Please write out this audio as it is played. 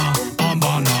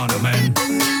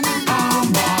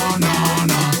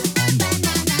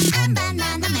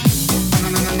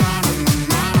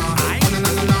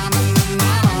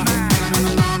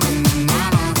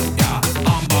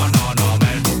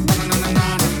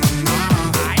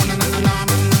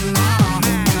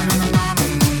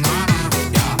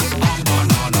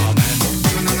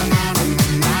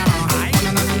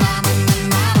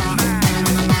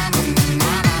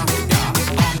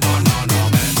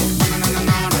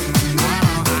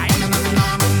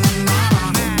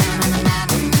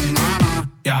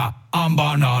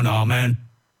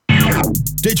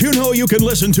Did you know you can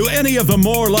listen to any of the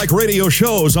More Like Radio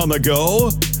shows on the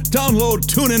go? Download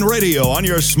TuneIn Radio on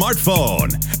your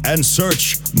smartphone and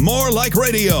search More Like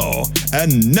Radio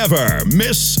and never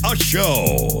miss a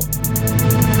show.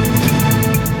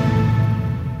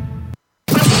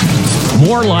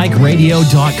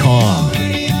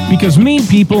 MoreLikeRadio.com. Because mean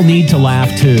people need to laugh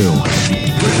too.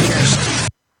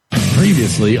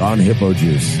 Previously on Hippo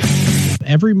Juice.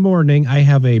 Every morning I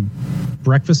have a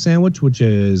breakfast sandwich, which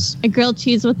is a grilled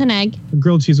cheese with an egg.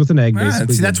 Grilled cheese with an egg,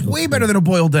 basically. See, that's way better than a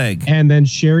boiled egg. And then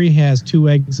Sherry has 2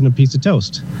 eggs and a piece of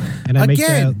toast. And I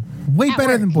way make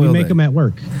better than we boiled make egg. them at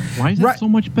work. Why is that so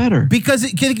much better? Because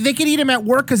they can eat them at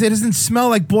work because it doesn't smell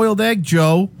like boiled egg,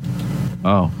 Joe. Oh,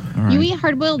 all right. You eat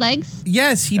hard-boiled eggs?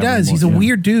 Yes, he does. He's a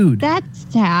weird dude. That's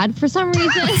sad. For some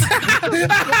reason...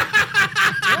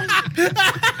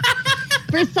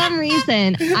 For some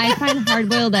reason, I find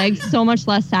hard-boiled eggs so much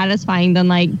less satisfying than,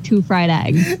 like, 2 fried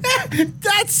eggs.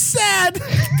 That's sad.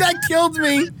 That killed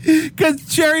me. Because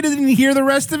Sherry didn't hear the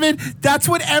rest of it. That's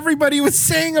what everybody was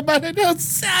saying about it, how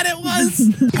sad it was.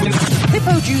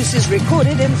 Hippo Juice is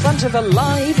recorded in front of a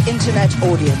live internet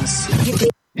audience. Hit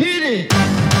it!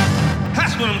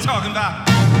 That's what I'm talking about.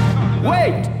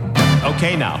 Wait!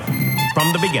 Okay, now,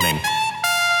 from the beginning.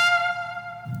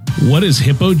 What is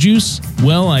Hippo Juice?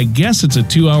 Well, I guess it's a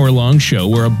 2-hour-long show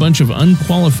where a bunch of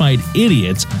unqualified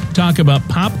idiots talk about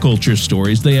pop culture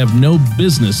stories they have no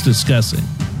business discussing.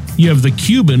 You have the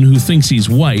Cuban who thinks he's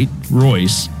white,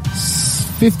 Royce.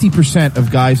 50% of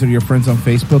guys that are your friends on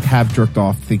Facebook have jerked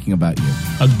off thinking about you.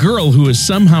 A girl who is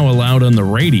somehow allowed on the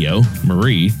radio,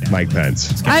 Marie. Mike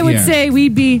Pence. I would say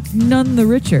we'd be none the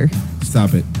richer.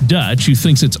 Stop it. Dutch, who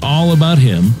thinks it's all about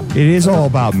him. It is all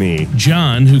about me.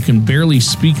 John, who can barely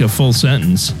speak a full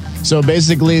sentence. So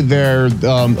basically,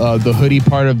 the hoodie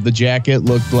part of the jacket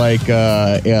looked like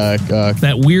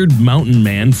that weird mountain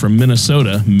man from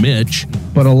Minnesota, Mitch.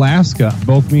 But Alaska,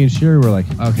 both me and Sherry were like,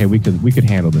 okay, we could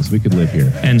handle this. We could live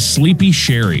here. And Sleepy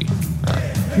Sherry.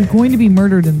 You're going to be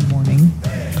murdered in the morning.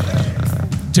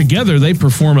 Together, they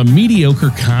perform a mediocre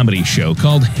comedy show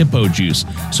called Hippo Juice.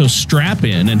 So strap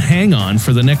in and hang on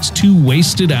for the next 2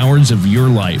 wasted hours of your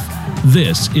life.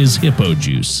 This is Hippo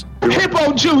Juice.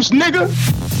 Hippo Juice, nigga!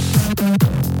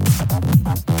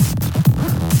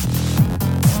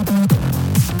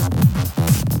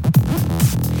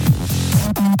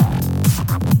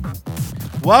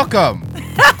 Welcome.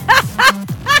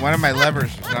 One of my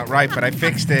levers was not right, but I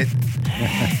fixed it.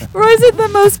 Royce had the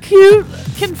most cute,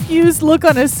 confused look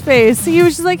on his face. He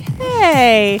was just like,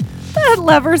 hey, that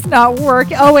lever's not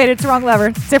working. Oh, wait, it's the wrong lever.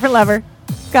 It's a different lever.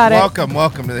 Got it.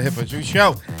 Welcome to the Hippo Juice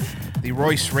Show. The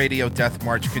Royce Radio Death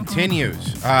March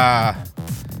continues.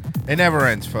 It never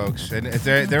ends, folks. And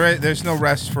there's no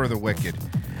rest for the wicked.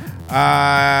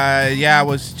 I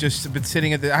was just been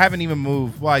sitting I haven't even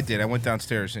moved. Well, I did. I went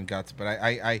downstairs and got to, but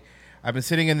I've been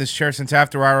sitting in this chair since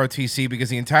after ROTC because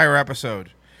the entire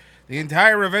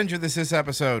Revenge of this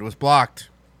episode was blocked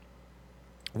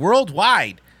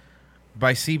worldwide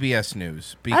by CBS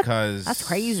News because that's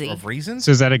crazy. Of reasons.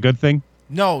 So is that a good thing?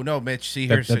 No, Mitch. See,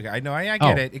 I know, I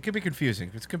get it. It could be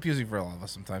confusing. It's confusing for all of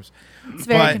us sometimes. It's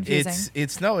very confusing.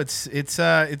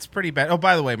 It's pretty bad. Oh,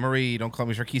 by the way, Marie, don't call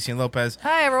me Sarkeesian Lopez.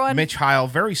 Hi, everyone. Mitch Heil,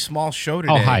 very small show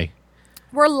today. Oh, hi.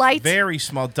 We're light. Very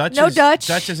small. Dutch.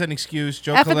 Dutch is an excuse.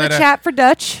 Joe F in Coletta. the chat for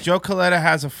Dutch. Joe Coletta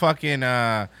has a fucking.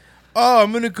 I'm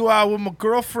gonna go out with my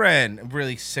girlfriend. I'm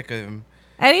really sick of him.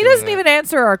 And he doesn't even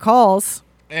answer our calls.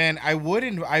 And I would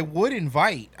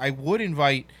invite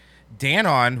Dan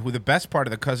on, who the best part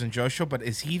of the Cousin Joe show, but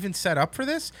is he even set up for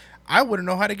this? I wouldn't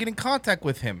know how to get in contact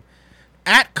with him.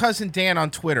 At Cousin Dan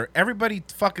on Twitter. Everybody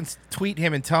fucking tweet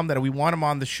him and tell him that we want him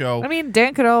on the show. I mean,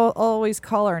 Dan could always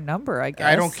call our number, I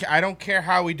guess. I don't care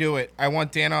how we do it. I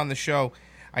want Dan on the show.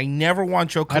 I never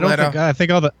want Joe Coletta. I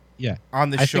think on the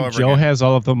show. I think Joe has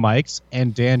all of the mics,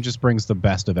 and Dan just brings the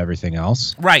best of everything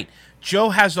else. Right. Joe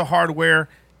has the hardware.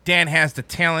 Dan has the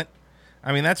talent.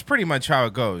 I mean, that's pretty much how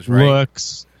it goes, right?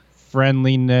 Looks,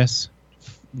 friendliness,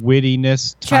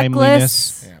 wittiness,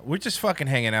 timeliness. Yeah, we're just fucking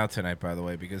hanging out tonight, by the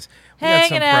way, because we got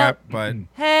some prep, but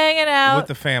hanging out with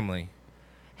the family.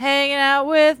 Hanging out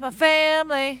with my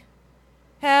family.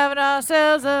 Having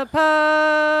ourselves a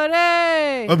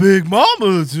party. A big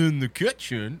mama's in the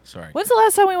kitchen. Sorry. When's the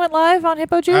last time we went live on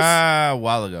Hippo Juice? A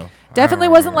while ago. Definitely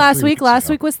wasn't last week. Last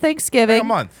week was Thanksgiving. Like a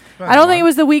month. I don't think it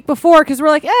was the week before because we're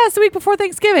like, it's the week before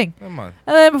Thanksgiving. A month.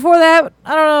 And then before that,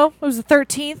 I don't know, it was the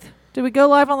 13th. Did we go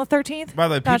live on the 13th? By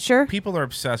the way, Not sure. People are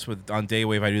obsessed with, on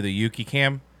Daywave, I do the Yuki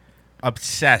Cam.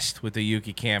 Obsessed with the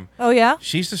Yuki Cam. Oh, yeah?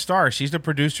 She's the star. She's the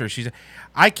producer.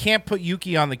 I can't put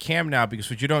Yuki on the cam now because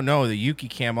what you don't know, the Yuki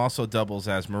Cam also doubles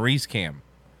as Marie's cam.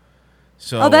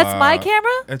 So, that's my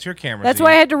camera? That's your camera. That's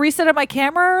why I had to reset up my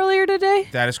camera earlier today?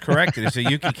 That is correct. It is a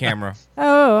Yuki camera.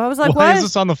 Oh, I was like, why what? is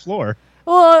this on the floor?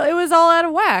 Well, it was all out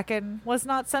of whack and was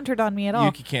not centered on me at all.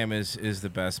 Yuki Cam is the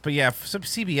best. But yeah, some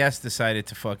CBS decided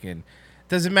to fucking...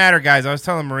 Doesn't matter, guys. I was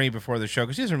telling Marie before the show,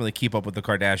 because she doesn't really keep up with the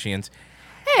Kardashians.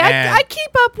 Hey, I keep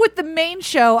up with the main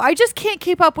show. I just can't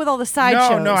keep up with all the side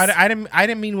shows. No, I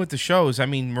didn't mean with the shows. I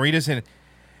mean, Marie doesn't...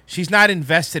 She's not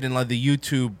invested in like the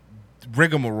YouTube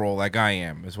rigmarole like I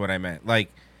am, is what I meant.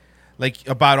 Like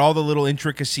about all the little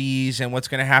intricacies and what's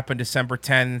going to happen December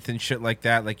 10th and shit like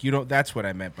that. Like, you don't... That's what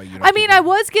I meant by you don't... I mean, I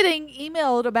was getting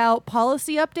emailed about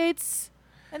policy updates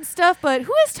and stuff, but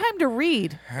who has time to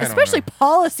read? Especially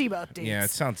policy updates. Yeah,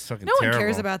 it sounds fucking No terrible. one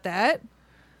cares about that.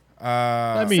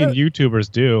 I mean,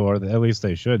 YouTubers do, or at least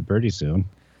they should pretty soon.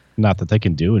 Not that they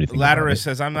can do anything. Latterus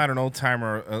says, I'm not an old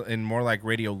timer in More Like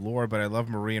Radio lore, but I love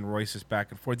Marie and Royce's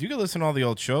back and forth. You can listen to all the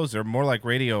old shows. They're More Like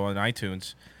Radio on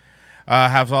iTunes.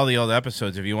 Have all the old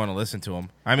episodes if you want to listen to them.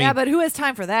 I mean, yeah, but who has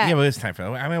time for that? Yeah, but it's time for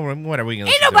that. I mean, what are we going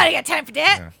to Ain't nobody got time for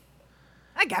that. Yeah.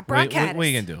 I got bronchitis. What are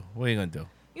you going to do? What are you going to do?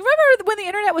 You remember when the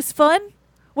internet was fun?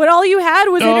 When all you had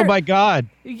was oh my God,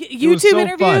 YouTube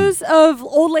interviews of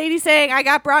old ladies saying, I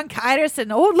got bronchitis, and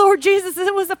oh Lord Jesus,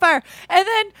 it was the fire. And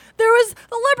then there was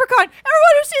the leprechaun.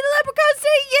 Everyone who's seen the leprechaun say,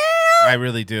 yeah. I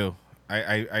really do.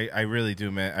 I really do,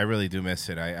 man. I really do miss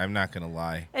it. I'm not going to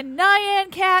lie. And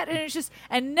Nyan Cat, and it's just,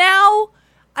 and now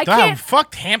I can't.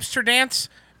 Fucked hamster dance.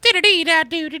 That's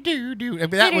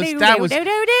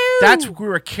we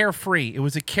were carefree. It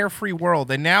was a carefree world,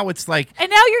 and now it's like.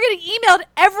 And now you're getting emailed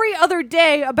every other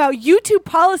day about YouTube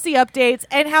policy updates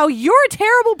and how you're a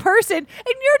terrible person and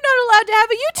you're not allowed to have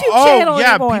a YouTube channel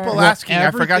anymore. People asking. I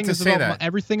forgot to say that.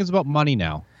 Everything is about money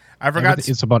now. I forgot.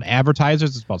 It's about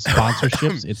advertisers. It's about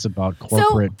sponsorships. It's about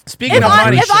corporate. So, speaking of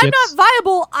money, if I'm not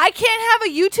viable, I can't have a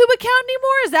YouTube account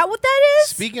anymore. Is that what that is?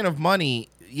 Speaking of money.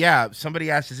 Yeah,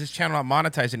 somebody asked, is this channel not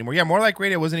monetized anymore? Yeah, More Like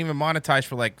Radio wasn't even monetized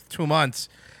for like 2 months,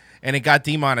 and it got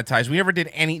demonetized. We never did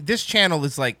any. This channel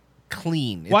is like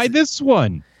clean. Why this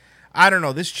one? I don't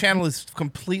know. This channel is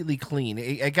completely clean.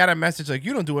 I got a message like,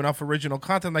 you don't do enough original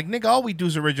content. Like, nigga, all we do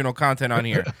is original content on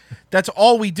here. That's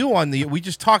all we do on the. We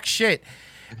just talk shit.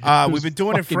 We've been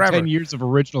doing it forever. 10 years of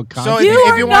original content. So you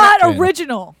are not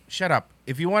original. Shut up.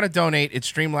 If you want to donate, it's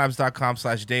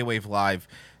streamlabs.com/daywavelive.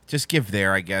 Just give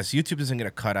there, I guess. YouTube isn't going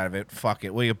to cut out of it. Fuck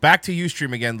it. Well, you back to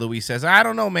Ustream again, Louis says. I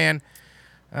don't know, man.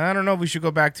 I don't know if we should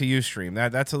go back to Ustream.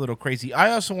 That's a little crazy.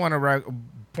 I also want to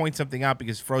point something out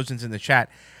because Frozen's in the chat.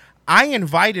 I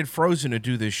invited Frozen to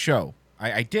do this show.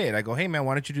 I did. I go, hey, man,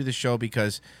 why don't you do this show?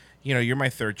 Because, you know, you're my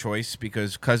third choice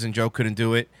because Cousin Joe couldn't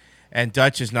do it and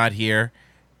Dutch is not here.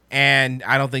 And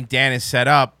I don't think Dan is set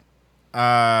up.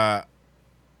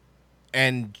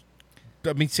 And...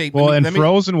 Let me say. Well,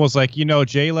 Frozen was like, you know,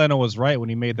 Jay Leno was right when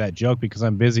he made that joke because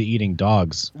I'm busy eating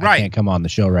dogs. Right. I can't come on the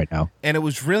show right now. And it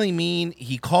was really mean.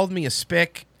 He called me a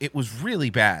spick. It was really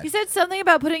bad. He said something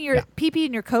about putting your pee-pee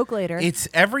in your Coke later. It's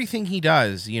everything he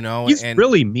does, you know. He's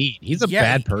really mean. He's a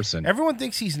bad person. Everyone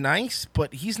thinks he's nice,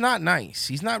 but he's not nice.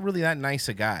 He's not really that nice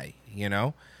a guy, you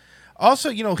know. Also,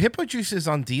 you know, Hippo Juice is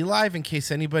on DLive in case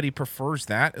anybody prefers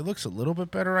that. It looks a little bit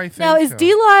better, I think. Now, is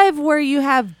DLive where you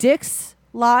have dicks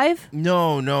live?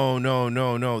 No.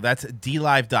 That's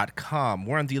DLive.com.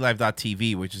 We're on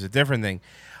DLive.tv, which is a different thing.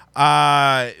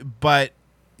 But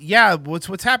yeah,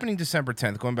 what's happening December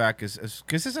 10th? Going back is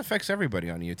because this affects everybody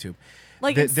on YouTube.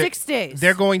 Like in 6 days,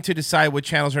 they're going to decide what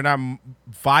channels are not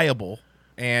viable,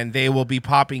 and they will be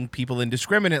popping people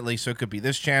indiscriminately. So it could be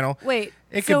this channel. Wait,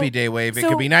 it could be Daywave. It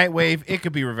could be Nightwave. It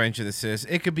could be Revenge of the Sis.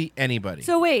 It could be anybody.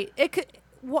 So wait, it could.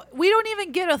 We don't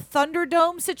even get a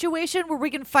Thunderdome situation where we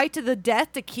can fight to the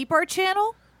death to keep our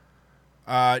channel?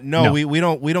 No. We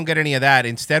don't get any of that.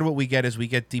 Instead, what we get is we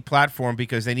get deplatformed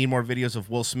because they need more videos of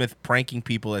Will Smith pranking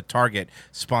people at Target.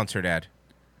 Sponsored ad.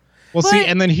 Well, see,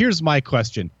 and then here's my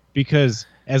question. Because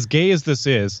as gay as this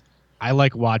is, I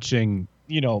like watching,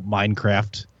 you know,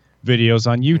 Minecraft videos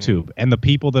on YouTube. And the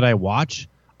people that I watch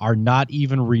are not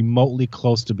even remotely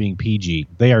close to being PG.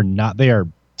 They are not. They are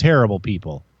terrible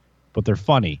people. But they're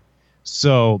funny.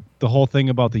 So the whole thing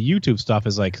about the YouTube stuff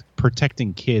is like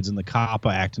protecting kids and the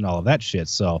COPPA Act and all of that shit.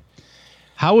 So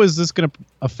how is this going to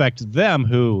affect them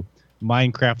who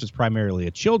Minecraft is primarily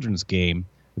a children's game?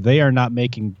 They are not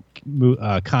making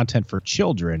content for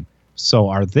children. So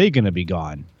are they going to be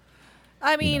gone?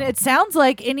 I mean, it sounds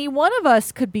like any one of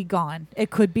us could be gone.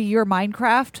 It could be your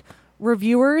Minecraft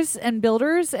reviewers and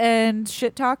builders and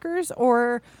shit talkers.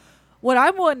 Or what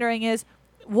I'm wondering is,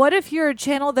 what if you're a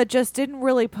channel that just didn't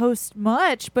really post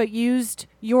much but used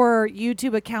your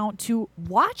YouTube account to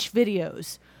watch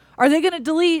videos? Are they going to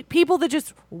delete people that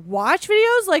just watch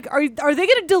videos? Like, are they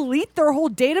going to delete their whole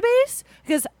database?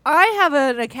 Because I have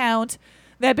an account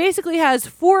that basically has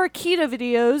 4 Akita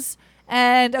videos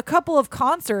and a couple of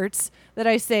concerts that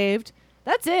I saved.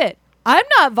 That's it. I'm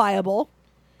not viable.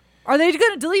 Are they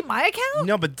going to delete my account?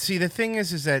 No, but see, the thing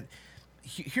is that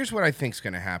here's what I think is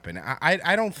going to happen.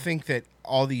 I don't think that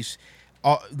all these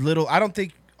I don't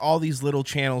think all these little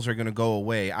channels are going to go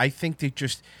away. I think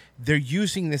they're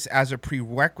using this as a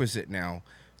prerequisite now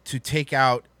to take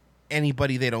out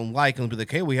anybody they don't like and be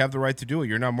like, hey, we have the right to do it.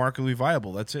 You're not markedly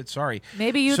viable. That's it. Sorry.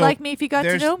 Maybe you'd like me if you got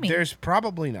to know me. There's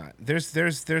probably not.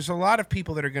 There's a lot of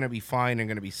people that are going to be fine and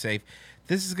going to be safe.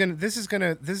 This is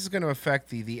gonna affect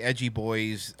the edgy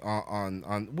boys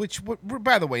on which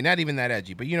by the way, not even that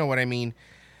edgy, but you know what I mean,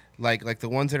 like the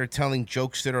ones that are telling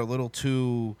jokes that are a little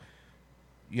too,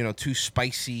 too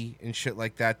spicy and shit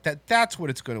like that. That's what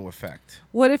it's going to affect.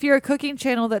 What if you're a cooking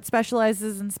channel that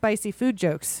specializes in spicy food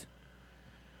jokes?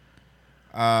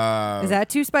 Is that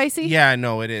too spicy? Yeah,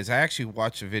 no, it is. I actually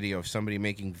watched a video of somebody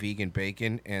making vegan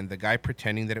bacon, and the guy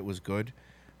pretending that it was good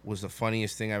was the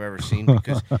funniest thing I've ever seen,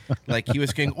 because like he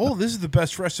was going, oh, this is the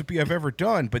best recipe I've ever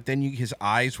done, but then his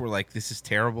eyes were like, this is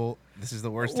terrible, this is the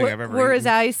worst thing I've ever Were eaten. his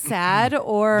eyes sad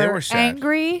or they were sad.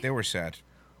 angry? They were sad.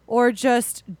 Or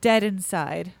just dead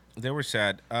inside? They were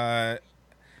sad. I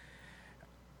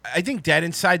think dead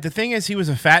inside. The thing is, he was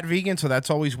a fat vegan, so that's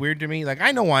always weird to me. Like,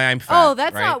 I know why I'm fat. Oh,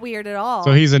 that's right? not weird at all.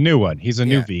 So he's a new one. He's a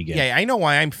new vegan. Yeah, I know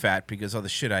why I'm fat, because of the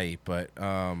shit I eat, but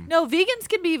no, vegans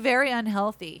can be very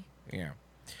unhealthy. Yeah.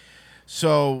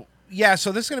 So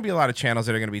this is going to be a lot of channels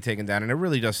that are going to be taken down, and it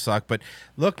really does suck. But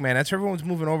look, man, that's everyone's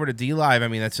moving over to DLive. I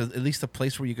mean, that's at least a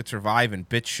place where you could survive and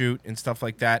BitChute and stuff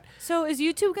like that. So is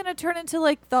YouTube going to turn into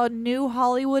like the new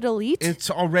Hollywood elite?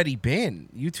 It's already been.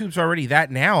 YouTube's already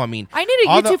that now. I mean, I need a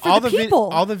YouTube for the people.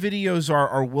 All the videos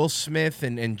are Will Smith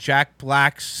and Jack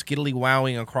Black skiddly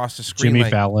wowing across the screen. Jimmy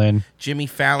Fallon.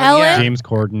 Ellen? Yeah. James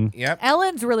Corden. Yep.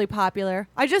 Ellen's really popular.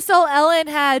 I just saw Ellen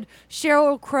had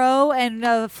Sheryl Crow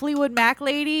and Fleetwood Mac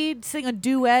lady sing a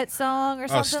duet song or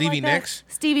something Stevie like that. Nicks?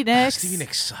 Stevie Nicks. Stevie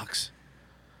Nicks sucks.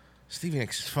 Stevie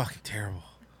Nicks is fucking terrible.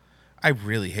 I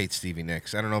really hate Stevie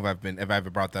Nicks. I don't know if I've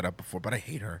ever brought that up before, but I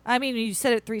hate her. I mean, you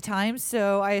said it 3 times,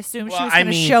 so I assume she was I going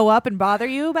to mean, show up and bother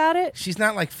you about it. She's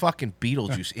not like fucking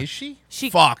Beetlejuice, is she?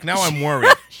 Fuck, now I'm worried.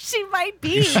 She might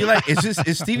be. Is she like?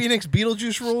 Is Stevie Nicks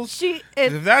Beetlejuice rules?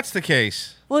 If that's the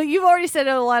case, well, you've already said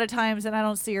it a lot of times, and I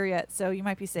don't see her yet, so you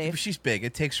might be safe. she's big.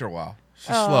 It takes her a while. She's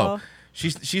Oh. slow.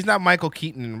 She's not Michael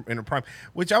Keaton in her prime,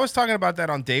 which I was talking about that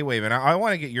on Daywave, and I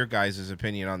want to get your guys'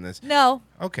 opinion on this. No.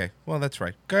 Okay, well, that's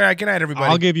right. Good night, everybody.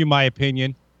 I'll give you my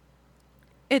opinion.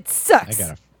 It sucks.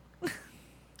 I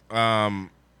gotta.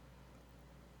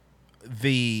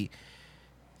 The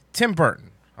Tim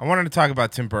Burton. I wanted to talk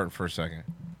about Tim Burton for a second.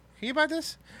 Hear about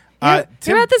this? Hear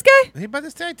about this guy? Hear about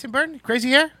this guy, Tim Burton? Crazy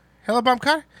hair? Hello, Bomb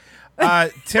Car?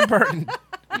 Tim Burton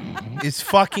is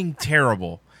fucking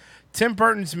terrible. Tim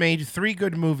Burton's made 3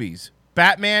 good movies: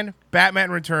 Batman, Batman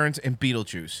Returns, and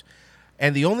Beetlejuice.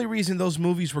 And the only reason those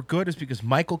movies were good is because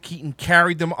Michael Keaton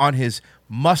carried them on his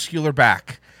muscular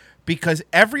back. Because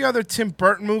every other Tim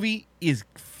Burton movie is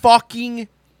fucking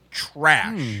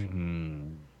trash.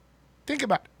 Think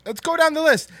about it. Let's go down the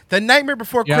list. The Nightmare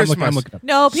Before Christmas. I'm looking up.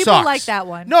 No, people sucks. like that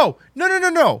one. No.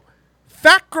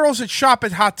 Fat girls that shop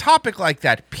at Hot Topic like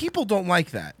that. People don't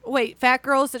like that. Wait, fat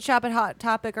girls that shop at Hot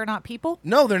Topic are not people?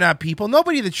 No, they're not people.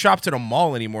 Nobody that shops at a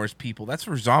mall anymore is people. That's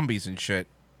for zombies and shit.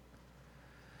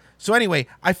 So anyway,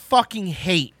 I fucking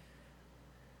hate.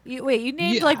 You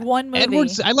named like one movie.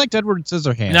 I liked Edward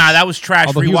Scissorhands. Nah, that was trash.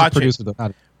 Although he was a Rewatch it. producer, though,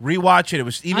 not- Rewatch it. It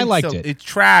was even. I liked still, it. It's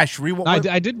trash.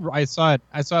 I saw it.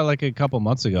 I saw it like a couple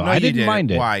months ago. No, I you didn't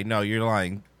mind it. Why? No, you're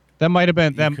lying. That might have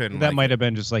been couldn't that like might have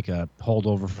been just like a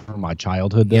holdover from my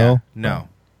childhood, though. No.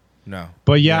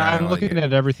 But yeah, I I'm don't looking like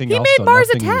at everything He else. made so Mars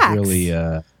nothing was Attacks.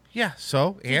 really. Yeah.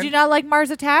 So Did and you not like Mars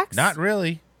Attacks? not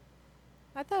really.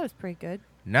 I thought it was pretty good.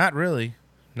 Not really.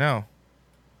 No.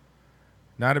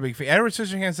 Not a big fan. Edward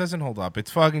Scissorhands doesn't hold up. It's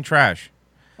fucking trash.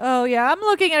 Oh yeah, I'm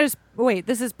looking at his. Wait,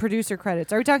 this is producer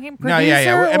credits. Are we talking producer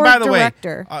And or by the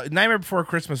director? way, Nightmare Before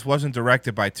Christmas wasn't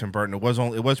directed by Tim Burton.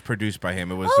 It was produced by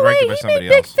him. It was Oh directed wait, by he somebody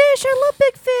made Big else. Fish. I love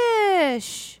Big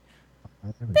Fish.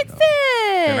 Big Fish.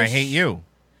 Then I hate you.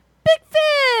 Big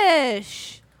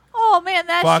Fish. Oh man,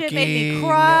 that shit made me Fucking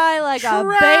cry like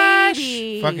trash. a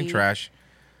baby. Fucking trash.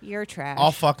 You're trash.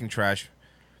 All fucking trash.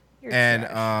 You're and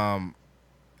trash.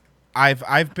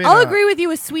 I've been. I'll agree with you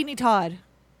with Sweeney Todd.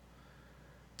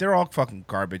 They're all fucking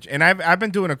garbage. And I've been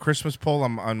doing a Christmas poll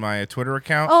on my Twitter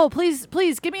account. Oh, please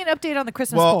give me an update on the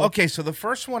Christmas poll. Okay, so the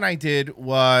first one I did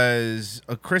was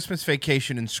A Christmas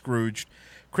Vacation and Scrooged,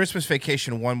 Christmas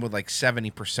Vacation won with like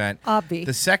 70%. Obvi.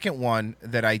 The second one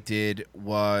that I did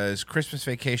was Christmas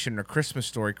Vacation or Christmas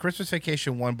Story. Christmas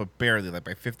Vacation won, but barely, like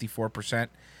by 54%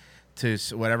 to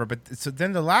whatever. But so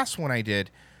then the last one I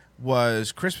did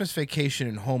was Christmas Vacation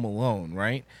and Home Alone,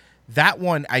 right? That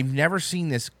one, I've never seen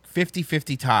this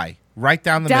 50-50 tie. Right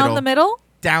down the middle. Down the middle?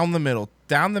 Down the middle.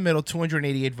 Down the middle,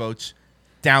 288 votes.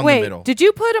 Down Wait, the middle. did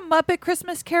you put a Muppet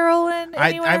Christmas Carol in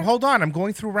anywhere? Hold on. I'm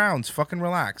going through rounds. Fucking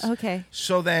relax. Okay.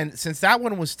 So then, since that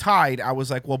one was tied, I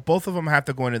was like, well, both of them have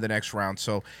to go into the next round.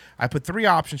 So I put 3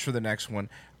 options for the next one.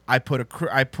 I put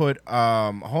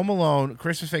Home Alone,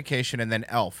 Christmas Vacation, and then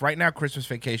Elf. Right now, Christmas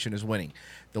Vacation is winning.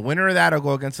 The winner of that will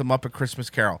go against the Muppet Christmas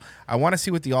Carol. I want to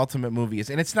see what the ultimate movie is.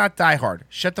 And it's not Die Hard.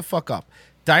 Shut the fuck up.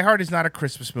 Die Hard is not a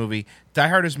Christmas movie. Die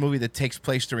Hard is a movie that takes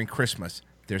place during Christmas.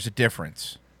 There's a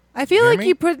difference. I feel like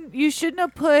you shouldn't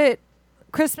have put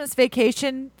Christmas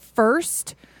Vacation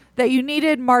first. That you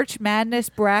needed March Madness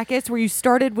brackets where you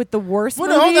started with the worst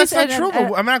movies. No, that's not true.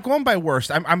 I'm not going by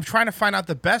worst. I'm trying to find out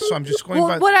the best, so I'm just going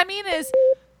by. What I mean is,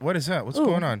 what is that? What's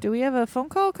going on? Do we have a phone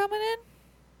call coming in?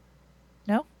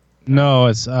 No. No,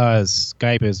 it's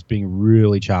Skype is being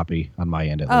really choppy on my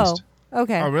end at least.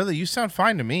 Okay. Oh, really? You sound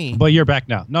fine to me. But you're back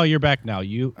now. No, you're back now.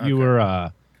 You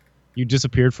were you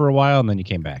disappeared for a while and then you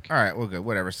came back. All right, well, good.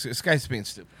 Whatever. This guy's being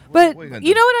stupid. But what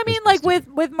you know what I mean? Like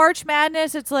with March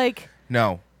Madness, it's like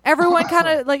no. Everyone kind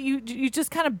of like you just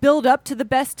kind of build up to the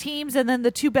best teams, and then the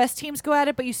 2 best teams go at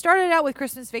it. But you started out with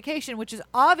Christmas Vacation, which is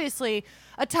obviously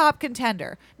a top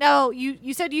contender. Now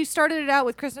you said you started it out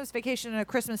with Christmas Vacation and A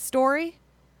Christmas Story.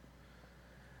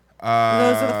 Those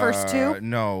are the first 2?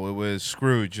 No, it was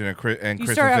Scrooge and Christmas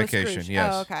Vacation.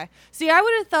 Yes. Oh, okay. See, I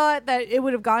would have thought that it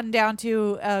would have gotten down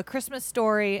to Christmas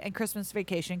Story and Christmas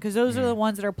Vacation because those are the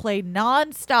ones that are played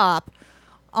nonstop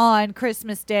on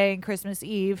Christmas Day and Christmas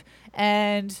Eve.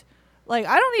 And like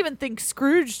I don't even think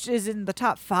Scrooge is in the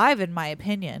top 5 in my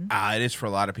opinion. It is for a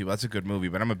lot of people. That's a good movie,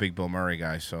 but I'm a big Bill Murray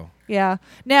guy, so. Yeah.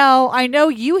 Now, I know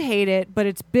you hate it, but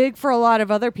it's big for a lot of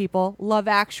other people. Love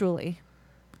Actually.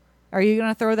 Are you going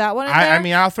to throw that one in there? I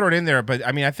mean, I'll throw it in there, but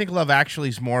I mean, I think Love Actually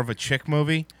is more of a chick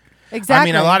movie. Exactly.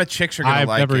 I mean, a lot of chicks are going to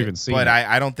like it. I've never even seen but it.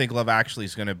 I don't think Love Actually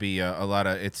is going to be a lot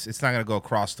of it's not going to go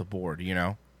across the board, you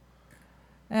know?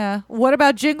 Yeah. What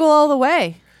about Jingle All the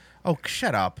Way? Oh,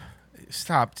 shut up.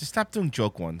 Stop. Just stop doing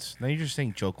joke ones. Now you're just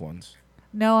saying joke ones.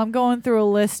 No, I'm going through a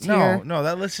list here. No,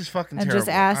 that list is fucking and terrible. just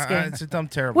asking. It's a dumb,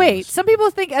 terrible Wait, list. some people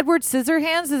think Edward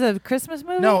Scissorhands is a Christmas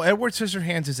movie? No, Edward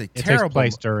Scissorhands is a terrible. Takes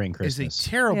place during Christmas. Is a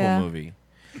terrible movie.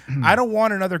 I don't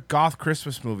want another goth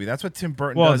Christmas movie. That's what Tim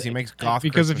Burton does. He makes goth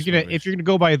because Christmas if you're gonna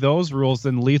go by those rules,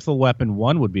 then Lethal Weapon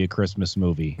 1 would be a Christmas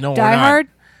movie. No, Die Hard?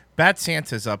 Bad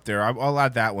Santa's up there. I'll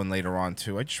add that one later on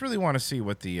too. I just really want to see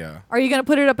what the. Are you going to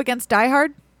put it up against Die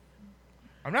Hard?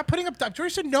 I'm not putting up.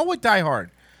 Jory said no with Die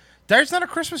Hard. Die Hard's not a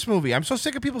Christmas movie. I'm so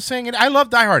sick of people saying it. I love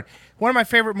Die Hard. One of my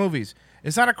favorite movies.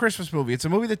 It's not a Christmas movie. It's a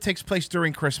movie that takes place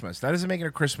during Christmas. That doesn't make it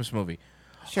a Christmas movie.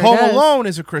 Sure Home does. Alone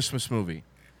is a Christmas movie.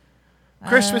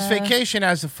 Christmas Vacation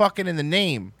has the fucking in the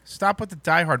name. Stop with the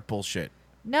Die Hard bullshit.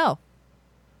 No.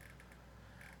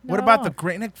 What about the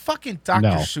great fucking Dr.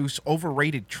 Seuss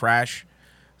overrated trash?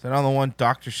 Is that another one?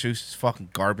 Dr. Seuss is fucking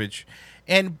garbage.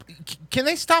 And can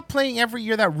they stop playing every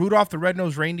year that Rudolph the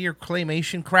Red-Nosed Reindeer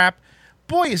claymation crap?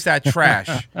 Boy, is that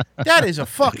trash. That is a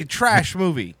fucking trash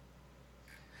movie.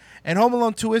 And Home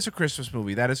Alone 2 is a Christmas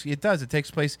movie. It does. It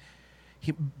takes place.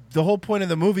 The whole point of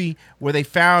the movie where they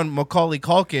found Macaulay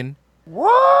Culkin.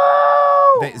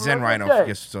 Whoa! Zen Rhino, I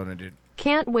guess it's on it, dude.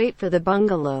 Can't wait for the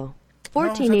bungalow.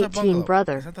 1418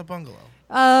 brother. Is that the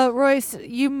bungalow? Royce,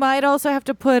 you might also have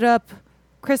to put up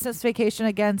Christmas Vacation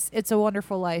against It's a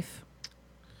Wonderful Life.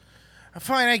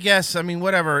 Fine, I guess. I mean,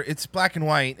 whatever. It's black and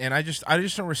white, and I just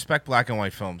don't respect black and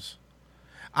white films.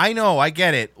 I know, I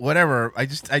get it. Whatever. I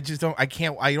just don't.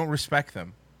 I don't respect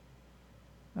them.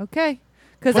 Okay.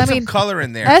 Because Put I some mean, color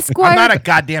in there. Esquire, I'm not a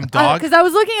goddamn dog. Because I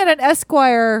was looking at an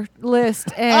Esquire list,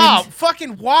 and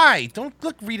fucking why? Don't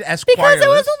read Esquire. because it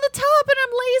was list. on the top, and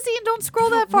I'm lazy and don't scroll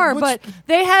that far. But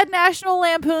they had National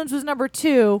Lampoons was number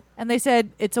 2, and they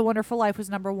said It's a Wonderful Life was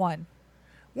number 1.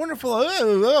 Wonderful.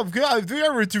 Oh, God, do you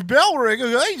ever to bell ring?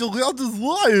 Angel, I'll just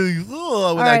lie. With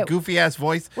that right. goofy ass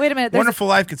voice. Wait a minute. Wonderful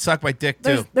Life could suck my dick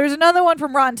too. There's another one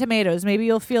from Rotten Tomatoes. Maybe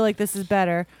you'll feel like this is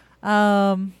better.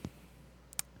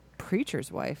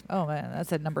 Preacher's Wife. Oh man,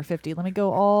 that's at number 50. Let me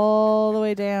go all the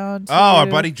way down to Our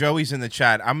buddy Joey's in the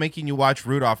chat. I'm making you watch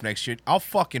Rudolph next year. I'll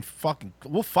fucking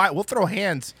we'll fight. We'll throw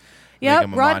hands. Yeah,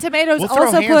 Rotten Tomatoes we'll throw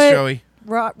also hands, Joey.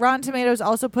 Rotten Tomatoes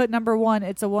also put number 1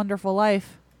 It's a Wonderful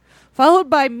Life. followed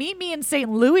by Meet Me in St.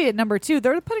 Louis at number 2.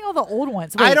 They're putting all the old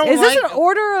ones. Wait, I don't is this like- an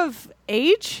order of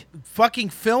age? Fucking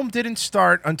film didn't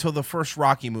start until the first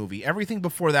Rocky movie. Everything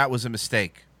before that was a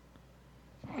mistake.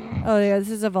 Oh, yeah, this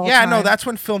is of all Yeah, time. no, that's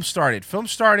when film started. Film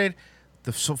started,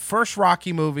 first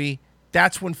Rocky movie,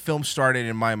 that's when film started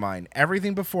in my mind.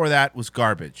 Everything before that was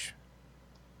garbage.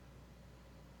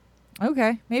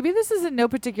 Okay. Maybe this is in no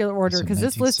particular order because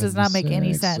this list does not make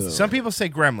any sense. Some people say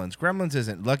Gremlins. Gremlins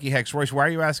isn't. Lucky Hex. Royce, why are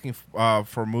you asking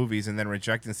for movies and then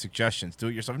rejecting suggestions? Do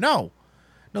it yourself. No,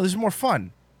 this is more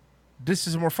fun. This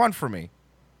is more fun for me.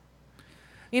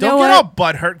 You don't know get all what?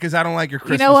 butthurt because I don't like your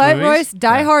Christmas You know what, movies. Royce?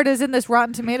 Die Hard is in this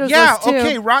Rotten Tomatoes Yeah, list too.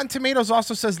 okay. Rotten Tomatoes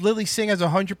also says Lily Singh has a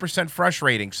 100% fresh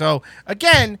rating. So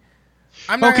again,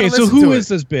 I'm not Okay, gonna so listen who to is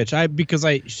this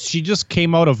bitch? She just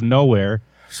came out of nowhere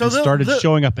So and the- started the-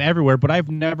 showing up everywhere, but I've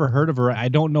never heard of her. I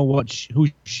don't know who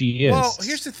she is. Well,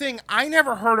 here's the thing. I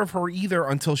never heard of her either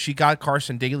until she got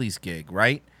Carson Daly's gig,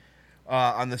 right?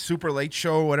 On the Super Late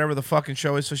Show or whatever the fucking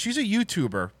show is. So she's a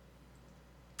YouTuber,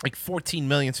 like 14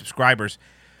 million subscribers.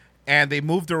 And they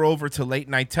moved her over to late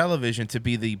night television to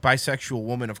be the bisexual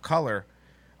woman of color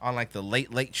on like the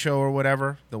Late Late Show or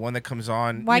whatever, the one that comes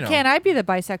on. Why can't I be the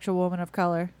bisexual woman of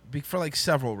color? For like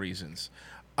several reasons.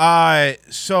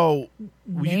 So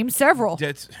Name several.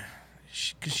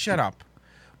 Shut up.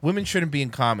 Women shouldn't be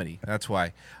in comedy. That's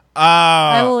why.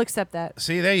 I will accept that.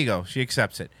 See, there you go. She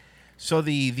accepts it. So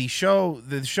the show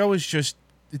is just,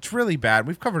 it's really bad.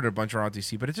 We've covered it a bunch around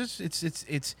DC, but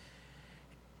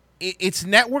it's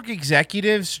network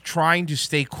executives trying to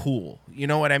stay cool. You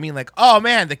know what I mean? Like, oh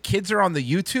man, the kids are on the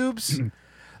YouTubes.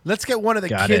 Let's get one of the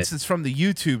Got kids it. that's from the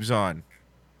YouTubes on.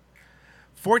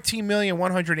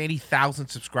 14,180,000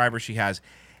 subscribers she has.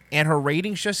 And her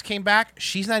ratings just came back.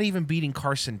 She's not even beating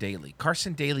Carson Daly.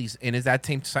 Carson Daly's in that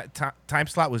time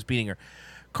slot was beating her.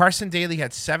 Carson Daly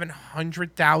had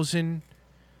 700,000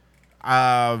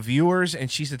 viewers,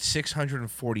 and she's at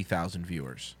 640,000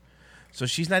 viewers. So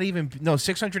she's not even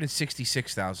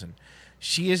 666,000.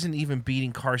 She isn't even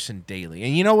beating Carson Daly.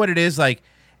 And you know what it is? Like,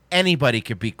 anybody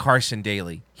could beat Carson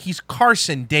Daly. He's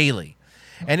Carson Daly.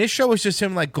 And this show was just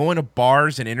him like going to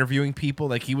bars and interviewing people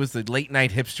like he was the late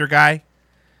night hipster guy.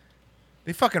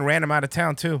 They fucking ran him out of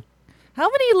town too. How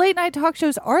many late night talk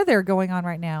shows are there going on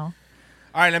right now?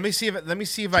 All right, let me see if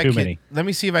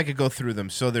I could go through them.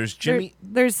 So there's Jimmy.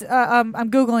 There's I'm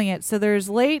googling it. So there's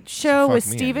Late Show Fuck with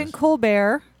me, I Stephen guess.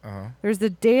 Colbert. Uh-huh. There's the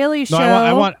Daily Show.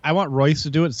 No, I want Royce to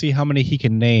do it. See how many he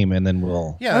can name, and then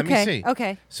we'll. Yeah, let me see.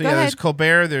 Okay. So Go there's ahead.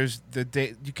 Colbert. There's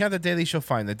you count the Daily Show.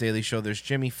 Fine, the Daily Show. There's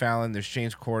Jimmy Fallon. There's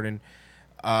James Corden.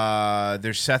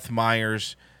 There's Seth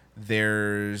Meyers.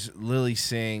 There's Lily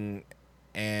Singh,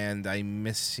 and I'm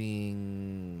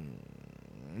missing.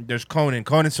 There's Conan.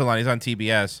 Conan's still on. He's on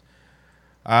TBS.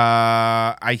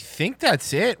 I think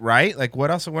that's it, right? Like, what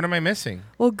else? What am I missing?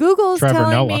 Well, Google's Trevor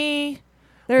telling Noah. me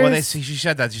there's Well, she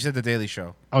said that. She said the Daily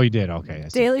Show. Oh, you did. Okay. I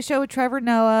see. Daily Show with Trevor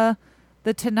Noah.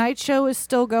 The Tonight Show is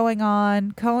still going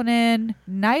on. Conan.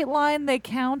 Nightline, they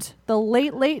count. The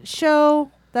Late Late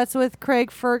Show, that's with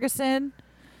Craig Ferguson.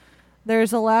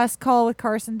 There's a Last Call with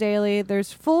Carson Daly.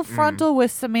 There's Full Frontal with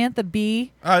Samantha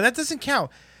Bee. That doesn't count.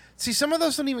 See, some of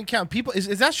those don't even count. People, is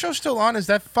that show still on? Is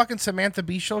that fucking Samantha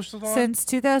Bee show still on? Since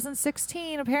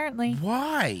 2016, apparently.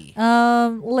 Why?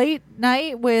 Late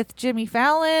Night with Jimmy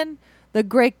Fallon. The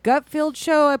Greg Gutfield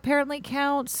Show apparently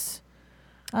counts.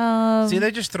 See, they're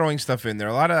just throwing stuff in there.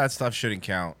 A lot of that stuff shouldn't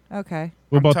count. Okay.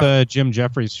 What about the Jim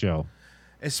Jeffries show?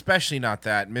 Especially not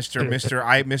that.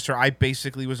 Mr. I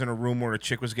basically was in a room where a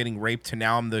chick was getting raped, and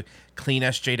now I'm the clean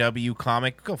SJW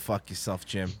comic. Go fuck yourself,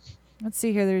 Jim. Let's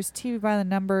see here. There's TV by the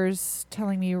numbers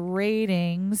telling me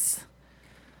ratings.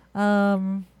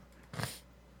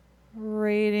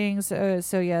 Ratings.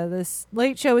 So yeah, this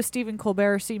Late Show with Stephen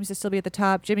Colbert seems to still be at the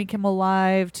top. Jimmy Kimmel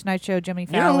Live, Tonight Show, Jimmy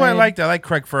You know Fallon. who I liked? I like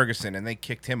Craig Ferguson, and they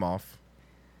kicked him off.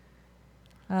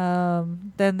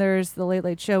 Then there's the Late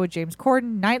Late Show with James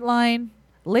Corden, Nightline,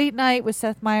 Late Night with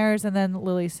Seth Meyers, and then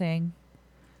Lily Singh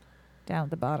down at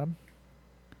the bottom.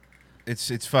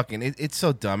 It's fucking it's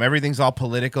so dumb. Everything's all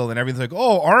political, and everything's like,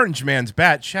 oh, Orange Man's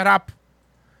bad. Shut up.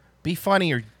 Be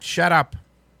funny or shut up.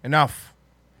 Enough.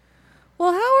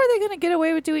 Well, how are they going to get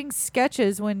away with doing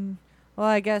sketches when? Well,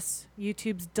 I guess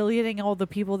YouTube's deleting all the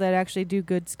people that actually do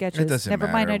good sketches. It doesn't Never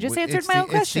matter. mind. I just answered my own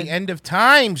question. It's the end of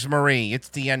times, Marie. It's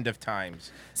the end of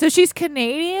times. So she's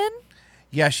Canadian?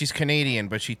 Yeah, she's Canadian,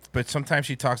 but sometimes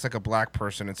she talks like a black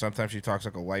person, and sometimes she talks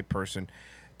like a white person,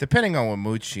 depending on what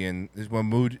mood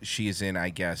she is in, I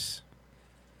guess.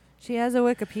 She has a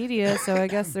Wikipedia, so I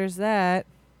guess there's that.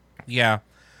 Yeah.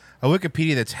 a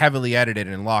Wikipedia that's heavily edited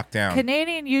and locked down.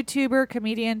 Canadian YouTuber,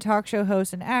 comedian, talk show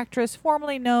host, and actress,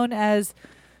 formerly known as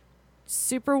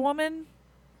Superwoman,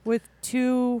 with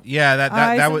two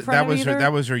that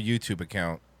was her YouTube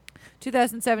account.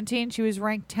 2017, she was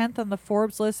ranked 10th on the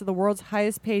Forbes list of the world's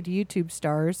highest paid YouTube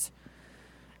stars.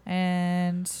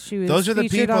 And she was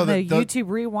featured on the YouTube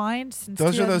Rewind since 2014.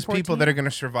 Those are those people that are going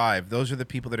to survive. Those are the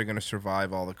people that are going to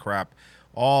survive all the crap,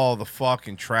 all the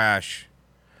fucking trash,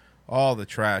 all the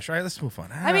trash. All right, let's move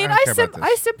on. I mean,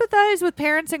 I sympathize with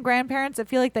parents and grandparents that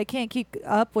feel like they can't keep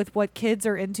up with what kids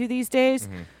are into these days.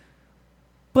 Mm-hmm.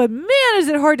 But man, is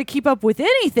it hard to keep up with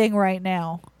anything right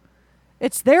now.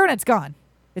 It's there and it's gone.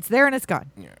 It's there and it's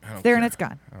gone. Yeah, it's there and it's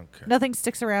gone. Nothing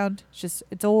sticks around.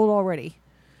 It's old already.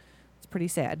 It's pretty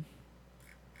sad.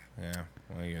 Yeah,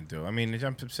 what are you gonna do? I mean,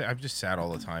 I'm just sad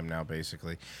all the time now,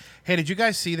 basically. Hey, did you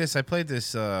guys see this? I played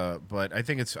this, but I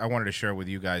think I wanted to share it with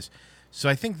you guys. So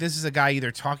I think this is a guy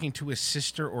either talking to his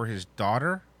sister or his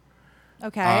daughter.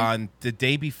 Okay. On the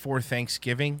day before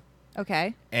Thanksgiving.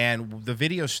 Okay. And the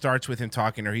video starts with him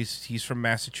talking to her. He's from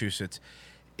Massachusetts.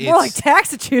 More like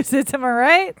Taxachusetts, am I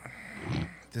right?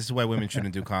 This is why women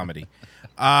shouldn't do comedy.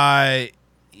 And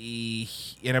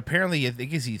apparently, I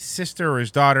think his sister or his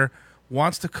daughter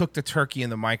wants to cook the turkey in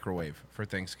the microwave for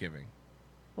Thanksgiving.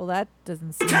 Well, that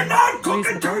doesn't seem cannot cook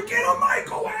reasonable. a turkey in a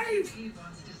microwave.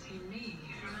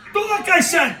 But like I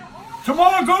said,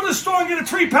 tomorrow go to the store and get a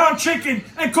 3-pound chicken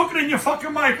and cook it in your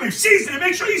fucking microwave. Season it.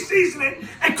 Make sure you season it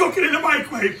and cook it in the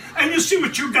microwave. And you'll see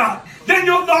what you got. Then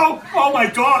you'll know, oh my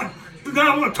God,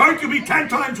 now the turkey will be 10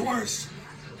 times worse.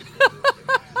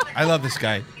 I love this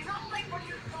guy.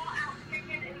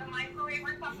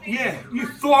 Yeah, you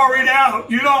thaw it out.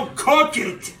 You don't cook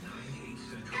it.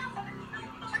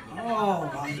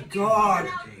 Oh my God.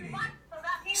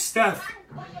 Steph,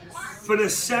 for the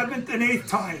 7th and 8th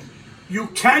time, you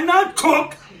cannot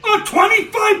cook a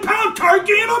 25-pound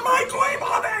turkey in a microwave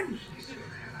oven.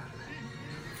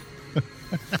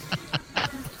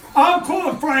 I'm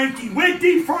calling Frankie. We're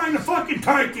deep frying the fucking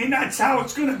turkey, and that's how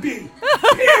it's gonna be.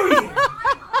 Period.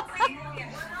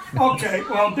 Okay,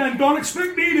 well then don't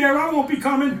expect me there. I won't be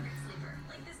coming.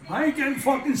 I ain't getting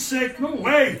fucking sick. No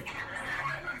way.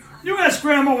 You ask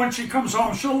Grandma when she comes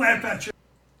home. She'll laugh at you.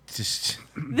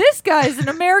 This guy's an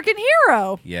American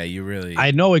hero. Yeah, you really.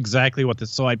 I know exactly what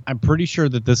this. So I'm pretty sure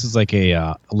that this is like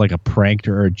a prank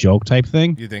or a joke type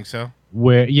thing. You think so?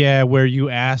 Where you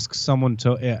ask someone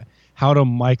to how to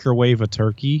microwave a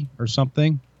turkey or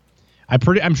something.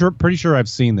 Pretty sure I've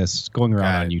seen this going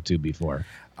around on YouTube before.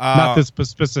 Not this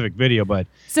specific video, but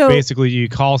basically you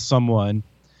call someone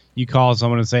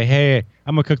and say, "Hey,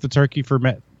 I'm gonna cook the turkey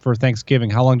for Thanksgiving.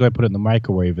 How long do I put it in the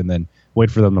microwave?" And then wait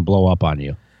for them to blow up on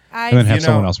you, and then have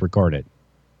someone else record it.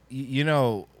 You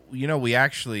know, we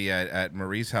actually at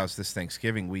Marie's house this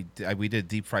Thanksgiving we did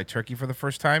deep fried turkey for the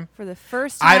first time. For the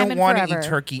first time I don't want to eat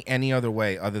turkey any other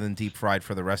way other than deep fried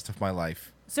for the rest of my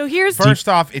life. So here's first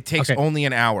off, it takes only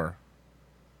an hour,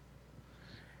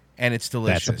 and it's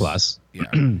delicious. That's a plus.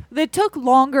 Yeah. It took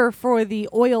longer for the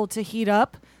oil to heat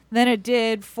up than it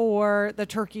did for the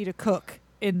turkey to cook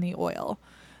in the oil.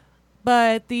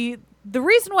 But the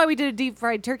reason why we did a deep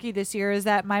fried turkey this year is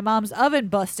that my mom's oven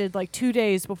busted like 2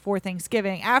 days before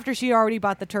Thanksgiving after she already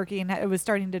bought the turkey and it was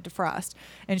starting to defrost.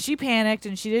 And she panicked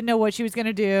and she didn't know what she was going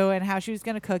to do and how she was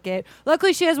going to cook it.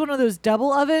 Luckily, she has one of those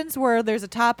double ovens where there's a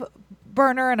top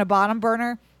burner and a bottom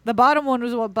burner. The bottom one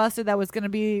was what busted. That was going to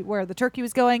be where the turkey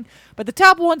was going. But the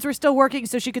top ones were still working,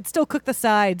 so she could still cook the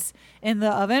sides in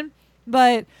the oven.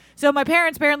 But so my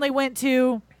parents apparently went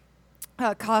to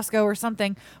Costco or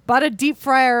something, bought a deep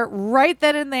fryer right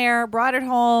then and there, brought it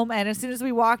home, and as soon as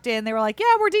we walked in, they were like,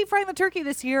 "Yeah, we're deep frying the turkey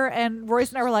this year." And Royce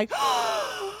and I were like,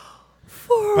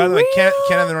 "For By the way, real?"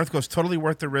 Ken of the North Coast, totally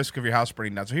worth the risk of your house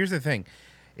burning down. So here's the thing.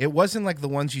 It wasn't like the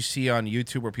ones you see on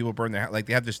YouTube where people burn their house. Like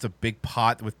they have just a big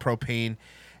pot with propane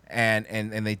and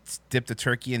they dip the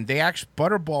turkey in. They actually,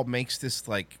 Butterball makes this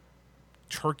like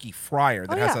turkey fryer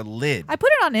that has a lid. I put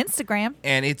it on Instagram.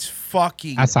 And it's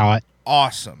fucking I saw it.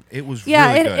 Awesome. It was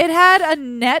really good. It had a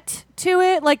net to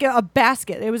it, like a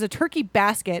basket. It was a turkey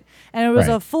basket, and it was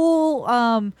a full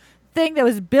thing that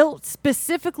was built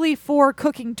specifically for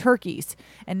cooking turkeys.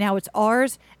 And now it's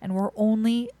ours, and we're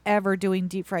only ever doing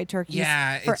deep fried turkeys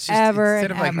forever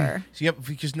and ever. So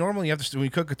because normally you have to, when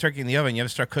you cook a turkey in the oven, you have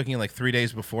to start cooking it like 3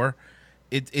 days before.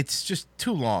 It's just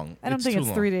too long. I don't think it's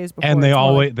 3 days before. And they're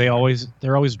always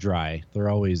dry. They're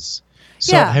always.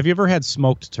 So have you ever had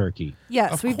smoked turkey?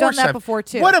 Yes, we've done that before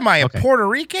too. What am I, a Puerto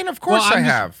Rican? Of course I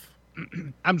have.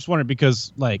 I'm just wondering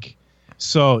because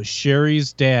so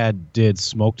Sherry's dad did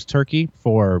smoked turkey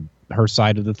for her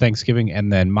side of the Thanksgiving,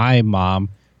 and then my mom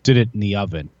did it in the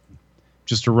oven.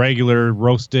 just a regular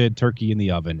roasted turkey in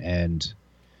the oven, and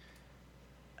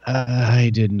I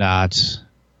did not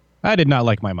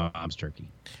like my mom's turkey.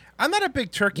 I'm not a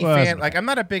big turkey fan. Like, I'm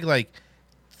not a big I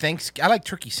like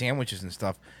turkey sandwiches and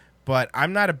stuff, but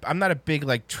I'm not a big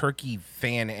like turkey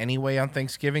fan anyway on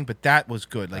Thanksgiving. But that was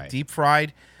good, like deep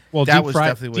fried. Well, that was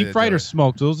definitely deep fried or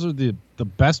smoked. Those are the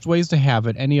best ways to have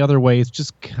it. Any other way, it's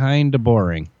just kind of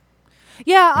boring.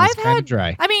 Yeah, I've had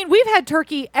dry. I mean, we've had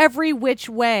turkey every which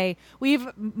way.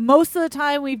 Most of the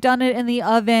time we've done it in the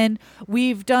oven.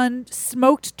 We've done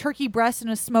smoked turkey breast in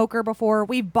a smoker before.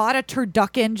 We bought a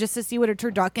turducken just to see what a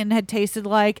turducken had tasted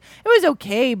like. It was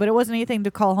okay, but it wasn't anything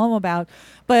to call home about.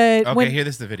 But here,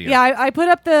 this is the video. Yeah, I put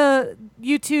up the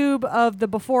YouTube of the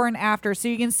before and after, so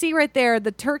you can see right there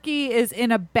the turkey is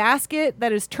in a basket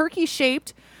that is turkey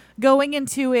shaped, going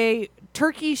into a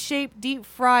turkey shaped deep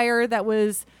fryer that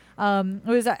was. It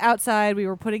was outside. We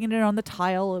were putting it on the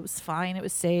tile. It was fine. It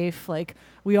was safe. Like,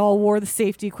 we all wore the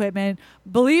safety equipment.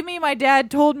 Believe me, my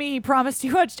dad told me, he promised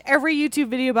he watched every YouTube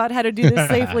video about how to do this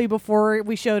safely before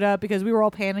we showed up because we were all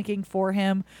panicking for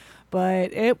him.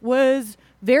 But it was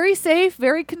very safe,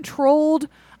 very controlled.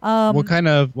 What kind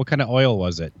of oil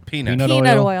was it? Peanut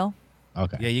oil.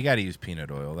 Okay. Yeah, you got to use peanut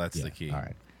oil. That's the key. All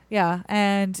right. Yeah,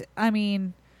 and I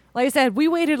mean, like I said, we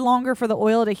waited longer for the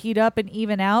oil to heat up and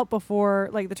even out before,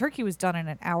 like, the turkey was done in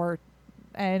an hour.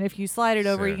 And if you slide it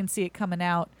over, you can see it coming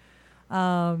out.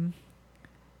 Yeah,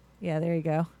 there you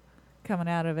go. Coming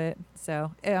out of it.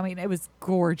 So, I mean, it was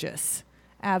gorgeous.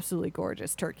 Absolutely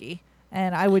gorgeous turkey.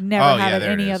 And I would never have it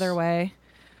any other way.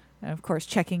 And of course,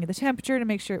 checking the temperature to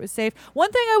make sure it was safe.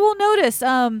 One thing I will notice,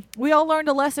 we all learned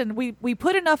a lesson. We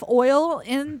put enough oil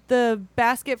in the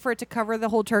basket for it to cover the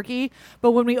whole turkey,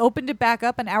 but when we opened it back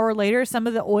up an hour later, some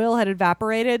of the oil had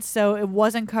evaporated, so it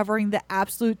wasn't covering the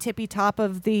absolute tippy top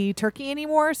of the turkey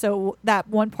anymore, so that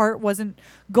one part wasn't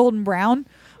golden brown.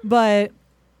 But,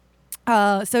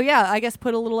 so yeah, I guess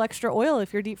put a little extra oil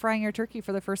if you're deep frying your turkey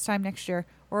for the first time next year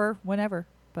or whenever.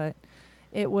 But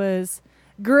it was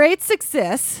great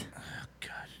success.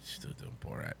 Still doing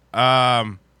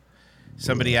Borat.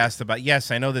 Somebody asked about.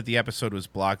 Yes, I know that the episode was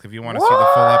blocked. If you want to see the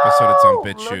full episode, it's on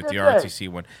BitChute, the RTC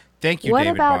one. Thank you, what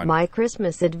David about Bond. my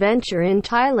Christmas adventure in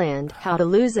Thailand? How to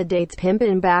lose a date's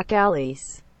pimpin' back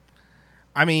alleys.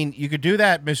 I mean, you could do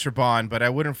that, Mr. Bond, but I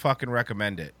wouldn't fucking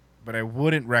recommend it.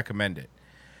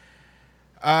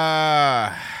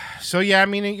 So yeah, I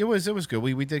mean, it was good.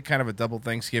 We did kind of a double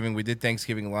Thanksgiving. We did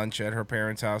Thanksgiving lunch at her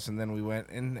parents' house, and then we went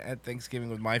and had Thanksgiving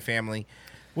with my family,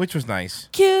 which was nice.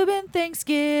 Cuban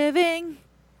Thanksgiving.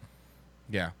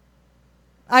 Yeah.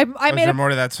 I Was made there more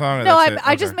to that song? Or No, that's it?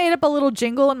 I just made up a little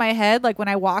jingle in my head, like when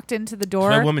I walked into the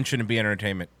door. So women shouldn't be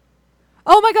entertainment.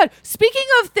 Oh my God! Speaking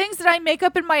of things that I make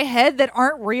up in my head that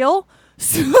aren't real,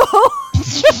 so I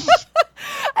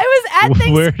was at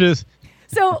Thanksgiving. Where does?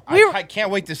 So I can't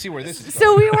wait to see where this is.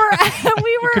 So we were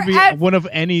It could be at one of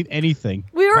anything.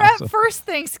 We were at first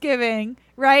Thanksgiving,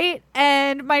 right?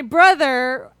 And my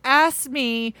brother asked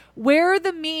me where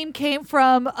the meme came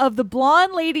from of the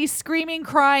blonde lady screaming,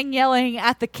 crying, yelling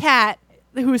at the cat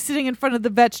who was sitting in front of the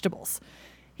vegetables.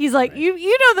 He's like, you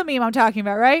know the meme I'm talking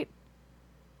about, right?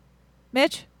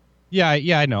 Mitch? Yeah,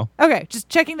 I know. Okay, just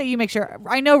checking that you make sure.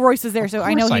 I know Royce is there, so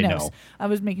I know he knows. I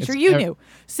was making sure you knew.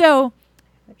 So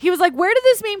he was like, where did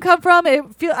this meme come from?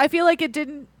 I feel like it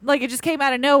didn't, like it just came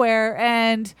out of nowhere.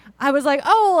 And I was like,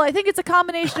 oh, I think it's a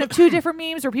combination of two different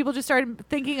memes where people just started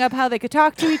thinking up how they could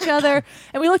talk to each other.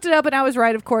 And we looked it up and I was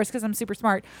right, of course, because I'm super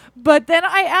smart. But then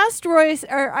I asked Royce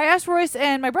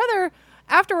and my brother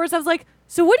afterwards, I was like,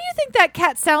 so what do you think that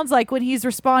cat sounds like when he's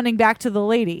responding back to the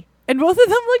lady? And both of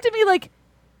them looked at me like,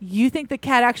 you think the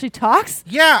cat actually talks?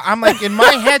 Yeah, I'm like, in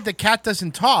my head, the cat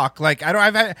doesn't talk. Like,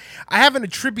 I haven't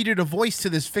attributed a voice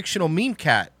to this fictional meme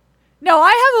cat. No,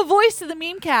 I have a voice to the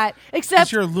meme cat,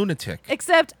 except you're a lunatic.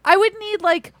 Except I would need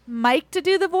like Mike to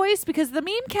do the voice because the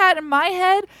meme cat in my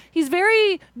head, he's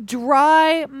very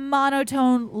dry,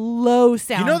 monotone, low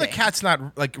sounding. You know the cat's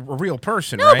not like a real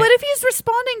person, no, right? but if he's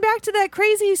responding back to that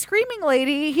crazy screaming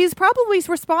lady, he's probably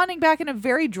responding back in a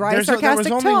very dry, sarcastic there was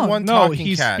tone. only one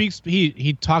talking cat.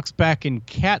 He talks back in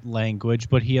cat language,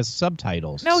 but he has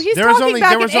subtitles. No, he's talking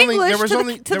back in English to the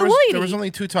lady. There was only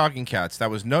two talking cats.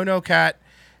 That was No Cat,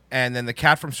 and then the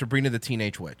cat from Sabrina the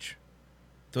Teenage Witch.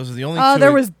 Those are the only two.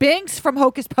 There was Binks from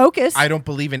Hocus Pocus. I don't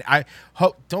believe in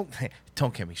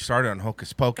don't get me started on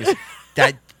Hocus Pocus.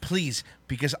 Please,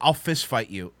 because I'll fist fight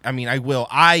you. I mean, I will.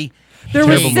 There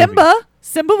was Simba.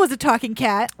 Simba was a talking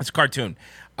cat. It's a cartoon.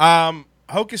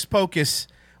 Hocus Pocus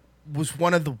was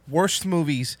one of the worst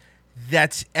movies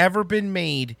that's ever been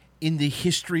made in the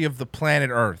history of the planet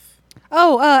Earth.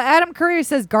 Oh, Adam Courier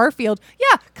says Garfield.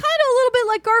 Yeah, kind of a little bit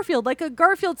like Garfield, like a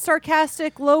Garfield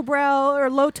sarcastic, lowbrow or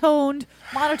low-toned,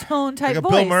 monotone type Like a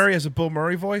voice. Bill Murray has a Bill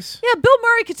Murray voice. Yeah, Bill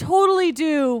Murray could totally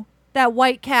do that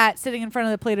white cat sitting in front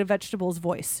of the plate of vegetables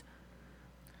voice.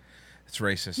 It's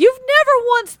racist. You've never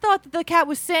once thought that the cat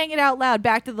was saying it out loud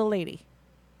back to the lady.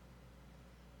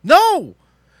 No,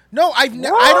 I don't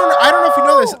know if you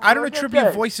know this. I don't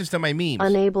attribute voices to my memes.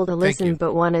 Unable to listen,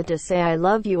 but wanted to say I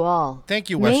love you all. Thank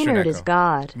you, Western Maynard Echo. is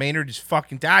God. Maynard is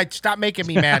fucking died. Stop making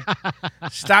me mad.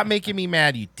 Stop making me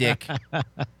mad, you dick.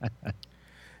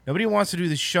 Nobody wants to do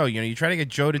this show. You know, you try to get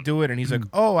Joe to do it, and he's like,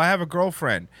 "Oh, I have a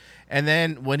girlfriend." And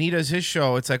then when he does his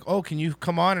show, it's like, "Oh, can you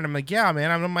come on?" And I'm like, "Yeah, man,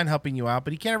 I don't mind helping you out,"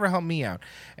 but he can't ever help me out.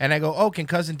 And I go, "Oh, can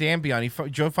Cousin Dan be on?"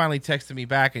 Joe finally texted me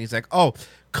back, and he's like, "Oh,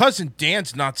 Cousin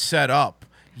Dan's not set up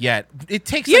yet. It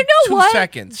takes like 2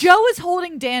 seconds." Joe is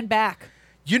holding Dan back.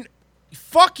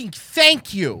 Fucking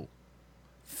thank you.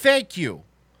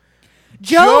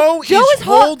 Joe is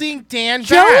holding Dan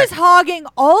Joe back. is hogging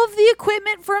all of the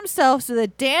equipment for himself so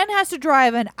that Dan has to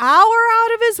drive an hour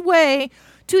out of his way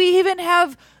to even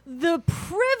have the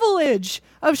privilege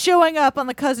of showing up on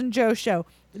the Cousin Joe show.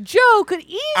 Joe could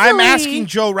easily... I'm asking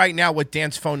Joe right now what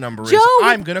Dan's phone number is. Joe,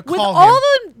 I'm going to call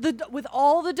him. With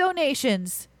all the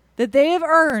donations that they have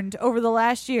earned over the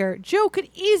last year, Joe could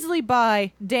easily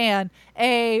buy Dan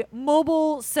a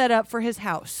mobile setup for his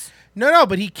house. No,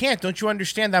 but he can't. Don't you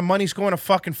understand? That money's going to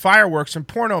fucking fireworks and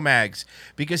porno mags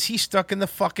because he's stuck in the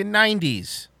fucking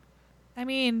 90s. I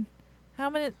mean, how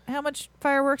much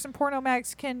fireworks and porno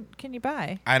mags can you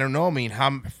buy? I don't know. I mean,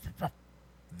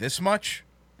 this much?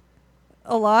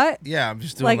 A lot? Yeah, I'm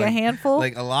just doing like a handful?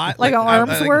 Like a lot? Like an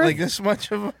arm's worth? Like this much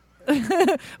of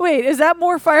them? Wait, is that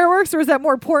more fireworks or is that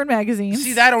more porn magazines?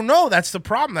 See, I don't know. That's the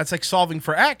problem. That's like solving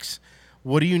for X.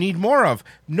 What do you need more of?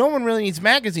 No one really needs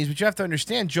magazines, but you have to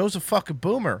understand Joe's a fucking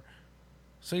boomer.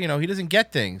 So, you know, he doesn't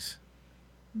get things.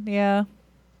 Yeah,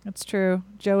 that's true.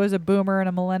 Joe is a boomer in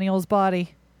a millennial's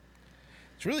body.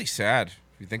 It's really sad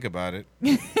if you think about it.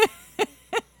 It's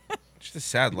just a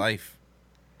sad life.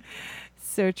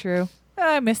 So true.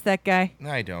 I miss that guy. No,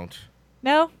 I don't.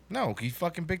 No? No, he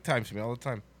fucking big times me all the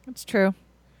time. It's true.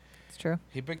 It's true.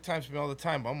 He big times me all the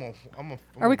time. Are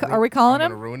we calling him? I'm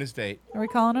gonna ruin his date. Are we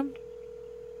calling him?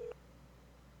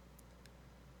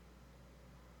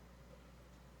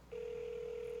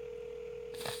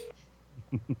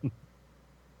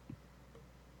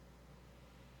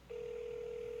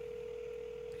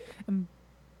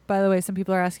 By the way, some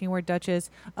people are asking where Dutch is.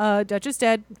 Dutch is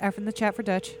dead. After in the chat for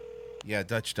Dutch. Yeah,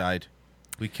 Dutch died.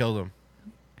 We killed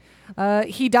him.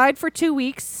 He died for 2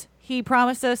 weeks. He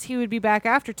promised us he would be back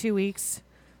after 2 weeks.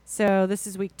 So this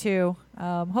is week 2.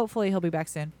 Hopefully he'll be back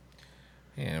soon.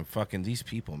 Yeah, fucking these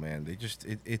people, man. They just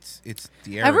it's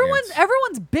the arrogance.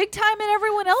 Everyone's big time in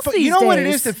everyone else these days. You know what it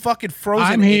is that fucking Frozen.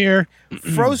 I'm here.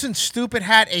 Frozen stupid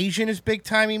hat Asian is big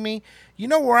timing me. You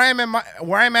know where I'm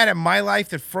at in my life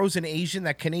that Frozen Asian,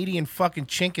 that Canadian fucking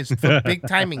chink is big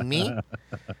timing me.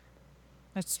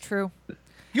 That's true.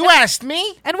 You asked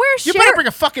me. And where's You better bring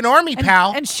a fucking army,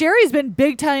 pal. And Sherry's been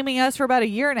big timing us for about a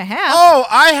year and a half. Oh,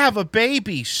 I have a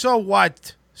baby. So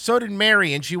what? So did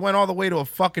Mary, and she went all the way to a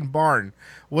fucking barn.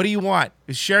 What do you want?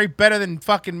 Is Sherry better than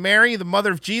fucking Mary, the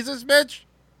mother of Jesus, bitch?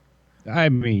 I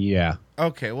mean, yeah.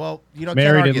 Okay, well, you don't. Mary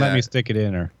can't didn't argue let that. me stick it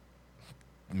in her.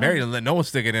 Mary didn't let no one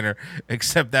stick it in her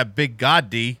except that big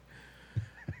God D.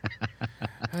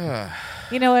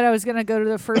 You know what? I was gonna go to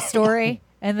the first story,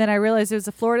 and then I realized it was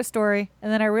a Florida story,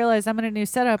 and then I realized I'm in a new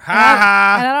setup, and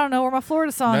I don't know where my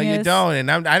Florida song is. No, you don't,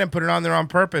 and I didn't put it on there on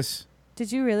purpose.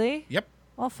 Did you really? Yep.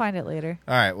 I'll find it later.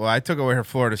 All right. Well, I took away her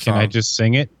Florida song. Can I just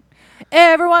sing it?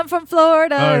 Everyone from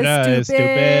Florida is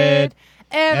stupid.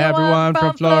 Everyone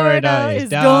from Florida is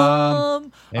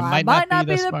dumb. It I might not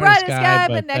be the the smartest brightest guy, guy,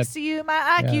 but but next to you,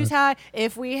 my IQ's high.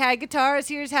 If we had guitars,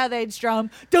 here's how they'd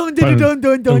strum. Dun Dun, dun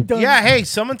dun dun dun. Yeah. Hey,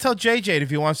 someone tell JJ if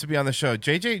he wants to be on the show.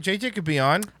 JJ could be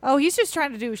on. Oh, he's just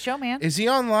trying to do a show, man. Is he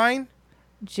online?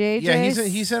 JJ. Yeah,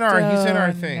 he's in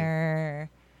our thing.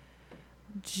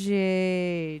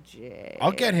 JJ.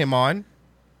 I'll get him on.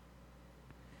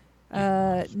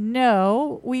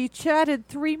 No, we chatted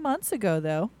 3 months ago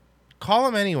though. Call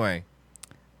him anyway.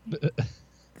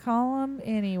 Call him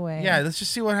anyway. Yeah, let's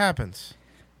just see what happens.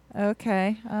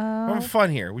 Okay. We're having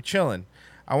fun here. We're chilling.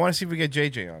 I want to see if we get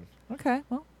JJ on. Okay.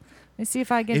 Well, let me see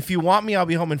if I get. If you want me, I'll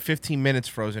be home in 15 minutes.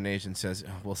 Frozen Asian says,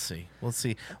 oh, "We'll see. We'll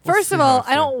see." First of all,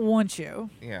 I don't want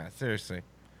you. Yeah, seriously.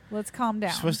 Let's calm down.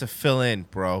 You're supposed to fill in,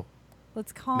 bro.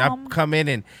 Let's calm. Not come in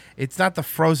and it's not the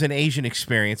Frozen Asian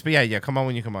experience. But yeah, come on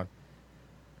when you come on.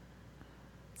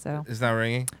 So Is that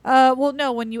ringing? Well,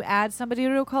 no. When you add somebody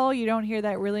to a call, you don't hear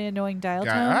that really annoying dial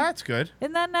tone. That's good.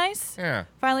 Isn't that nice? Yeah.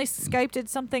 Finally, Skype did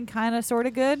something kind of sort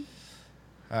of good.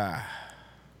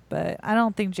 But I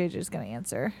don't think JJ's gonna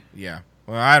answer. Yeah.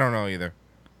 Well, I don't know either.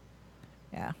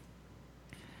 Yeah.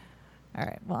 All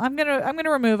right. Well, I'm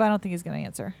gonna remove. I don't think he's gonna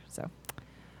answer. So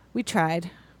we tried.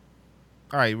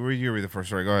 All right. You read the first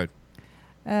story. Go ahead.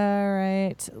 All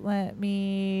right. Let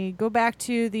me go back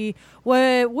to the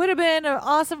what would have been an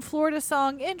awesome Florida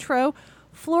song intro.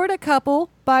 Florida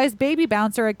couple buys baby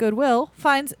bouncer at Goodwill,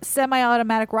 finds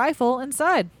semi-automatic rifle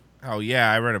inside. Oh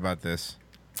yeah, I read about this.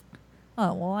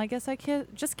 Oh well, I guess I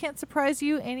can't surprise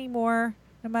you anymore,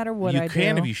 no matter what I do. You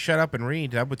can if you shut up and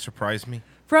read. That would surprise me.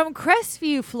 From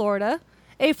Crestview, Florida,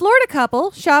 a Florida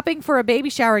couple shopping for a baby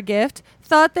shower gift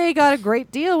thought they got a great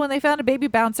deal when they found a baby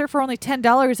bouncer for only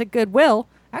 $10 at Goodwill.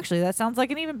 Actually, that sounds like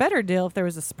an even better deal if there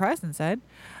was a surprise inside.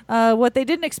 What they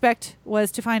didn't expect was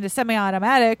to find a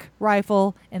semi-automatic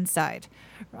rifle inside.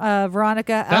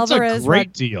 Veronica Alvarez. That's a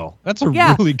great deal. That's a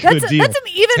really good deal. That's an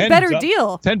even better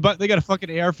deal. $10. They got a fucking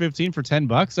AR-15 for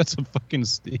 $10. That's a fucking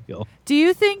steal. Do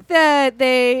you think that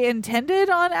they intended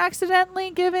on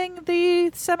accidentally giving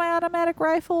the semi-automatic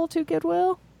rifle to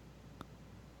Goodwill?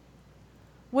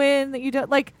 When you don't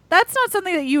that's not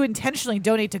something that you intentionally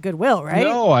donate to Goodwill, right?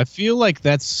 No, I feel like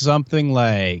that's something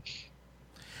like.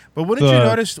 But wouldn't you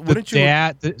notice? Wouldn't you?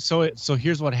 Dad, so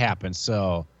here's what happened.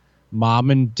 So,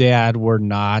 mom and dad were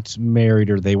not married,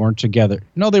 or they weren't together.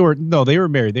 They were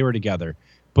married. They were together.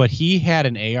 But he had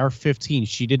an AR-15.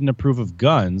 She didn't approve of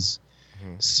guns,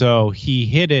 so he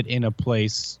hid it in a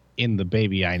place in the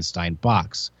baby Einstein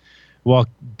box. Well,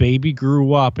 baby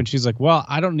grew up, and she's like, well,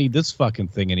 I don't need this fucking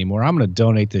thing anymore. I'm going to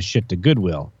donate this shit to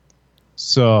Goodwill.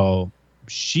 So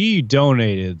she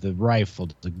donated the rifle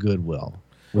to Goodwill.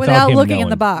 Without looking in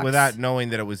the box. Without knowing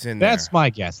that it was in there. That's my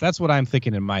guess. That's what I'm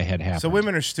thinking in my head happened. So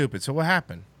women are stupid. So what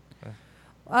happened?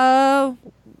 Well,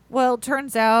 it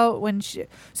turns out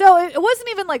so it wasn't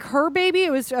even like her baby.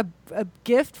 It was a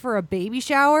gift for a baby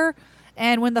shower.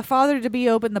 And when the father-to-be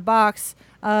opened the box,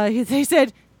 they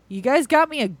said, you guys got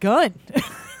me a gun.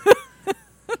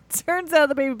 Turns out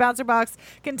the baby bouncer box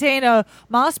contained a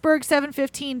Mossberg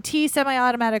 715T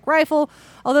semi-automatic rifle.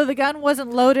 Although the gun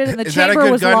wasn't loaded and the chamber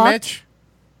was gun, locked. Mitch?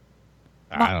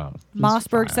 I don't know.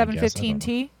 Mossberg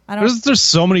 715T. There's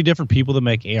so many different people that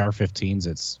make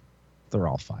AR-15s. They're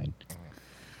all fine.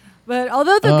 But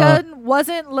although the gun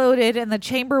wasn't loaded and the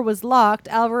chamber was locked,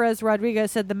 Alvarez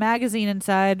Rodriguez said the magazine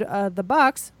inside the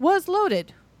box was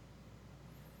loaded.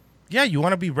 Yeah, you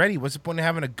want to be ready. What's the point of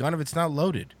having a gun if it's not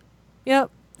loaded? Yep.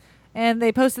 And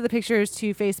they posted the pictures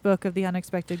to Facebook of the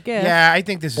unexpected gift. Yeah, I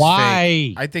think this is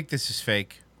fake. I think this is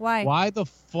fake. Why? Why the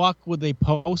fuck would they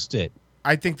post it?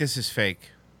 I think this is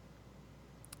fake.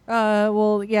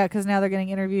 Well, yeah, because now they're getting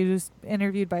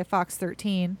interviewed by Fox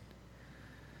 13.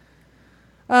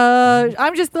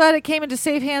 I'm just glad it came into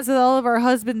safe hands with all of our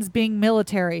husbands being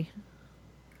military.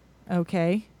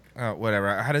 Okay.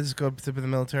 Whatever. How does this go to the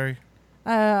military?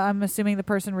 I'm assuming the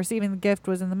person receiving the gift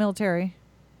was in the military.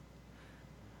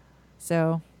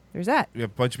 So there's that. We have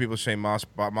a bunch of people saying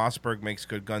Mossberg makes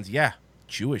good guns. Yeah,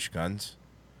 Jewish guns.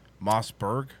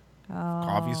 Mossberg,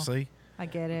 obviously. I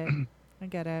get it. I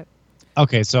get it.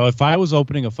 Okay, so if I was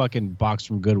opening a fucking box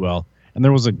from Goodwill and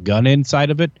there was a gun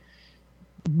inside of it,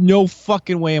 no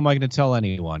fucking way am I going to tell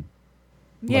anyone.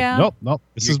 Yeah. Like, nope.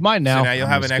 This is mine now. So now you'll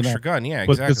have an extra gun. Yeah,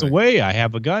 exactly. Put this away. I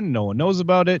have a gun. No one knows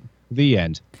about it. The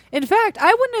end. In fact,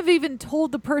 I wouldn't have even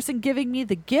told the person giving me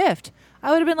the gift.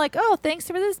 I would have been like, "Oh, thanks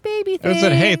for this baby thing." I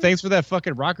said, "Hey, thanks for that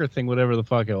fucking rocker thing, whatever the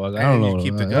fuck it was." I don't know. You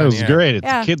keep the It gun, was yeah. great.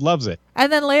 Yeah. The kid loves it. And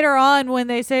then later on, when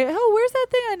they say, "Oh, where's that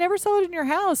thing? I never saw it in your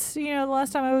house." The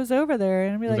last time I was over there,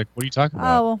 and I'd be He's like, "What are you talking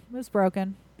about?" "Oh, well, it was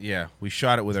broken." Yeah, we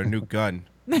shot it with our new gun.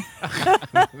 Check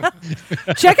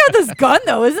out this gun,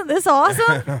 though. Isn't this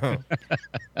awesome?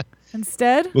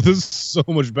 Instead, Well, this is so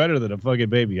much better than a fucking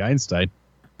baby Einstein.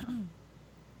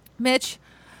 Mitch,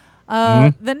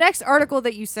 the next article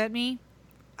that you sent me,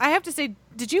 I have to say,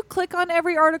 did you click on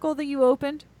every article that you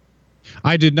opened?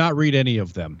 I did not read any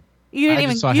of them. You didn't I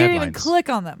just saw you didn't even headlines. click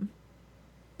on them.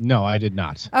 No, I did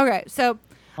not. Okay, so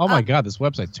Oh my god, this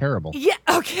website's terrible. yeah,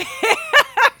 okay.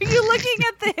 Are you looking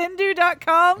at the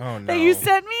Hindu.com Oh, no. that you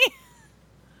sent me?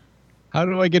 How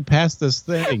do I get past this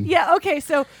thing? Yeah, okay,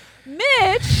 so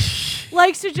Mitch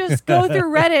likes to just go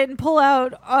through Reddit and pull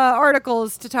out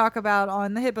articles to talk about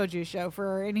on the Hippo Juice Show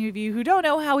for any of you who don't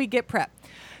know how we get prep.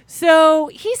 So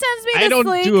he sends me this I don't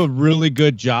link. do a really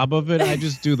good job of it. I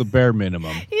just do the bare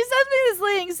minimum. He sends me this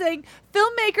link thing saying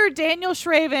filmmaker Daniel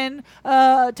Shraven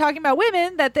talking about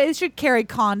women that they should carry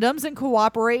condoms and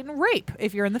cooperate in rape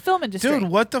if you're in the film industry. Dude,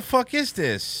 what the fuck is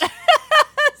this?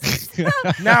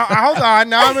 Now, hold on.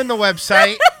 Now I'm in the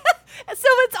website. So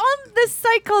it's on this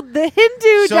site called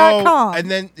thehindu.com.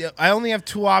 And then I only have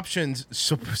two options.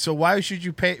 So why should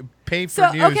you pay for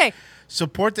So, news? okay.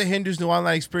 Support the Hindu's new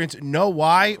online experience. Know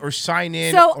why or sign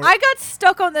in. So or- I got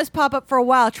stuck on this pop-up for a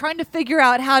while trying to figure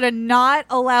out how to not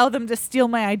allow them to steal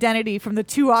my identity from the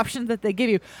two options that they give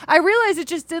you. I realized it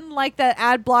just didn't like that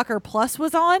ad blocker plus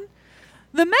was on.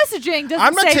 The messaging doesn't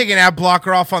I'm not say, taking ad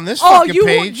blocker off on this oh, fucking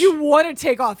page. you want to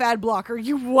take off ad blocker.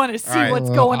 You want to see All right. what's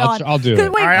going on. I'll do 'Cause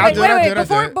it. Wait, All right, I'll wait, do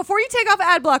wait. it. Before you take off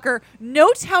ad blocker,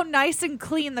 note how nice and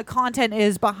clean the content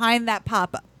is behind that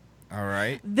pop-up. All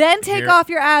right. Then take Here. off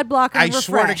your ad blocker I and refresh.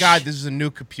 swear to God, this is a new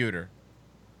computer.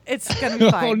 It's going to be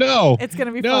fine. Oh, no. It's going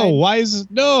to be No, fine. why is it?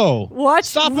 No. Watch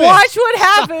Stop it. what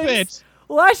happens. Stop it.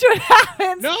 Watch what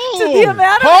happens No. to the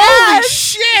amount of Holy ads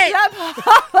shit! that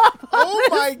pop up Oh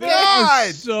on my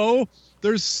this page. God!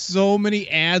 There's so many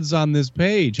ads on this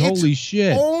page. It's Holy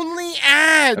shit. Only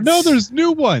ads. No, there's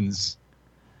new ones.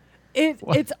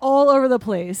 It's all over the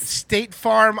place. State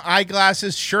Farm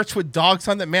eyeglasses, shirts with dogs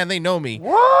on them. Man, they know me.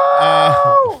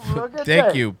 Whoa! Look at Thank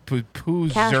this. you, Poo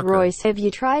Cash Zerker. Royce, have you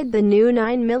tried the new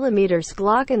 9mm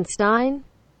Glockenstein?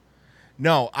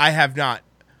 No, I have not.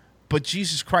 But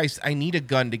Jesus Christ, I need a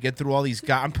gun to get through all these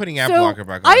guys. I'm putting ad So blocker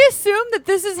back on. I assume that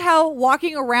this is how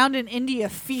walking around in India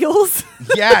feels.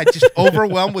 Yeah, just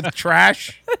overwhelmed with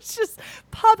trash. It's just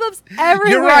pop-ups everywhere.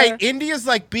 You're right. India's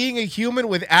like being a human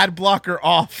with ad blocker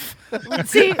off.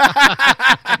 See,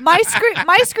 my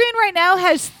screen right now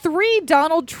has 3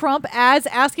 Donald Trump ads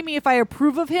asking me if I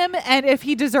approve of him and if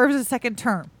he deserves a second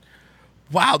term.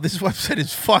 Wow, this website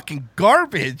is fucking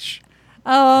garbage.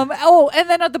 And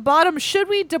then at the bottom, should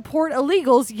we deport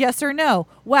illegals? Yes or no?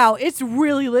 Wow, it's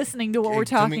really listening to what we're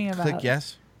talking about. Click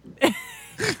yes.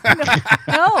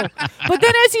 No. But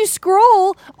then as you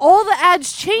scroll, all the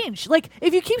ads change. Like,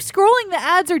 if you keep scrolling, the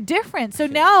ads are different. So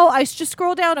now I just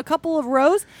scroll down a couple of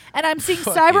rows, and I'm seeing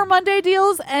Cyber Monday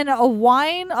deals and a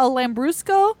wine, a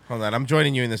Lambrusco. Hold on, I'm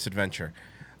joining you in this adventure.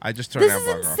 I just turned This ad is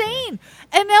blocker off. insane.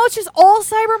 And now it's just all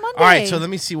Cyber Monday. All right, so let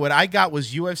me see. What I got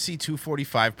was UFC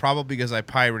 245, probably because I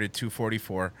pirated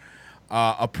 244.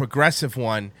 A progressive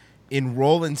one,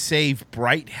 Enroll and Save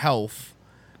Bright Health.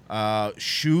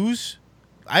 Shoes.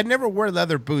 I'd never wear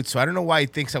leather boots, so I don't know why he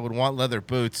thinks I would want leather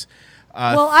boots.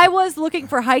 Well, I was looking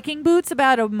for hiking boots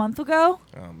about a month ago.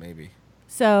 Oh, maybe.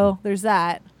 So there's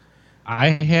that.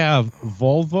 I have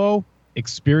Volvo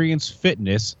Experience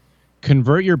Fitness.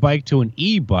 Convert your bike to an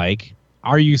e-bike.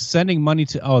 Are you sending money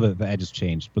to? Oh, that just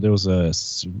changed. But there was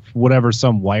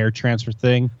some wire transfer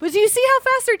thing. But do you see how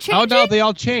fast they're changing? Oh no, they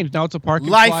all changed. Now it's a parking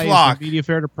LifeLock. media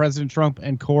fair to President Trump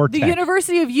and Core The Tech.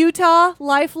 University of Utah,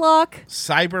 LifeLock.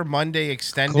 Cyber Monday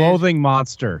Extended. Clothing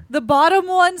Monster. The bottom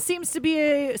one seems to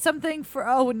be something for.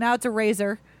 Oh, now it's a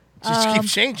razor. Just keep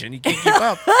changing. You can't keep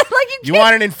up. Like you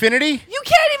want an Infinity? You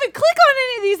can't even click on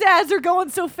any of these ads. They're going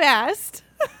so fast.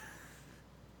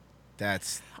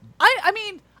 That's. I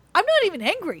mean, I'm not even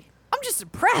angry. I'm just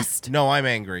impressed. No, I'm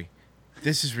angry.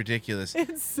 This is ridiculous.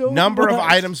 It's so Number of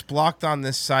much. items blocked on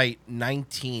this site,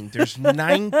 19. There's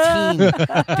 19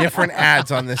 different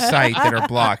ads on this site that are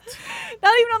blocked.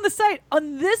 Not even on the site.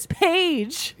 On this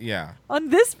page. Yeah. On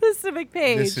this specific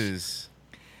page. This is.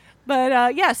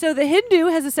 But yeah, so the Hindu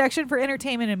has a section for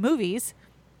entertainment and movies.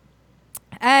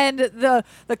 And the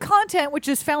content, which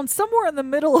is found somewhere in the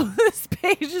middle of this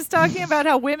page, is talking about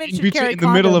how women should carry In the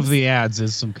middle of condoms. the ads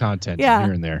is some content Yeah.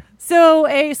 here and there. So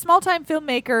a small-time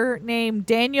filmmaker named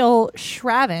Daniel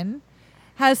Shraven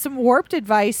has some warped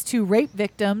advice to rape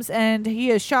victims, and he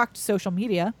has shocked social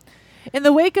media. In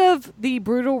the wake of the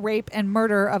brutal rape and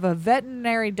murder of a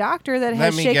veterinary doctor that Let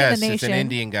has me shaken guess. the It's nation, an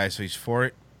Indian guy, so he's for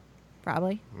it.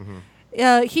 probably. Mm-hmm.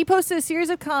 He posted a series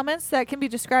of comments that can be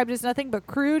described as nothing but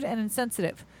crude and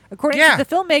insensitive. According Yeah, to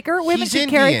the filmmaker, women he's should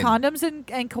carry Indian. condoms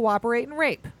and cooperate in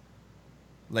rape.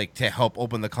 Like to help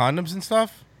open the condoms and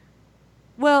stuff?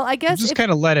 Well, I guess Just if,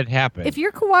 kind of let it happen. if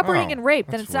you're cooperating Oh, in rape,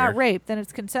 then that's it's not weird. rape, then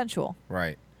it's consensual.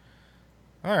 Right.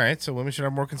 All right, so women should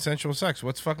have more consensual sex.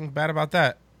 What's fucking bad about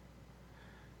that?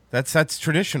 That's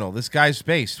traditional. This guy's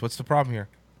based. What's the problem here?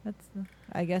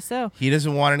 I guess so. He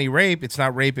doesn't want any rape. It's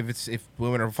not rape if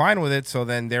women are fine with it, so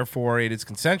then therefore it is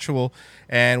consensual.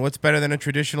 And what's better than a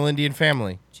traditional Indian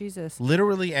family? Jesus.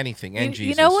 Literally anything. And You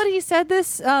Jesus. know what he said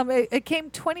this? It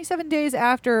came 27 days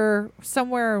after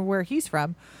somewhere where he's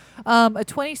from. A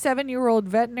 27-year-old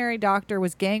veterinary doctor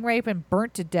was gang raped and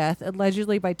burnt to death,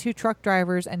 allegedly by 2 truck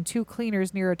drivers and 2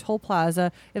 cleaners near a toll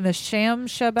plaza in the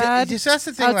Shamshabad That's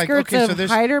the thing. Like, outskirts okay, of so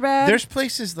Hyderabad. there's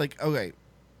places like, okay,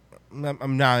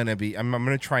 I'm not gonna be. I'm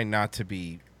gonna try not to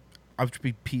be. I'll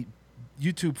be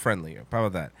YouTube friendly. How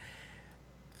about that?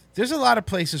 There's a lot of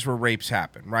places where rapes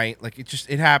happen, right? Like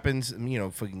it happens. You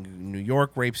know, fucking New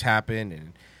York rapes happen,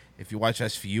 and if you watch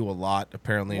SVU a lot,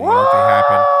 apparently in New York they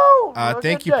happen.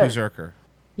 Thank you, Puzerker.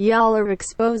 Y'all are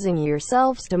exposing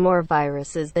yourselves to more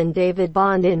viruses than David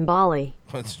Bond in Bali.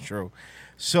 That's true.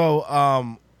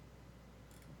 So,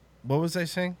 what was I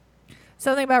saying?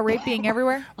 Something about rape being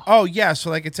everywhere? Oh, yeah. So,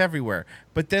 like, it's everywhere.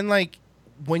 But then, like,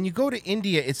 when you go to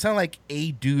India, it's not like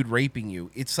a dude raping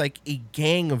you. It's like a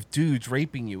gang of dudes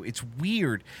raping you. It's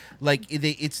weird. Like,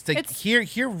 it's like here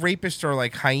rapists are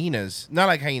like hyenas. Not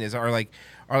like hyenas, are like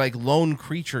lone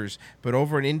creatures. But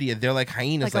over in India, they're like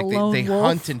hyenas. Like a Like, lone they wolf?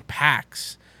 hunt in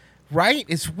packs. Right?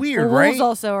 It's weird, Well, right? wolves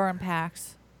also are in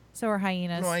packs. So are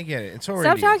hyenas. No, I get it. And so are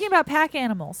Stop Indians. talking about pack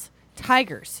animals.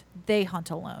 Tigers, they hunt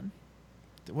alone.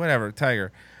 Whatever,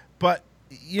 tiger. But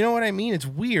you know what I mean? It's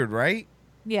weird, right?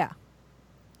 Yeah.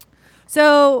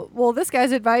 So, well, this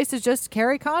guy's advice is just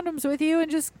carry condoms with you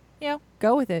and just,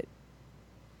 go with it.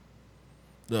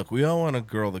 Look, we all want a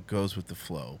girl that goes with the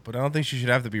flow, but I don't think she should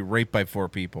have to be raped by 4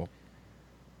 people.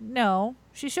 No,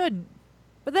 she shouldn't.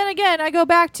 But then again, I go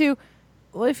back to,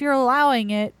 well, if you're allowing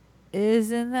it,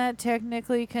 isn't that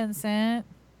technically consent?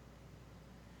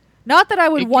 Not that I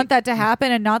would want that to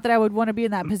happen and not that I would want to be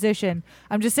in that position.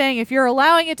 I'm just saying, if you're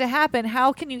allowing it to happen,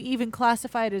 how can you even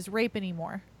classify it as rape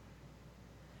anymore?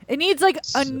 It needs like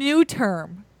a new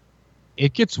term.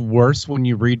 It gets worse when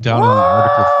you read down on the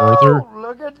article further.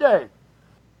 Look at that.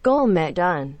 Goal met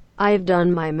done. I've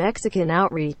done my Mexican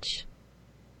outreach.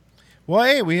 Well,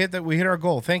 hey, we hit our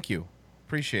goal. Thank you.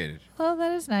 Appreciate it. Oh,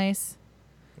 that is nice.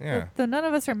 Yeah. Though none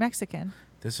of us are Mexican.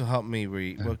 This will help me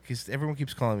well, because everyone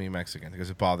keeps calling me Mexican because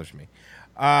it bothers me.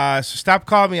 So stop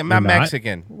calling me. I'm not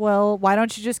Mexican. Well, why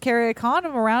don't you just carry a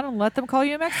condom around and let them call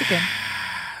you a Mexican?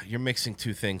 You're mixing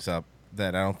 2 things up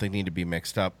that I don't think need to be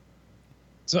mixed up.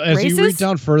 So as you read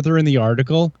down further in the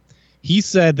article, he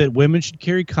said that women should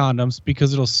carry condoms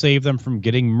because it'll save them from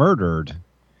getting murdered.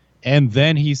 And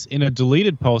then he's in a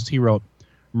deleted post, he wrote,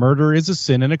 "Murder is a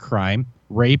sin and a crime.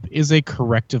 Rape is a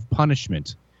corrective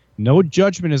punishment. No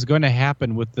judgment is going to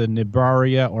happen with the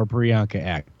Nibaria or Priyanka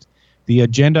Act. The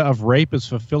agenda of rape is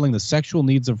fulfilling the sexual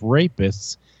needs of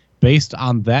rapists based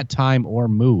on that time or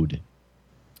mood."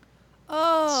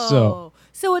 Oh.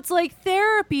 So it's like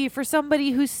therapy for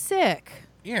somebody who's sick.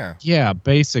 Yeah. Yeah,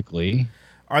 basically.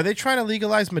 Are they trying to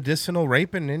legalize medicinal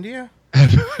rape in India?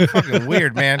 Fucking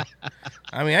weird, man.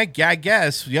 I mean, I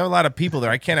guess you have a lot of people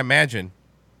there. I can't imagine.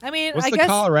 I mean, What's I the guess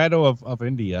Colorado of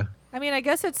India? I mean, I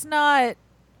guess it's not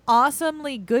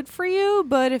awesomely good for you,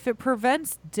 but if it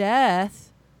prevents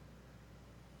death,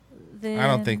 then I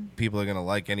don't think people are going to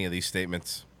like any of these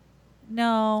statements.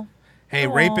 No. Hey, they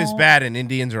rape is won't. bad and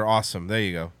Indians are awesome. There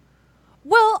you go.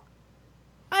 Well,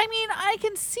 I mean, I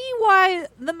can see why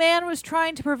the man was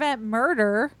trying to prevent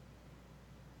murder.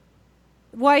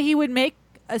 Why he would make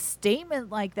a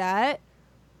statement like that.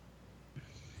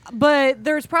 But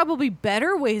there's probably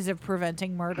better ways of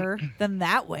preventing murder than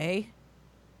that way.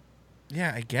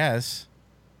 Yeah, I guess.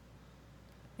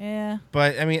 Yeah.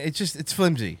 But, I mean, it's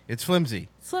flimsy. It's flimsy.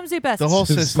 Flimsy best. The whole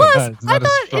system. Plus, It's not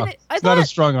I not a thought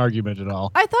strong argument at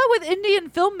all. I thought with Indian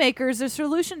filmmakers, the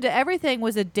solution to everything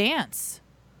was a dance.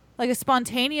 Like a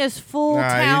spontaneous, full Nah, you're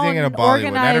town, thinking of Bollywood.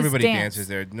 organized Not everybody dance. dances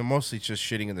there. No, mostly it's just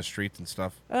shitting in the streets and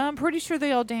stuff. I'm pretty sure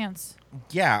they all dance.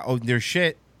 Yeah. Oh, they're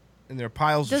shit. And they're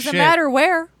piles of Doesn't shit. matter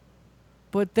where,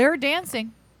 but they're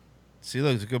dancing. See,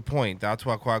 look, it's a good point. That's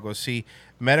why Quago. See,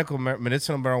 medicinal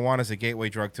marijuana is a gateway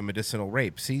drug to medicinal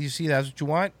rape. See, you see, that's what you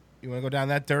want? You want to go down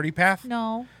that dirty path?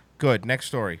 No. Good. Next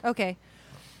story. Okay.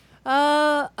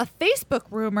 A Facebook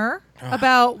rumor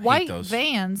about white those.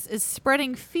 vans is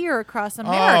spreading fear across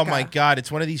America. Oh my God!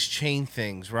 It's one of these chain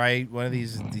things, right? One of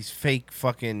these fake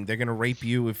fucking. They're gonna rape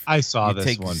you if I saw you this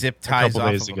take one zip a ties couple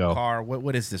off days of ago. a car.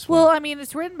 What is this Well, one? I mean,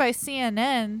 it's written by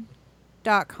CNN.com.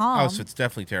 Oh, so it's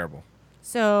definitely terrible.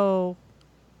 So,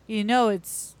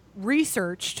 it's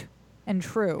researched and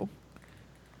true.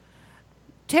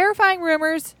 Terrifying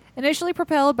rumors initially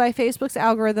propelled by Facebook's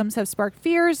algorithms have sparked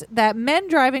fears that men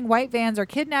driving white vans are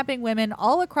kidnapping women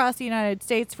all across the United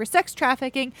States for sex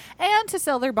trafficking and to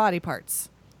sell their body parts.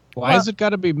 Why has it got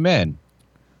to be men?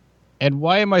 And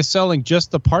why am I selling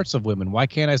just the parts of women? Why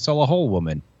can't I sell a whole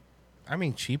woman? I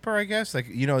mean, cheaper, I guess. Like,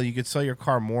 you could sell your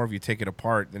car more if you take it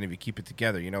apart than if you keep it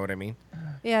together. You know what I mean?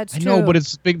 Yeah, it's I true. know, but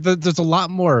it's big. There's a lot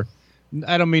more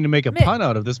I don't mean to make a Mitch. pun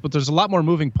out of this, but there's a lot more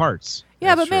moving parts.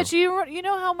 Yeah, but Mitch, you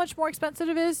know how much more expensive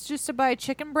it is just to buy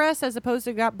chicken breast as opposed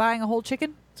to buying a whole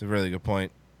chicken? It's a really good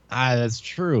point. That's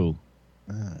true.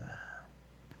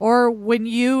 Or when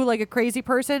you, like a crazy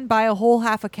person, buy a whole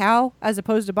half a cow as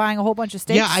opposed to buying a whole bunch of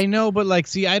steaks? Yeah, I know, but like,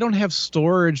 see, I don't have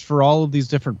storage for all of these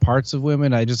different parts of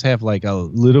women. I just have like a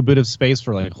little bit of space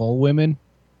for like whole women.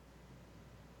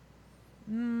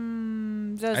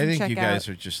 Doesn't I think check you guys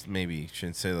out. are just maybe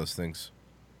shouldn't say those things.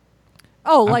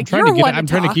 Oh, like you're one I'm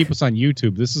to trying to talk. keep us on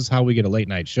YouTube. This is how we get a late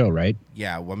night show, right?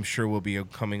 Yeah, well, I'm sure we'll be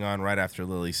coming on right after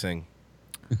Lily Singh.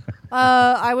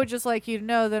 I would just like you to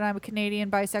know that I'm a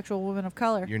Canadian bisexual woman of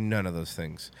color. You're none of those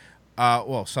things.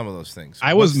 Well, some of those things.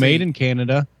 I was What's made the- in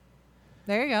Canada.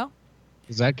 There you go.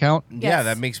 Does that count? Yeah, Yes.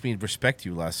 that makes me respect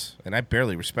you less, and I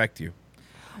barely respect you.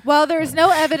 Well, there is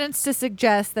no evidence to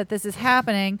suggest that this is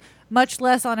happening, much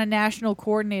less on a national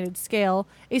coordinated scale.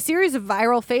 A series of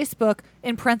viral Facebook,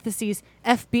 in parentheses,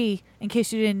 FB, in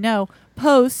case you didn't know,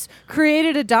 posts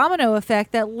created a domino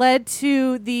effect that led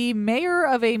to the mayor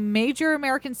of a major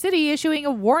American city issuing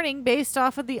a warning based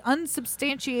off of the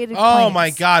unsubstantiated Oh claims. my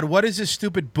God! What is this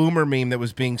stupid boomer meme that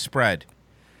was being spread?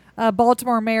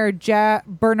 Baltimore Mayor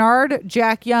Bernard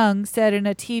Jack Young said in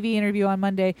a TV interview on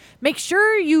Monday, "Make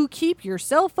sure you keep your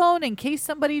cell phone in case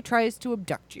somebody tries to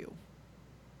abduct you."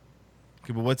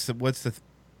 Okay, but what's the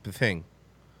thing?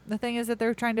 The thing is that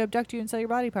they're trying to abduct you and sell your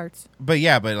body parts. But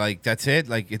yeah, but like that's it.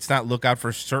 Like it's not look out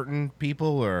for certain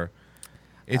people, or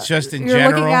it's just in You're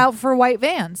general. looking out for white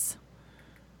vans.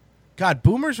 God,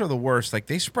 boomers are the worst. Like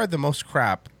they spread the most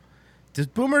crap. Does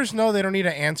boomers know they don't need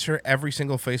to answer every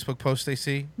single Facebook post they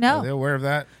see? No. Are they aware of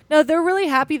that? No, they're really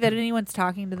happy that anyone's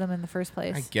talking to them in the first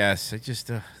place. I guess. It just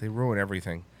they ruin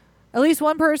everything. At least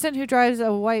one person who drives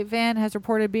a white van has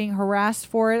reported being harassed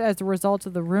for it as a result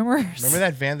of the rumors. Remember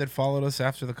that van that followed us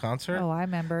after the concert? Oh, I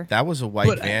remember. That was a white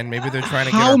But van. Maybe they're trying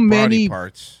to get how our body many-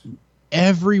 parts.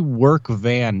 Every work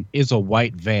van is a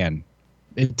white van.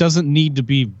 It doesn't need to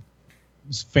be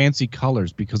fancy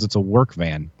colors because it's a work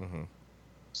van. Mm-hmm.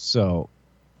 So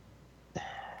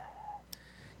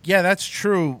Yeah, that's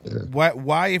true.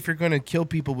 Why, if you're going to kill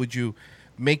people, would you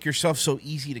make yourself so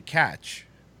easy to catch?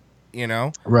 You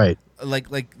know? Right.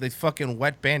 Like the fucking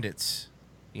wet bandits.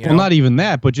 You well, know? not even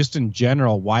that, but just in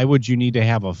general, why would you need to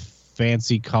have a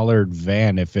fancy colored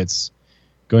van if it's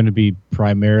going to be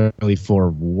primarily for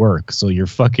work? So you're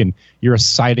a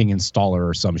siding installer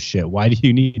or some shit. Why do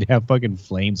you need to have fucking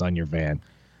flames on your van?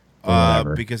 Or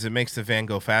whatever? Because it makes the van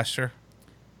go faster.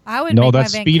 I would No, make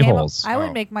that's my van speed holes. I would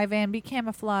Oh. make my van be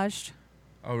camouflaged.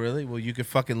 Oh, really? Well, you could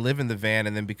fucking live in the van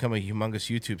and then become a humongous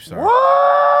YouTube star.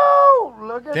 Whoa!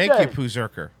 Look at Thank that. you, Pooh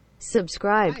Zerker.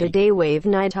 Subscribe to Daywave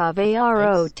Night of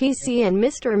AROTC and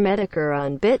Mr. Medicare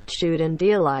on BitChute and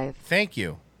DLive. Thank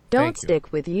you. Don't Thank you.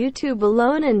 stick with YouTube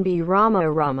alone and be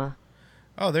Rama.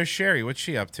 Oh, there's Sherry. What's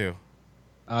she up to?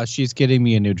 She's getting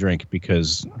me a new drink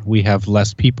because we have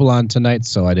less people on tonight,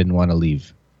 so I didn't want to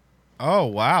leave. Oh,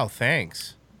 wow.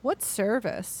 Thanks. What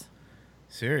service?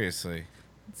 Seriously.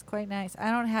 It's quite nice.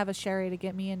 I don't have a sherry to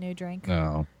get me a new drink.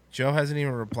 No. Joe hasn't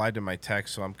even replied to my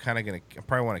text, so I'm kind of going to... I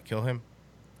probably want to kill him.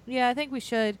 Yeah, I think we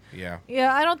should. Yeah.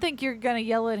 Yeah, I don't think you're going to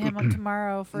yell at him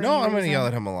tomorrow for No, any I'm going to reason. yell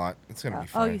at him a lot. It's going to be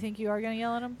Oh, fine. you think you are going to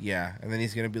yell at him? Yeah, and then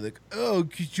he's going to be like, oh,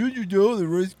 should you know the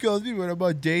rest calls me when I'm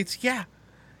on dates? Yeah.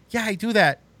 Yeah, I do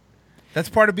that. That's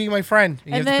part of being my friend.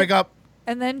 You have to pick up.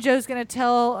 And then Joe's going to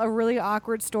tell a really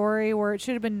awkward story where it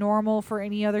should have been normal for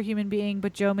any other human being,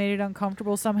 but Joe made it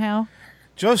uncomfortable somehow.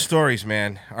 Joe's stories,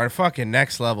 man, are fucking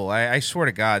next level. I swear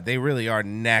to God, they really are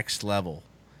next level.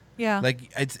 Yeah.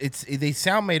 Like they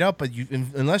sound made up, but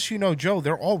unless you know Joe,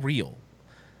 they're all real.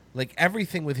 Like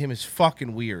everything with him is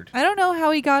fucking weird. I don't know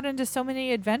how he got into so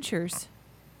many adventures.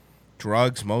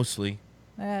 Drugs mostly.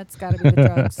 It's got to be the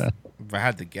drugs. If I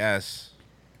had to guess.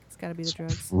 It's got to be the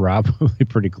drugs. Probably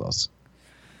pretty close.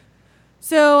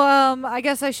 So I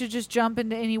guess I should just jump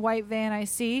into any white van I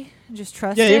see and just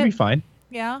trust it. Yeah, you'll be fine.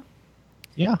 Yeah.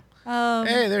 Yeah.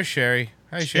 Hey, there's Sherry.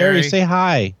 Hi, Sherry, Sherry. say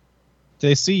hi.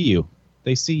 They see you.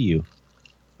 They see you.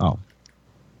 Oh,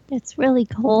 It's really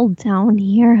cold down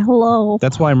here. Hello.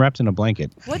 that's why I'm wrapped in a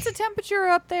blanket. What's the temperature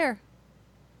up there?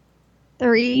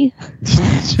 3.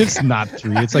 It's not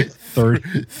 3. It's like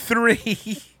 30.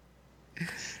 3.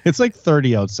 It's like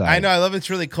 30 outside. I know. I love it's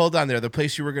really cold down there. The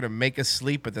place you were going to make us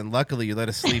sleep, but then luckily you let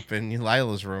us sleep in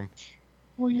Lila's room.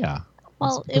 Well, yeah.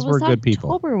 Well, Because it we're was good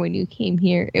people. October when you came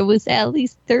here. It was at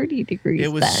least 30 degrees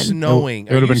It was then. snowing.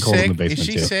 It would've Are been you cold in sick? the basement, Is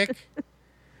she too. sick?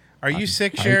 Are you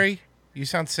sick, Sherry? You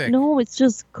sound sick. No, it's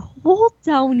just cold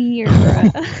down here.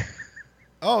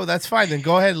 Oh, that's fine. Then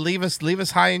go ahead and leave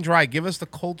us high and dry. Give us the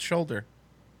cold shoulder.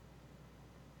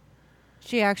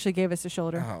 She actually gave us a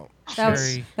shoulder. Oh,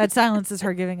 Sherry. That silence is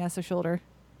her giving us a shoulder,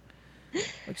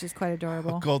 which is quite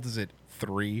adorable. How cold is it?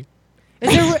 3?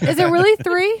 Is it really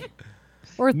 3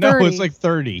 or 30? No, it's like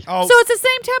 30. Oh, So it's the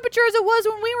same temperature as it was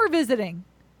when we were visiting,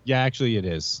 Yeah, actually it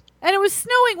is. and it was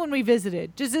snowing when we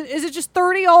visited. Is it just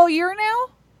 30 all year now?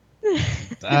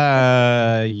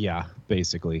 Yeah,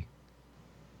 basically.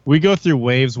 We go through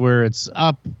waves where it's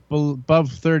up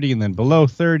above 30 and then below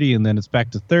 30 and then it's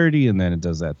back to 30 and then it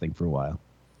does that thing for a while.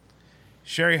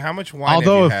 Sherry, how much wine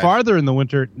Although have you had? farther in the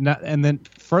winter, and then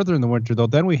further in the winter though,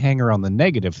 then we hang around the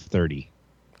negative 30.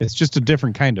 It's just a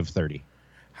different kind of 30.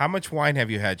 How much wine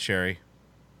have you had, Sherry?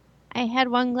 I had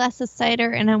 1 glass of cider,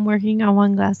 and I'm working on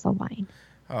 1 glass of wine.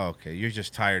 Oh, okay. You're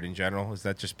just tired in general. Is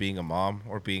that just being a mom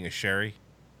or being a Sherry?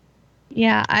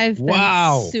 Yeah, I've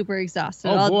been super exhausted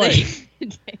all day.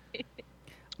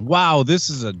 Wow, this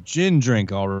is a gin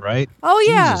drink, all right. Oh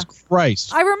yeah. Jesus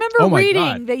Christ. I remember Oh, my reading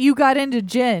God. that you got into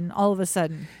gin all of a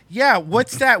sudden. Yeah,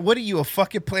 what's that? What are you, a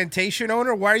fucking plantation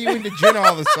owner? Why are you into gin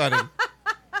all of a sudden?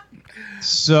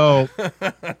 So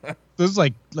this is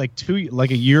like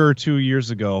a year or 2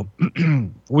 years ago.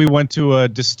 We went to a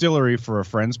distillery for a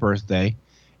friend's birthday,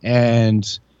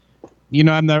 and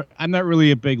I'm not really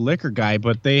a big liquor guy,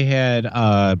 but they had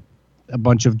a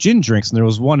bunch of gin drinks, and there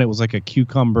was one. It was like a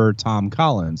cucumber Tom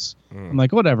Collins. I'm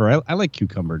like, whatever. I like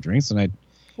cucumber drinks, and I.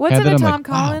 What's had in that, a I'm Tom like,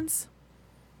 wow.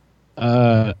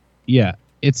 Collins? Yeah,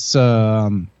 it's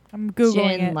I'm googling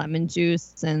Gin, it. lemon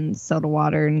juice, and soda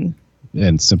water,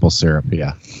 and simple syrup.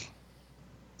 Yeah.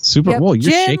 Super. Yep. Well,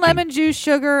 you're Gin, shaking. lemon juice,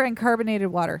 sugar, and carbonated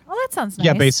water. Oh, that sounds nice.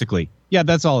 Yeah, basically. Yeah,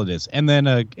 that's all it is. And then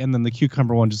the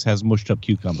cucumber one just has mushed up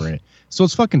cucumber in it. So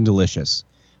it's fucking delicious.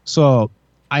 So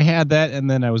I had that, and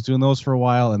then I was doing those for a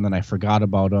while, and then I forgot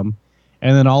about them.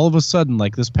 And then all of a sudden,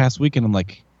 like this past weekend, I'm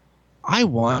like, I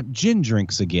want gin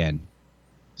drinks again.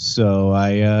 So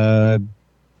I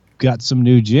got some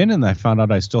new gin, and I found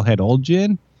out I still had old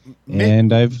gin.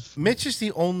 And Mitch is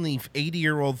the only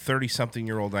 80-year-old,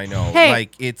 30-something-year-old I know. Hey,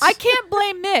 like it's. I can't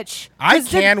blame Mitch. I 'Cause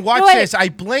can. Watch wait. this. I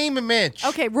blame Mitch.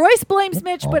 Okay, Royce blames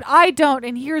Mitch, but I don't,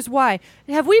 and here's why.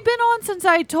 Have we been on since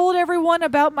I told everyone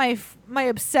about my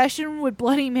obsession with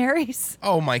Bloody Marys?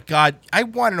 Oh my God! I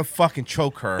wanted to fucking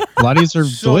choke her. Bloodies are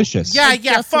delicious. Yeah, I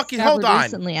yeah. just Fucking hold discovered on.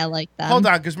 Recently, I like them. Hold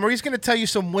on, because Marie's going to tell you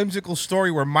some whimsical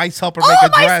story where mice help her All make a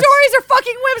of my dress. stories are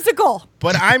fucking whimsical.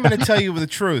 But I'm going to tell you the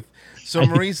truth. So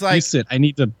Marie's like, sit. I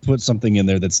need to put something in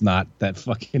there that's not that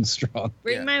fucking strong.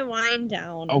 Bring my wine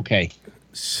down. Okay.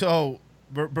 So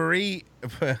Marie.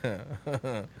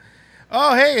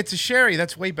 Oh, hey, it's a Sherry.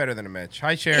 That's way better than a Mitch.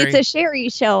 Hi, Sherry. It's a Sherry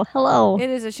show. Hello. It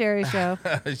is a Sherry show.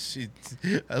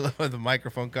 I love how the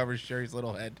microphone covers Sherry's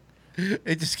little head.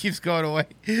 It just keeps going away.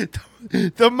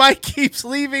 The mic keeps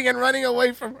leaving and running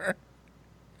away from her.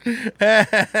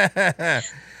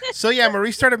 So yeah,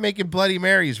 Marie started making Bloody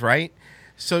Marys, right?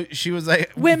 So she was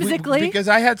like, Whimsically. because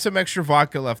I had some extra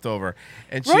vodka left over,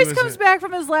 and she Royce was comes back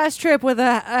from his last trip with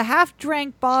a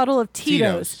half-drank bottle of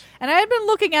Tito's. And I had been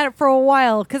looking at it for a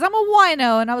while because I'm a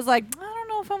wino, and I was like, I don't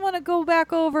know if I want to go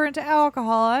back over into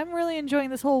alcohol. I'm really enjoying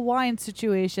this whole wine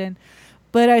situation.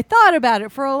 But I thought about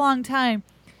it for a long time.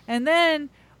 And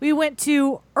then we went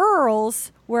to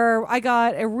Earl's, where I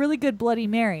got a really good Bloody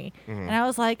Mary. Mm-hmm. And I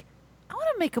was like, I want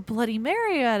to make a Bloody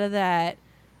Mary out of that.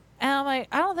 And I'm like,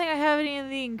 I don't think I have any of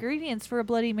the ingredients for a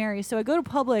Bloody Mary. So I go to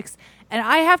Publix, and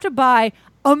I have to buy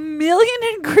 1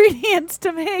 million ingredients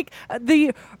to make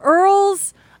the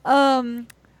Earl's, the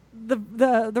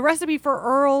recipe for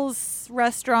Earl's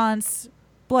Restaurant's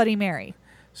Bloody Mary.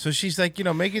 So she's like,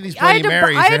 making these I had Bloody to bu-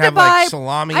 Marys I had that to have buy- like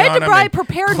salami I had on to them buy and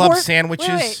prepared club horse- sandwiches.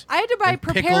 Wait. I had to buy and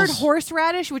prepared pickles.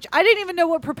 horseradish, which I didn't even know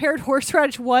what prepared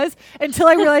horseradish was until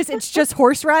I realized it's just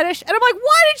horseradish. And I'm like,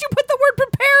 why did you put the word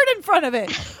prepared in front of it?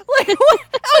 Like, what?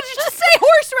 How did you just say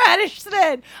horseradish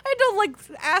then? I had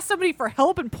to ask somebody for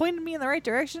help and pointed me in the right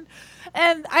direction.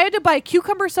 And I had to buy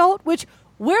cucumber salt, which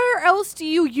where else do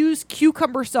you use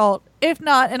cucumber salt if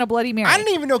not in a Bloody Mary? I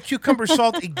didn't even know cucumber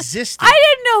salt existed. I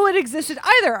didn't know it existed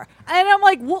either. And I'm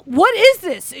like, what is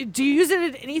this? Do you use it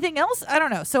in anything else? I don't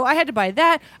know. So I had to buy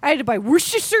that. I had to buy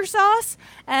Worcestershire sauce,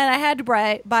 and I had to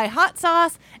buy hot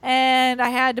sauce, and I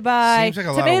had to buy Seems like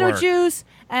a lot of tomato work. juice,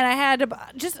 and I had to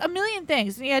buy just a million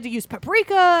things. And you had to use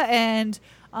paprika and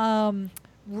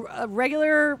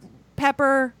regular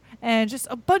pepper and just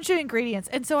a bunch of ingredients.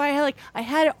 And so I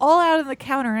had it all out on the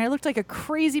counter, and I looked like a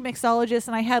crazy mixologist,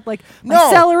 and I had my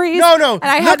celeries. No. And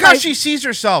I Look had how she sees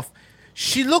herself.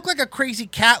 She looked like a crazy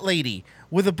cat lady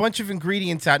with a bunch of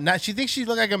ingredients out. Now she thinks she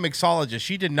looked like a mixologist.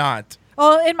 She did not.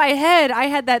 Oh, in my head, I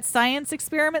had that science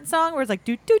experiment song where it's like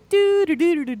do do do do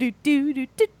do do do do do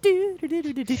do do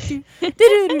do do do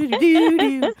do do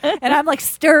do, and I'm like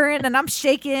stirring and I'm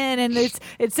shaking, and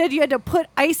it said you had to put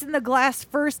ice in the glass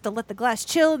first to let the glass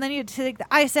chill, and then you had to take the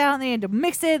ice out, and then you had to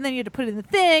mix it, and then you had to put it in the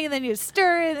thing, and then you had to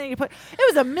stir it, and then you put. It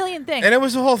was a million things. And it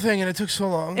was the whole thing, and it took so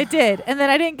long. It did, and then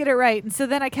I didn't get it right, and so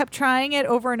then I kept trying it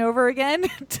over and over again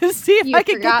to see if I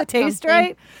could get the taste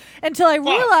right, until I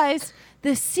realized.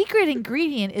 The secret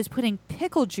ingredient is putting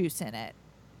pickle juice in it.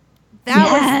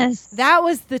 That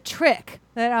was the trick.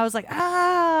 That I was like,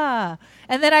 and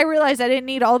then I realized I didn't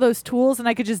need all those tools, and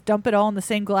I could just dump it all in the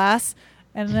same glass,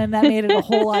 and then that made it a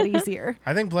whole lot easier.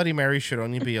 I think Bloody Mary should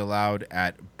only be allowed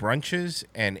at brunches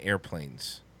and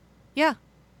airplanes. Yeah.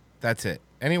 That's it.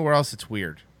 Anywhere else, it's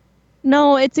weird.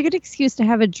 No, it's a good excuse to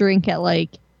have a drink at like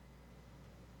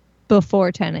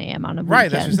before 10 a.m. on a weekend.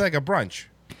 Right, that's just like a brunch.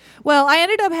 Well, I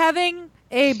ended up having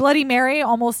a Bloody Mary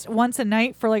almost once a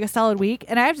night for like a solid week.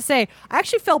 And I have to say, I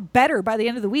actually felt better by the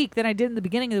end of the week than I did in the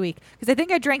beginning of the week. Because I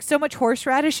think I drank so much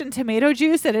horseradish and tomato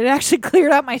juice that it actually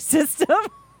cleared out my system.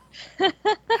 At the end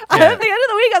of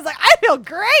the week, I was like, I feel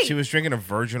great. She was drinking a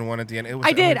virgin one at the end. It was,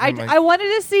 I did. I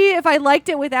wanted to see if I liked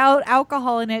it without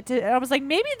alcohol in it. I was like,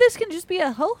 maybe this can just be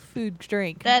a health food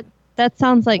drink. That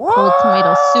sounds like cold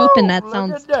tomato soup, and that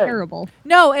sounds terrible.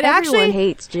 No, it Everyone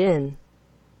hates gin.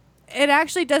 It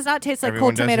actually does not taste like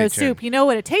Everyone cold does tomato hate soup. gin. You know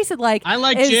what it tasted like? I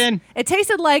like is- gin. It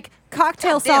tasted like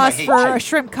cocktail Damn, I sauce hate for gin. a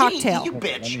shrimp cocktail. You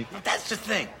bitch. That's the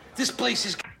thing. This place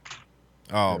is.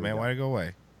 Oh, man, why'd it go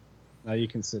away? Now you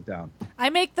can sit down. I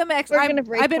make them We're gonna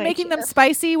break I've been my making them chair.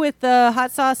 spicy with the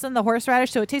hot sauce and the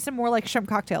horseradish, so it tasted more like shrimp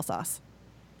cocktail sauce.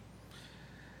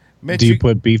 Mitch, Do you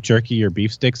put beef jerky or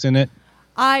beef sticks in it?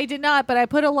 I did not, but I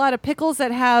put a lot of pickles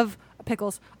that have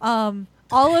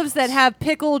olives that have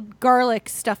pickled garlic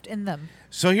stuffed in them.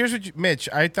 So here's what Mitch,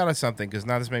 I thought of something because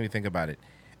now this made me think about it.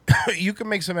 You can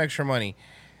make some extra money,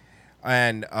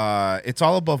 and it's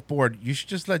all above board. You should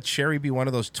just let Sherry be one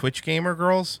of those Twitch gamer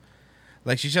girls.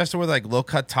 Like she just has to wear like low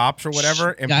cut tops or whatever,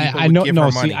 and people I would know. give No,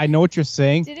 her see, money. I know what you're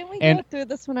saying. Didn't we and go through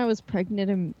this when I was pregnant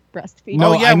and breastfeeding?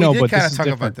 Oh yeah, I know, we did but kind this of is talk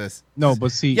different. about this. No,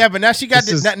 but see, Yeah, but now she got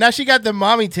this is- now she got the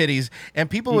mommy titties, and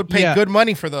people would pay Yeah. good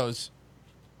money for those.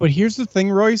 But here's the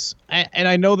thing, Royce, and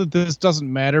I know that this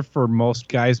doesn't matter for most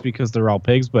guys because they're all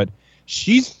pigs, but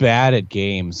she's bad at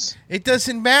games. It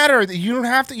doesn't matter. You don't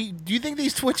have to. Do you think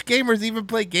these Twitch gamers even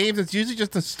play games? It's usually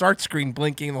just a start screen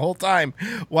blinking the whole time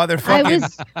while they're fucking I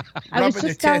was rubbing their just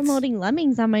tits. downloading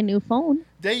Lemmings on my new phone.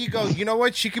 There you go. You know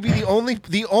what? She could be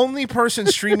the only person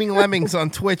streaming Lemmings on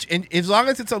Twitch, and as long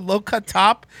as it's a low cut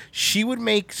top, she would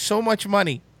make so much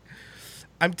money.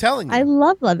 I'm telling you. I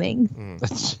love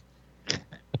Lemmings.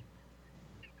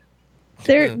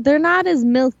 They're not as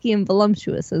milky and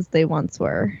voluptuous as they once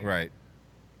were. Right.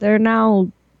 They're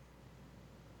now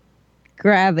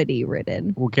gravity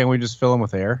ridden. Well, can't we just fill them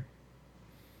with air?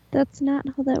 That's not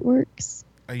how that works.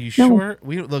 Are you No. sure?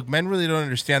 Look, men really don't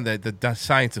understand the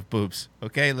science of boobs.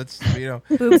 Okay, let's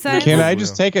Boob science? Can I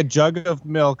just take a jug of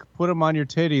milk, put them on your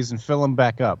titties, and fill them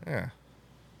back up? Yeah.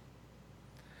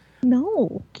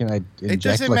 No. Can I It inject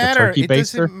doesn't like matter. a turkey It baster?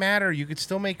 doesn't matter. You could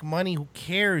still make money. Who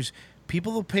cares?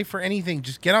 People will pay for anything.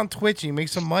 Just get on Twitch and you make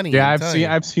some money. Yeah, I'm I've telling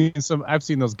seen you. I've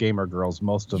seen those gamer girls.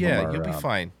 Most of them Yeah, are. you'll be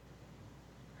fine.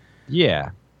 Yeah,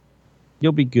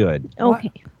 you'll be good.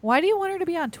 Okay. Why do you want her to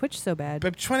be on Twitch so bad? But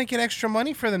I'm trying to get extra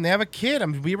money for them. They have a kid.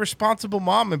 Be a responsible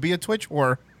mom and be a Twitch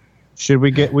whore. Should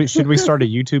we start a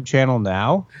YouTube channel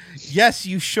now? Yes,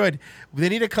 you should. They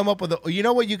need to come up with you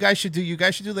know what you guys should do? You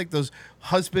guys should do like those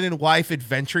husband and wife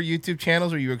adventure YouTube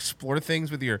channels where you explore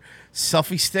things with your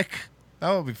selfie stick.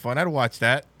 That would be fun. I'd watch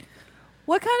that.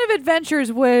 What kind of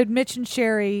adventures would Mitch and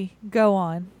Sherry go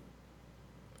on?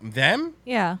 Them?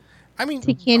 Yeah. I mean,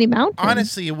 To Candy Mountain.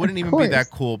 honestly, it wouldn't Of even be that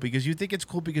course. cool because you think it's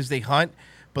cool because they hunt,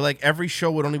 but like every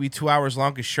show would only be 2 hours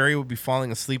long because Sherry would be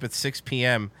falling asleep at 6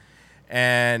 p.m.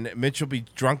 and Mitch will be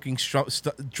drunk and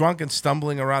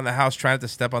stumbling around the house trying to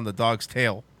step on the dog's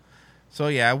tail. So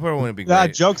yeah, it wouldn't be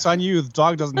great. Joke's on you. The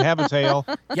dog doesn't have a tail.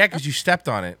 Yeah, because you stepped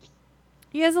on it.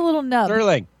 He has a little nub.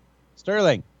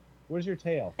 Sterling, where's your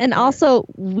tail? And also,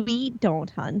 we don't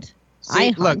hunt. I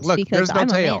hunt look, because there's no I'm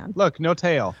tail. a man. Look, no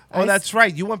tail. Oh, that's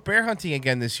right. You went bear hunting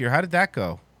again this year. How did that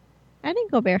go? I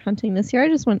didn't go bear hunting this year. I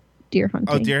just went deer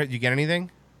hunting. Oh, deer. You get anything?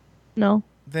 No.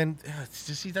 Then it's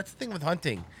just, see, that's the thing with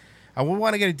hunting. I wouldn't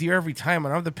want to get a deer every time. I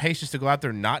don't have the patience to go out there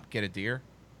and not get a deer.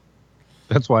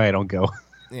 That's why I don't go.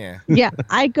 Yeah. Yeah,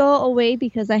 I go away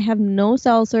because I have no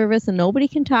cell service and nobody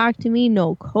can talk to me.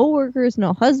 No coworkers,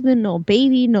 no husband, no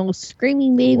baby, no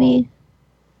screaming baby.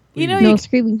 You know, No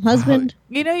screaming husband.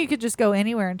 You know, you could just go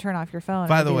anywhere and turn off your phone.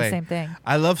 By and the do way, the same thing.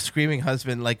 I love Screaming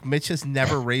Husband. Like, Mitch has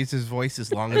never raised his voice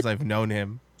as long as I've known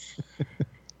him.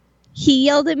 He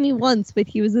yelled at me once, but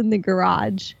he was in the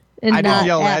garage. And I not didn't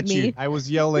yell at at me. you. I was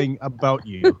yelling about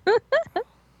you.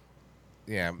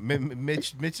 Yeah,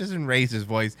 Mitch doesn't raise his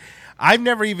voice. I've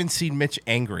never even seen Mitch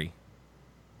angry.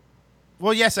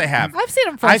 Well, yes, I have. I've seen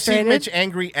him I've frustrated. seen Mitch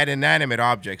angry at inanimate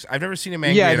objects. I've never seen him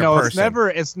angry Yeah, at no, a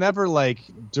person. it's never like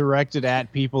directed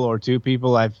at people or to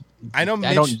people. I know I don't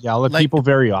Mitch, yell at like, people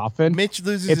very often. Mitch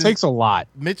loses. It takes a lot.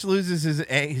 Mitch loses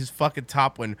his fucking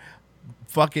top when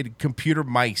fucking computer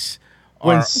mice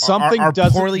When something are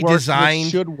doesn't poorly work, designed.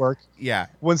 which should work. Yeah.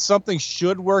 When something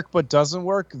should work but doesn't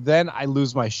work, then I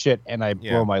lose my shit and I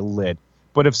blow my lid.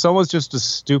 But if someone's just a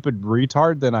stupid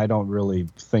retard, then I don't really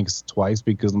think twice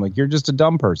because I'm like, you're just a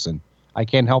dumb person. I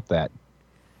can't help that.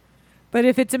 But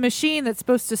if it's a machine that's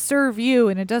supposed to serve you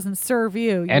and it doesn't serve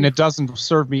you, And it doesn't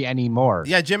serve me anymore.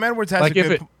 Yeah, Jim Edwards has Like a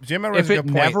good. Jim Edwards if has a it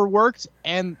good point. never worked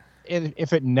and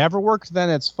if it never worked, then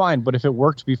it's fine. But if it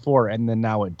worked before and then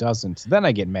now it doesn't, then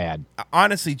I get mad.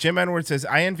 Honestly, Jim Edwards says,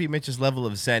 I envy Mitch's level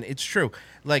of zen. It's true.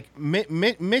 Like,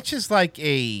 Mitch is like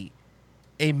a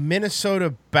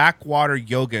Minnesota backwater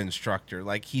yoga instructor.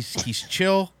 Like, he's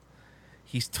chill.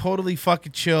 He's totally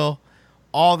fucking chill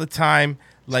all the time.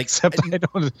 Like, except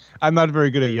I'm not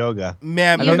very good at yoga.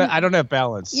 Man, I don't have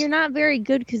balance. You're not very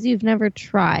good because you've never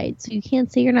tried, so you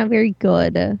can't say you're not very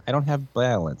good. I don't have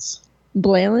balance.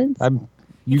 Balance?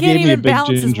 You can't gave me a even big balance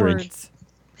gin his drink. words.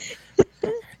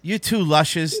 You two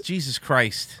lushes. Jesus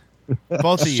Christ.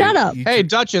 Both of you. Shut up. You Hey,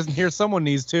 Dutch isn't here. Someone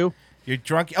needs to. You're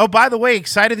drunk. Oh, by the way,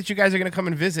 excited that you guys are going to come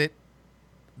and visit.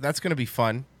 That's going to be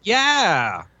fun.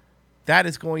 Yeah. That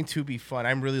is going to be fun.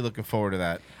 I'm really looking forward to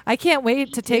that. I can't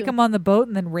wait to take them on the boat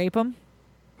and then rape them.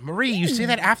 Marie, you say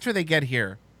that after they get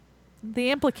here.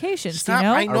 The implications, Stop. you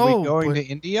know? I know. Are we going but- to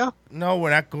India? No, we're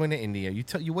not going to India.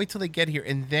 You wait till they get here,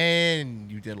 and then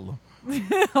you diddle them.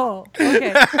 Oh,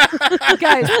 okay.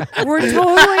 Guys, we're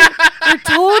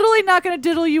totally not going to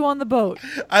diddle you on the boat.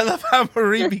 I love how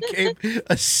Marie became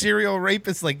a serial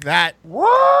rapist like that.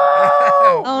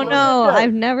 Oh no,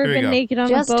 I've never Here we been go. naked on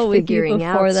Just a boat with you figuring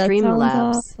before. out That sounds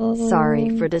Streamlabs. awful.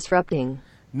 Sorry for disrupting.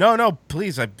 No,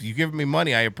 please. You giving me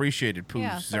money. I appreciate it, Pooh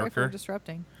Yeah, sorry for Zerker.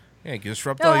 disrupting. Yeah,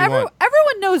 disrupt No, all you want.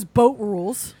 everyone knows boat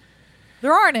rules.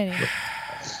 There aren't any.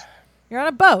 You're on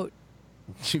a boat.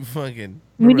 You fucking.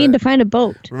 We need to find a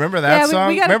boat. Remember that Yeah, song?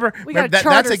 we gotta- remember we gotta that's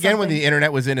charter again when something. the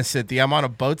internet was innocent. The I'm on a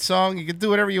boat song. You could do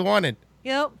whatever you wanted.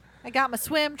 Yep. I got my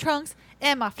swim trunks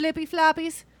and my flippy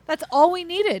floppies. That's all we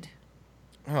needed.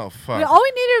 Oh fuck. All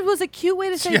we needed was a cute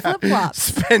way to say flip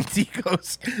flops.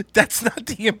 Spendigos. That's not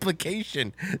the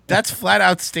implication. That's flat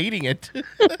out stating it.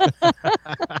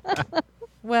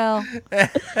 Well,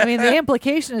 I mean, the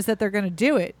implication is that they're going to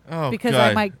do it Oh, because I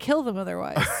God. might kill them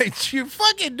otherwise. You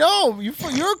fucking know. You're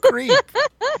a creep.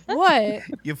 What?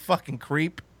 You fucking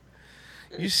creep.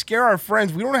 You scare our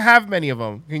friends. We don't have many of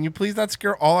them. Can you please not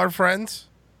scare all our friends?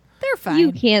 They're fine.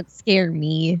 You can't scare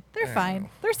me. They're fine.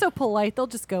 They're so polite. They'll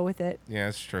just go with it. Yeah,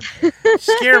 that's true.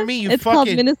 Scare me, you It's fucking. called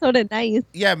Minnesota Nice.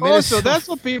 Yeah, Oh, Minnesota. so that's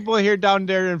what people here down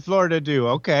there in Florida do.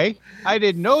 Okay. I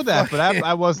didn't know that, but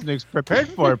I wasn't prepared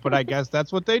for it, but I guess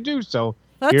that's what they do. So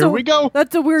here we go.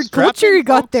 That's a weird Strap culture in, you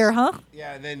got folks. there, huh?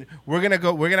 Yeah, and then we're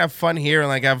gonna have fun here and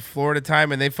like have Florida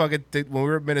time. And they fucking when we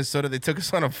were in Minnesota, they took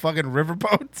us on a fucking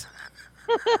riverboat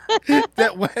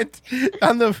that went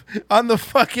on the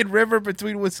fucking river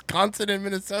between Wisconsin and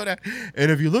Minnesota.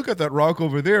 And if you look at that rock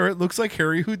over there, it looks like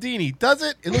Harry Houdini. Does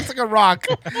it? It looks like a rock.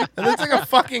 It looks like a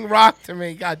fucking rock to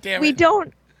me. God damn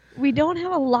it. We don't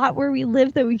have a lot where we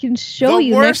live that we can show The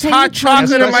you. worst Next time hot you come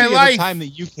chocolate here- of my Especially at life. the time that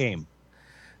you came.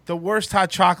 The worst hot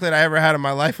chocolate I ever had in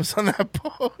my life was on that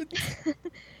boat.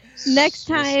 Next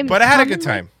time, But I had a come good in,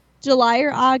 time. July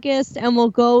or August, and we'll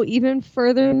go even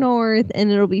further north,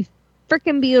 and it'll be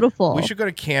freaking beautiful. We should go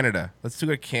to Canada. Let's go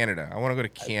to Canada. I want to go to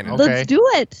Canada. Let's do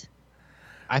it.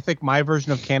 I think my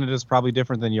version of Canada is probably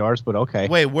different than yours, but okay.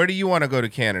 Wait, where do you want to go to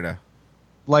Canada?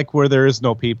 Like where there is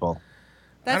no people.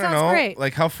 That I don't sounds know. great.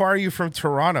 Like, how far are you from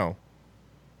Toronto?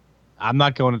 I'm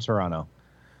not going to Toronto.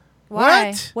 Why?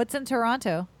 What? What's in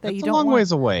Toronto that It's you a don't long want?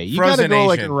 ways away. You Frozen got to go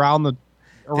like Asian. around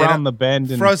the bend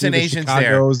and Frozen see the Asians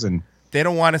Chicagos there. and. They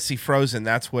don't want to see Frozen.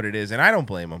 That's what it is, and I don't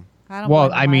blame them. I don't Well,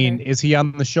 blame I him mean, either. is he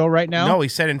on the show right now? No, he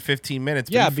said in 15 minutes.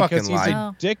 But Yeah, he fucking because he's lied.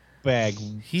 a dick bag.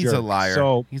 He's jerk, a liar.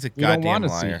 So He's a we don't goddamn want to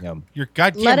liar. see him. You're a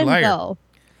goddamn Let him liar. go.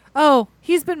 Oh,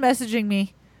 he's been messaging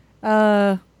me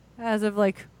as of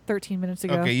like 13 minutes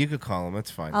ago. Okay, you could call him.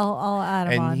 That's fine. I'll add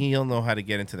him and on. he'll know how to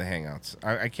get into the Hangouts.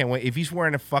 I can't wait. If he's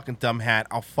wearing a fucking dumb hat,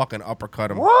 I'll fucking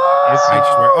uppercut him. Whoa! I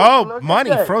swear. Oh, Look at money,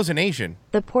 that. frozen Asian.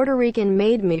 The Puerto Rican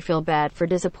made me feel bad for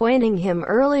disappointing him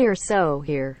earlier, so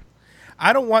here.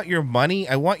 I don't want your money.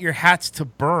 I want your hats to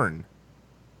burn.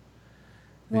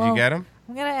 Did Well, you get him?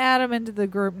 I'm gonna add him into the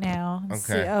group now. And Okay.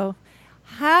 See. Oh,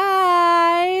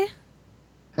 hi.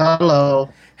 Hello.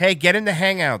 Hey, get in the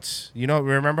Hangouts.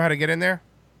 Remember how to get in there?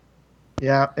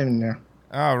 Yeah, in there.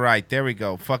 All right, there we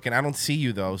go. Fucking, I don't see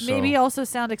you though. So Maybe also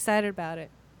sound excited about it.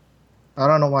 I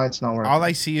don't know why it's not working. all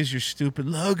I see is your stupid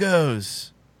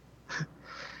logos.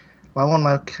 Why won't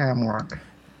my cam work?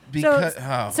 Because so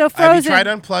have you Frozen- tried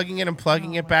unplugging it and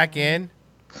plugging it back in?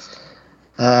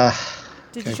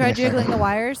 Did you try jiggling the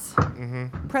wires?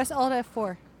 Mm-hmm. Press Alt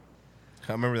F4.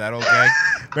 I remember that old gag.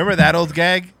 Remember that old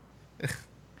gag?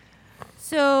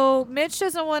 So Mitch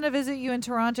doesn't want to visit you in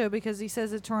Toronto because he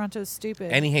says that Toronto's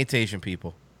stupid. And he hates Asian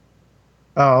people.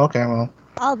 Oh, okay. Well,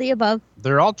 All the above.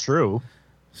 They're all true.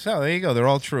 So there you go. They're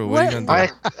all true. What are you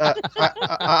What- gonna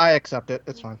do? I accept it.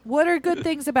 It's fine. What are good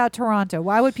things about Toronto?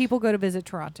 Why would people go to visit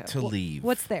Toronto? To leave.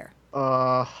 What's there?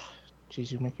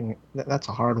 Geez, you're making me. That's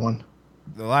a hard one.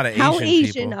 A lot of How Asian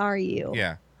Asian people. are you?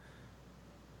 Yeah.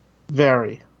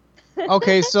 Very.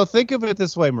 Okay, so think of it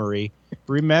this way, Marie.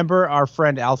 Remember our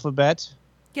friend Alphabet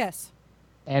Yes.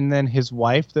 and then his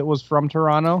wife that was from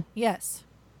Toronto? Yes.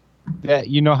 That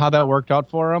you know how that worked out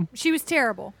for him? She was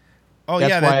terrible. Oh That's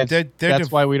yeah, why they're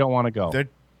why we don't want to go.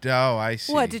 Oh, I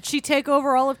see. What, did she take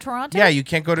over all of Toronto? Yeah, you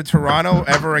can't go to Toronto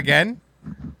ever again.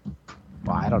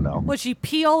 Well, I don't know. Would she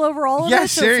pee all over all of Yeah,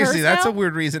 us? so it's seriously, hers that's now? a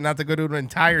weird reason not to go to an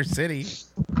entire city.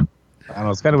 I don't know.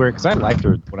 It's kind of weird because I liked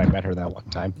her when I met her that one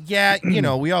time. Yeah,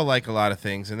 we all like a lot of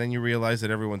things, and then you realize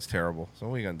that everyone's terrible. So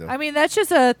what are you gonna do? I mean, that's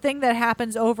just a thing that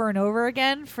happens over and over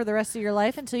again for the rest of your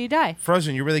life until you die.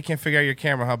 Frozen, you really can't figure out your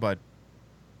camera, huh, bud?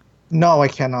 No, I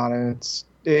cannot, and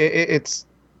it's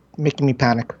making me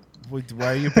panic. Why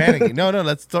are you panicking? No,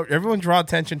 everyone draw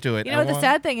attention to it. You know what the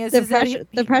sad thing is? The is that pressure,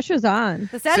 the pressure's on.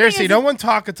 the sad Seriously, thing is no one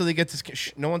talk until he gets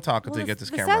his. No one talk until he gets his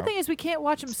the camera. sad out. thing is we can't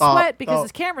watch him Stop. sweat because Oh.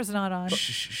 his camera's not on.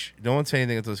 Shh. No one say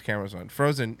anything until his camera's on.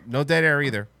 Frozen, no dead air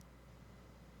either.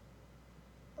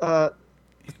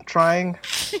 Trying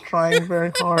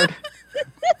very hard.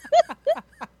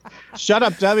 Shut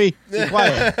up, Debbie. Be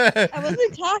quiet. I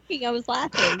wasn't talking. I was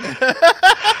laughing.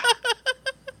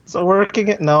 So working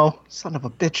it? No, son of a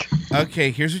bitch.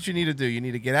 Okay, here's what you need to do. You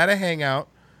need to get out of Hangout,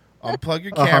 unplug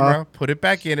your Uh-huh. camera, put it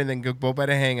back in, and then go back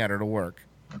to Hangout. It'll work.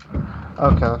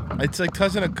 Okay. It's like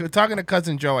talking to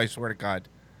cousin Joe. I swear to God.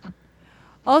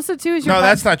 Also, too, is your No,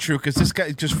 that's not true because this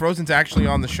guy, just Frozen's actually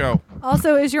on the show.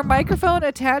 Also, is your microphone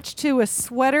attached to a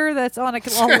sweater that's on a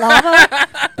lava?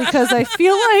 Because I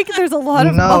feel like there's a lot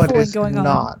of No, it muffling is going on.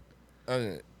 not.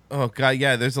 Oh God,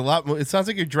 yeah. There's a lot. It sounds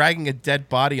like you're dragging a dead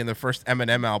body in the first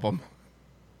Eminem album.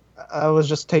 I was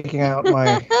just taking out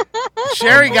my.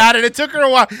 Sherry got it. It took her a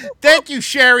while. Thank you,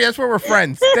 Sherry. That's why we're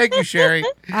friends. Thank you, Sherry.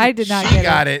 I did not She get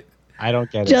got it. I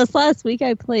don't get it. Just last week,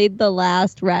 I played the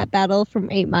last rap battle from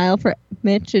 8 Mile for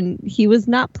Mitch, and he was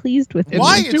not pleased with it.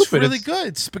 Why? It's really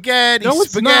good. Spaghetti, No,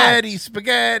 it's spaghetti,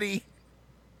 spaghetti.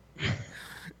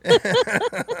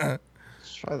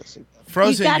 Let's try this again.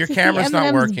 Frozen, got your to see camera's not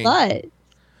Eminem's working. butt.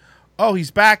 Oh,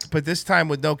 he's back, but this time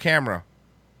with no camera.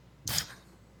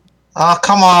 Oh,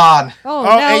 come on. Oh,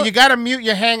 Oh, now, and you got to mute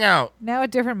your Hangout. now a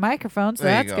different microphone, so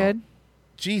There you that's go. good.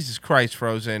 Jesus Christ,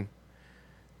 Frozen.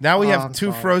 Now we Oh, have I'm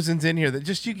two sorry. Frozens in here that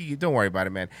just you don't worry about it,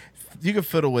 man. You can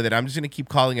fiddle with it. I'm just gonna keep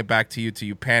calling it back to you till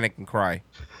you panic and cry.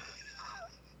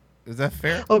 Is that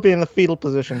fair? I'll be in the fetal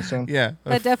position soon. Yeah,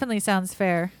 That definitely sounds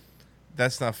fair.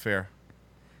 that's not fair.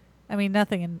 I mean,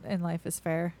 nothing in life is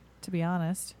fair, to be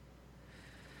honest.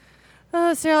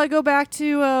 Shall I go back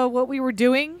to what we were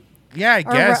doing? Yeah, I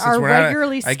guess since our we're not-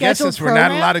 regularly I guess scheduled since we're not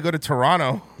program? allowed to go to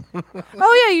Toronto.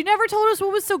 Oh, yeah, you never told us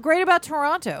what was so great about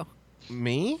Toronto.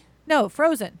 Me? No,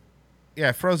 Frozen.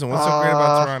 Yeah, Frozen. What's so great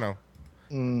about Uh, Toronto?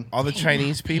 Mm. All the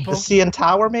Chinese people. The CN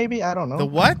Tower, maybe? I don't know. The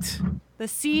what? The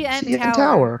CN CN Tower.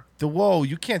 Tower. The whoa!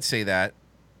 You can't say that.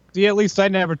 See, at least I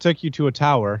never took you to a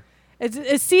tower. Is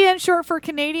CN short for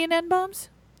Canadian N-bombs?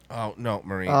 Oh no,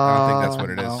 Marie. I don't think that's what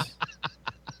it is. no.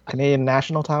 Canadian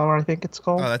National Tower, I think it's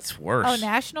called. Oh, that's worse. Oh,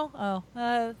 national?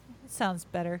 Oh, sounds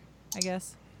better, I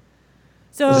guess.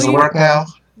 So Does it you- work now?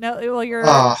 No, well, you're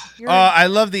Oh, I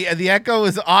love the echo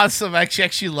is awesome. I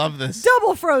actually love this.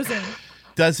 double Frozen.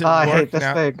 Doesn't I work hate this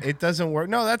now. thing. It doesn't work.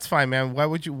 No, that's fine, man. Why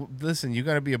would you listen? You're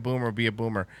gonna be a boomer. Be a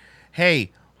boomer.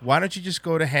 Hey, why don't you just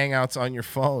go to Hangouts on your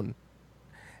phone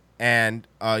and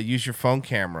use your phone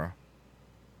camera?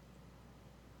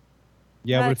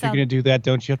 Yeah, but if you're gonna do that,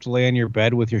 don't you have to lay on your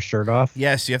bed with your shirt off?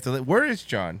 Yes, you have to. Where is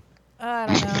John? I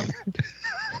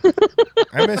don't know.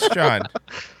 I miss John.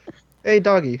 Hey,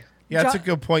 doggy. Yeah, that's a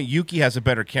good point. Yuki has a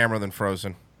better camera than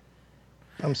Frozen.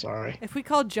 I'm sorry. If we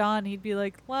called John, he'd be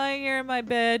like, lying here in my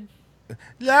bed.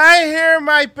 Lie here in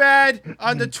my bed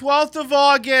on the 12th of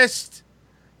August.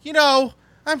 You know,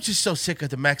 I'm just so sick of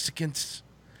the Mexicans.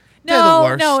 They're the No,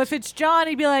 worst. no. If it's John,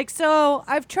 he'd be like, so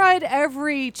I've tried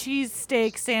every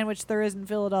cheesesteak sandwich there is in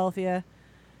Philadelphia.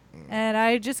 And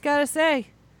I just got to say,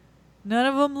 none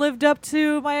of them lived up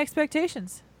to my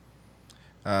expectations.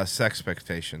 Sex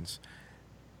expectations.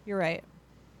 You're right.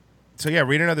 So, yeah,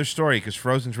 read another story because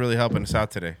Frozen's really helping us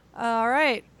out today. All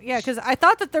right. Yeah, because I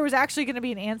thought that there was actually going to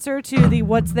be an answer to the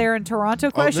what's there in Toronto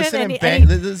question. listen and to he- him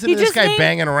and he- listen he to this just guy named-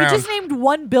 banging around. He just named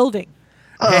one building.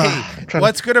 Hey,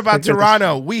 what's good about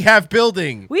Toronto? We have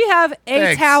building. We have a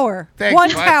Thanks. tower. Thanks, One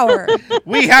bud. tower.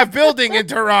 We have building in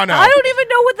Toronto. I don't even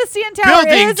know what the CN Tower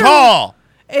Building is. tall.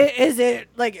 Is it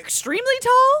like extremely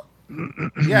tall?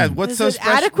 Yeah, what's Is so it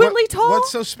special? adequately tall?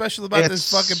 What's so special about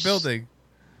this It's- fucking building?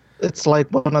 It's like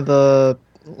one of the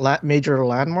major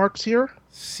landmarks here.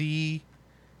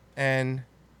 CN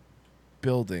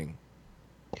building.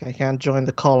 I can't join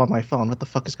the call on my phone. What the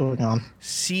fuck is going on?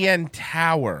 CN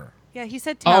Tower. Yeah, he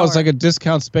said tower. Oh, it's like a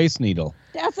discount Space Needle.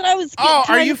 That's what I was. Oh, are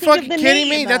trying you to think of fucking the kidding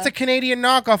me? name. That's a Canadian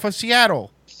knockoff of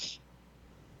Seattle.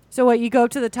 So what? You go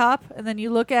to the top and then you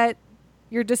look at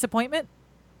your disappointment.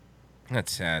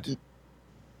 That's sad.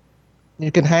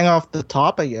 You can hang off the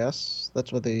top, I guess.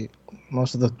 That's what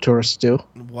most of the tourists do.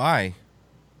 Why?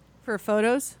 For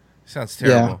photos. Sounds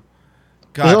terrible. Yeah.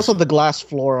 God. There's also the glass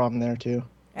floor on there too.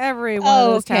 Every one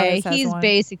of those Okay, towers has he's one.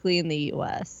 basically in the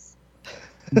U.S.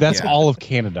 That's Yeah. all of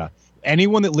Canada.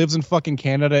 Anyone that lives in fucking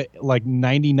Canada, like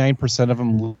 99% of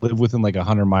them live within like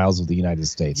 100 miles of the United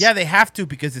States. Yeah, they have to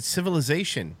because it's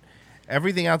civilization.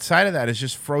 Everything outside of that is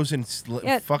just frozen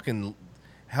Yeah. fucking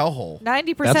hellhole.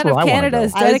 90% of Canada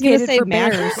is I was gonna dedicated say for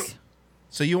Max. bears.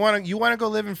 So you want to go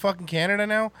live in fucking Canada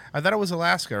now? I thought it was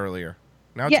Alaska earlier.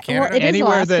 Now it's Yeah, well, Canada. it is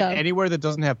anywhere that Alaska. anywhere that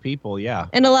doesn't have people, yeah.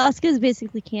 And Alaska is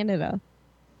basically Canada.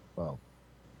 Well,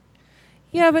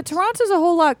 Yeah, but Toronto's a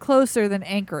whole lot closer than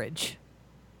Anchorage.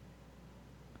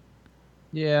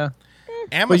 yeah.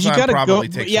 Amazon probably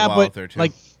takes a while out there too.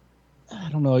 like I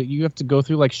don't know, you have to go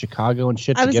through like Chicago and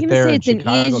shit I to was get gonna there, say and it's an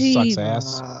Chicago easy-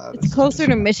 sucks ass. It's closer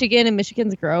to Michigan, and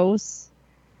Michigan's gross.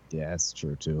 Yeah, that's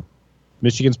true too.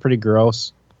 Michigan's pretty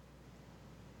gross.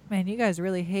 Man, you guys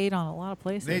really hate on a lot of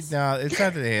places. No, it's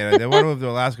not that they hate it. They want to move to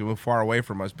Alaska, move far away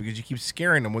from us because you keep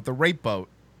scaring them with the rape boat.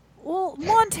 Well,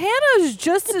 Montana is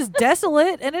just as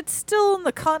desolate, and it's still in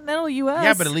the continental U.S.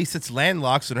 Yeah, but at least it's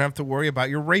landlocked, so you don't have to worry about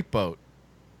your rape boat.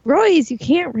 Royce, you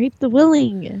can't rape the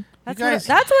willing. That's, You guys-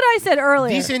 that's what I said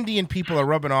earlier. These Indian people are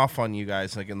rubbing off on you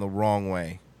guys like in the wrong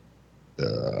way.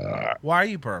 Why are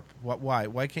you burp? Why?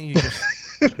 Why can't you just?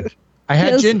 I had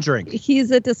Because gin drink.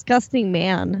 He's a disgusting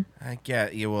man. I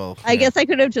get you. Will. I guess I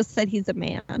could have just said he's a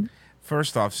man.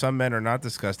 First off, some men are not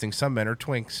disgusting. Some men are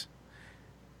twinks.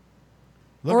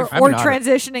 or at,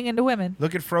 transitioning into women.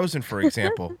 Look at Frozen, for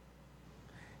example.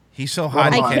 He's so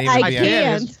hot he I can't ca- even I be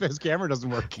can't. His camera doesn't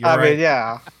work. You're I right. mean,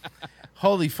 yeah.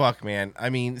 Holy fuck, man! I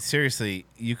mean, seriously,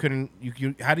 you couldn't.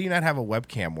 You how do you not have a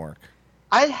webcam work?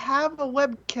 I have a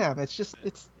webcam. It's just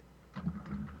it's.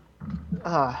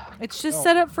 It's just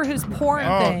set up for his porn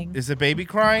Oh, thing. is the baby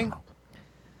crying?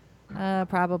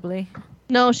 Probably.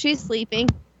 No, she's sleeping.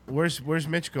 Where's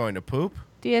Mitch going to poop?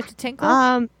 Do you have to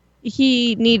tinkle?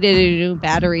 He needed a new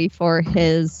battery for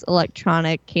his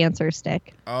electronic cancer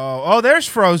stick. Oh, there's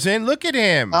Frozen. Look at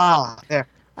him. There.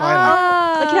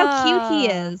 Look how cute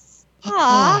he is.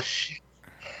 Aw.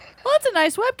 Well, it's a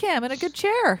nice webcam and a good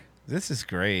chair. This is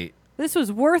great. This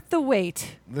was worth the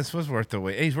wait. This was worth the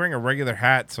wait. Hey, he's wearing a regular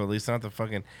hat, so at least not the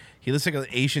fucking. He looks like an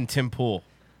Asian Tim Pool.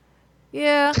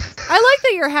 Yeah. I like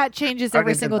that your hat changes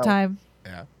every Starting to single know. time.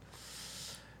 Yeah.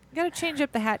 You got to change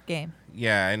up the hat game.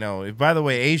 Yeah, I know. By the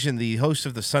way, Asian, the host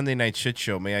of the Sunday Night Shit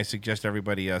Show, may I suggest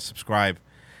everybody subscribe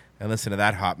and listen to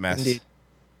that hot mess. Indeed.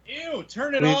 Ew,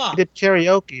 turn We did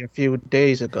karaoke a few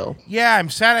days ago. Yeah, I'm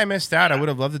sad I missed out. I would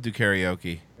have loved to do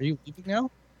karaoke. Are you leaving now?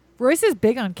 Royce is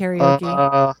big on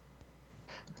karaoke.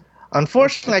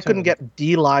 Unfortunately, I couldn't get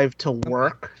D-Live to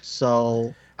work,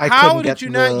 so I How couldn't did get you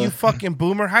not, the- you fucking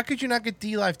boomer? How could you not get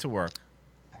D-Live to work?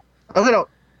 Oh, no,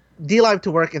 D-Live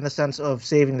to work in the sense of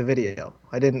saving the video.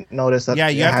 I didn't notice that. Yeah,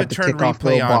 you I have had to turn tick off replay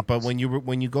little on, box. but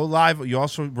when you go live, you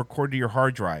also record to your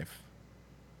hard drive.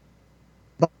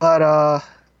 But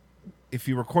if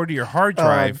you record to your hard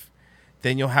drive,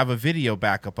 then you'll have a video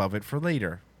backup of it for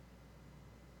later.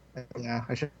 Yeah,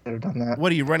 I should have done that.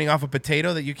 What are you running off a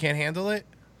potato that you can't handle it?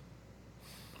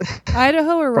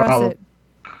 Idaho or Probably. Russet?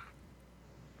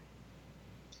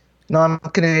 No, I'm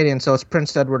Canadian, so it's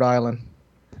Prince Edward Island.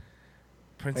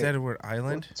 Prince Edward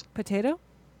Island? Potato?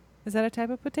 Is that a type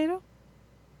of potato?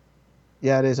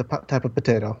 Yeah, it is a type of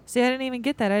potato. See, I didn't even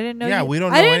get that. I didn't know. Yeah, we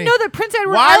don't know I didn't any- know that Prince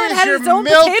Edward Why Island is had your its own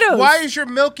milk? potatoes. Why is your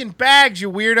milk in bags,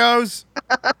 you weirdos?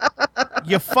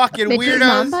 You fucking Mitch's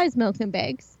mom weirdos. buys milk in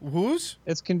bags. Whose?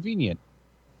 It's convenient.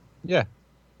 Yeah.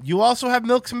 You also have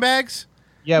milks in bags?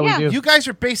 Yeah, Yeah. we do. You guys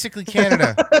are basically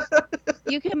Canada.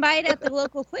 You can buy it at the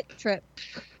local Quick Trip.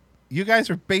 You guys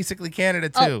are basically Canada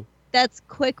too. Oh, that's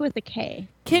Quick with a K.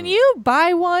 Can you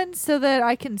buy one so that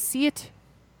I can see it?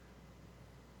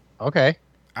 Okay.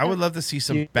 I would love to see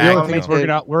some The bag only thing is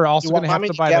milk. we're also you going to want have me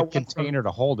to to buy get the one from- container to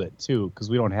hold it too, because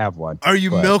we don't have one. Are you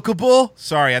But- milkable?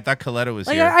 Sorry, I thought Coletta was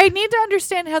Like, here. I need to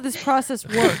understand how this process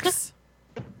works.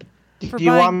 For Do you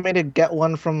buying- want me to get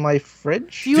one from my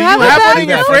fridge? Do you have a bag one in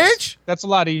your milk? fridge? That's a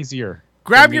lot easier.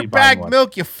 Grab than your me buying bag one.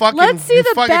 milk, you fucking, Let's see you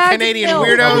the fucking bag Canadian milk.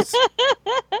 weirdos.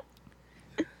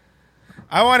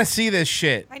 I want to see this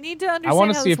shit. I need to understand I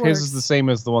want to how see this if his works. is the same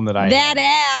as the one that I That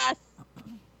have.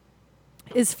 ass.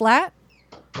 Is flat?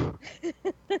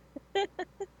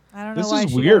 I don't know This why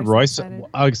is she weird, got so Royce.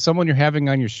 excited. Someone you're having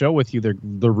on your show with you,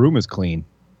 the room is clean.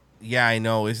 Yeah, I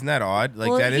know. Isn't that odd? Like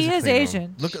Well, that is. he a is clean room.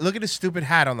 Asian. Look at his stupid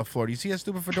hat on the floor. Do you see that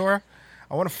stupid fedora?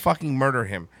 I want to fucking murder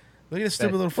him. Look at his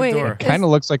stupid little Wait, fedora. Kind of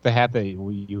looks like the hat that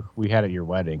we had at your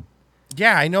wedding.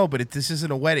 Yeah, I know, but this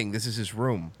isn't a wedding. This is his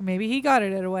room. Maybe he got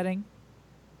it at a wedding.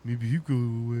 Maybe you go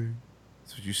away.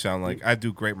 That's what you sound like. I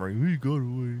do great, Marie. You go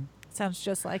away. Sounds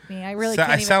just like me. I really So-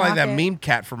 can't I even sound like mock that it. meme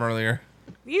cat from earlier.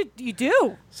 You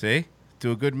do. See?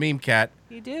 Do a good meme cat.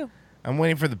 You do. I'm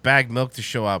waiting for the bag milk to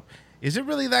show up. Is it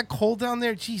really that cold down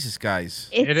there? Jesus, guys.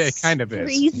 It's it kind of is.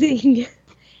 freezing.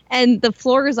 And the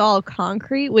floor is all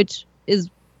concrete, which is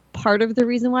part of the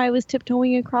reason why I was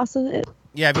tiptoeing across it.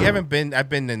 Yeah, if you haven't been, I've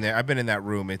been in there. I've been in that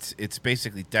room. It's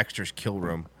basically Dexter's kill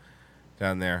room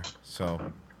down there.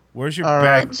 So, where's your All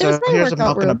bag? right, so There's my here's a workout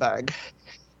milk in a room. bag.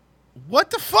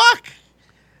 What the fuck?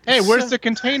 Hey, where's the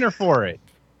container for it?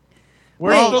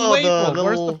 Where's Oh, the oh, label? the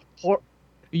Where's little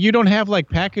You don't have like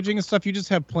packaging and stuff. You just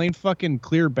have plain fucking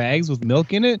clear bags with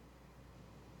milk in it.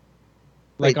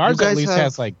 Like Wait, ours you at guys least have-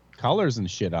 has like colors and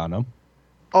shit on them.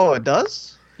 Oh, it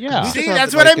does? Yeah. We See, just have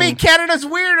that's it, what like, I mean. in- Canada's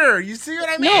weirder. You see what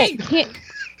I No, mean?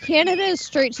 Canada is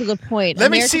straight to the point. Let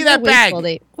me see that Americans are bag.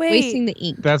 wasteful. Wait. Wasting the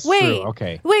ink. That's Wait. true.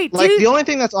 Okay. Wait, Like, do the only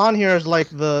thing that's on here is, like,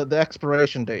 the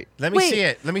expiration date. Let me wait, see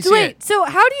it. Let me see wait, it. so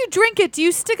how do you drink it? Do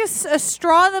you stick a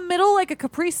straw in the middle like a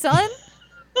Capri Sun?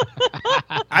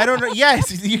 I don't know.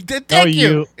 Yes, you did. Oh, Thank you.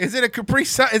 you- Is it a Capri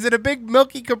Sun? Is it a big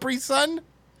milky Capri Sun?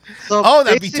 So Oh,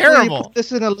 that'd be basically, You terrible. put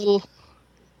this in a little...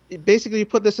 Basically, you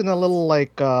put this in a little,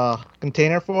 like,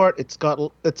 container for it.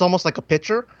 It's almost like a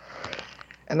pitcher.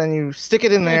 And then you stick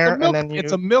it in there, It's a milk, and then you...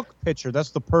 it's a milk pitcher. That's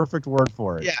the perfect word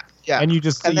for it. Yeah. And you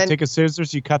just And you then- take a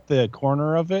scissors, you cut the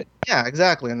corner of it. Yeah,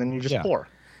 exactly. And then you just Yeah. pour.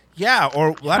 Yeah,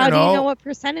 or I How don't do you know know. what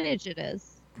percentage it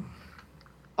is?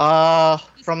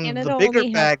 From Canada the bigger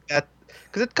only have- bag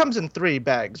because it comes in 3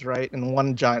 bags, right? In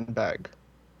one giant bag.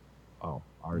 Oh,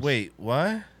 ours. Wait,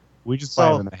 what? We just buy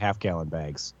So- them in the half-gallon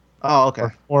bags. Oh, okay.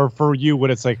 Or for you,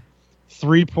 when it's like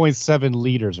 3.7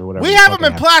 liters or whatever. We the have fucking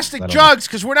them in half- plastic I don't know. jugs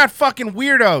because we're not fucking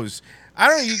weirdos. I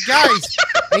don't know, you guys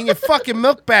and your fucking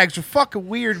milk bags are fucking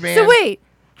weird, man. So wait,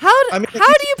 how do you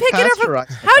pick it up from?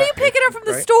 pasteurized, How do you pick it up from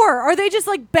the right? store? Are they just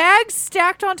like bags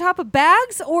stacked on top of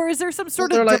bags, or is there some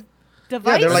sort They're of like-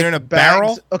 device? Yeah, they're like in a bags.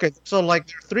 barrel? Okay, so like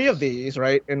there are 3 of these,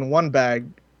 right, in one bag.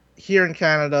 Here in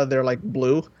Canada, they're like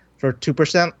blue for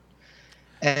 2%.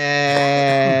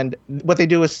 And what they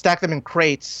do is stack them in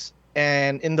crates,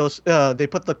 and in those, they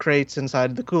put the crates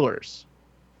inside the coolers.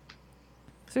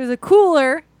 So there's a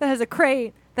cooler that has a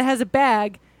crate that has a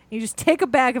bag. And you just take a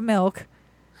bag of milk,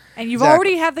 and you've Exactly.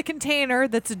 already have the container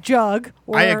that's a jug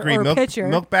or, I agree. or a Milk, pitcher.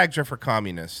 milk bags are for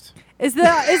communists. Is the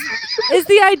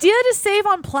idea to save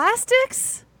on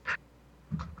plastics?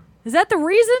 Is that the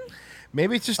reason?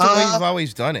 Maybe it's just the way you've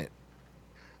always done it.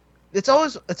 It's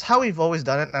how we've always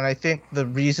done it, and I think the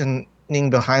reasoning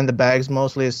behind the bags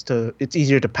mostly is it's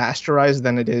easier to pasteurize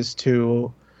than it is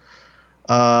to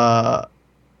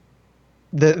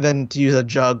than to use a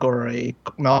jug or a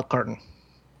milk carton.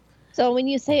 So when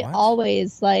you say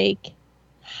always, like,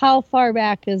 how far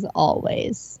back is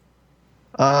always?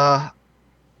 Because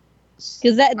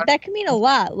that can mean a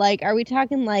lot. Like, are we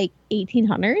talking like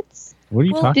 1800s? What are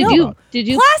you talking Did about?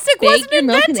 you Plastic bake wasn't your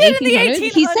milk in the invented in the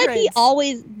 1800s? He said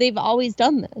 1800s. they've always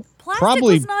done this. Plastic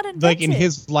Probably was not invented. like in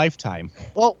his lifetime.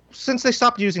 Well, since they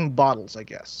stopped using bottles, I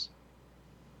guess.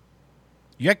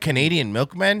 You got Canadian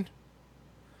milkmen?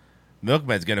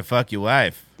 Milkman's gonna fuck your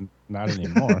wife. Not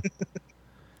anymore.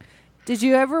 Did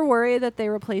you ever worry that they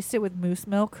replaced it with moose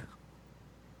milk?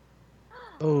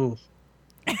 Oh.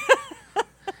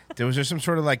 Was there some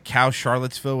sort of like cow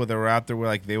Charlottesville where they were out there where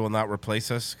like they will not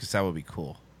replace us? Because that would be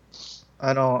cool.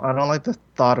 I don't like the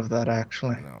thought of that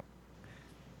actually. No.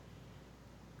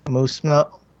 Moose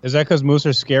milk. Is that because moose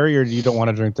are scary, or you don't want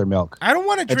to drink their milk? I don't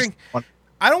want to drink.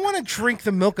 I don't want to drink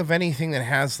the milk of anything that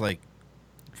has like.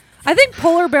 I think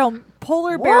polar bear milk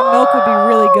would be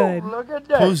really good. Look at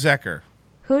that. Zecker.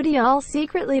 Who do y'all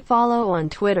secretly follow on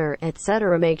Twitter,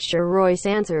 etc.? Make sure Royce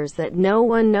answers that no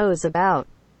one knows about.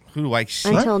 Who do I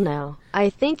see? Until now, I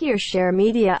think your share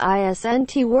media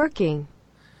isn't working.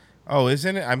 Oh,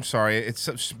 isn't it? I'm sorry. It's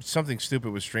something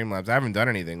stupid with Streamlabs. I haven't done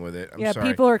anything with it. I'm sorry.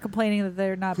 People are complaining that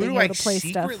they're not being able to play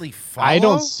stuff. Follow? I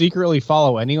don't secretly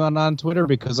follow anyone on Twitter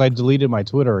because I deleted my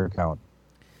Twitter account.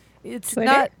 It's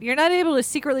not. You're not able to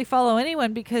secretly follow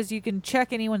anyone because you can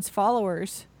check anyone's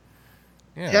followers.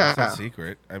 Yeah, that's not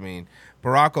secret. I mean,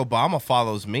 Barack Obama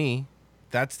follows me.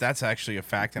 That's actually a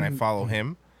fact, and I follow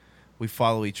him. We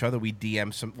follow each other. We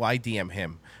DM some. Well, I DM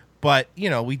him, but we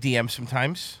DM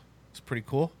sometimes. It's pretty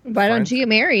cool. Why don't you get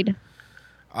married?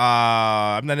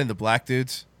 I'm not into black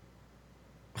dudes.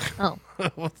 Oh.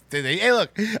 Hey,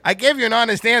 look, I gave you an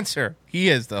honest answer. He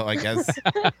is, though, I guess.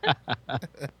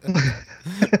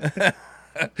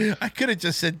 I could have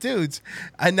just said dudes,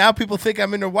 and now people think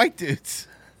I'm into white dudes.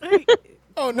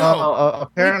 Oh, no.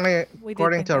 Apparently,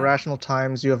 according to Irrational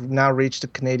Times, you have now reached the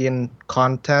Canadian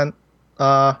content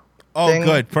thing.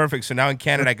 Good. Perfect. So now in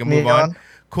Canada, I can move on.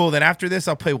 Cool. Then after this,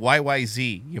 I'll play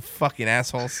YYZ, you fucking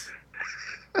assholes.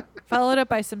 Followed up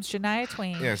by some Shania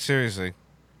Twain. Yeah, seriously.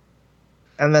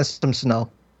 And then some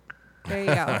snow. There you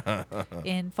go.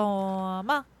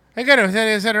 Informa. I got to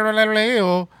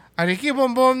I keep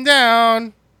boom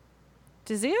down.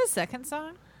 Does he have a second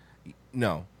song?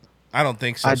 No. I don't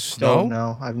think so. I Snow? don't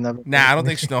know. I've never. Nah, I don't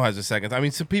think Snow has a second. I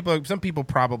mean, some people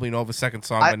probably know of a second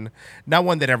song, but not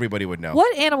one that everybody would know.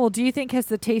 What animal do you think has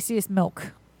the tastiest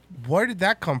milk? Where did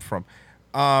that come from?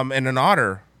 And an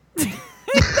otter.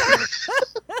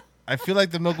 I feel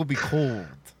like the milk will be cold.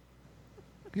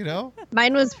 You know?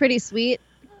 Mine was pretty sweet.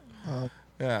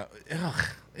 Yeah. Ugh.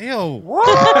 Ew.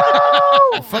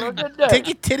 Take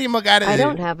your titty mug out of there. I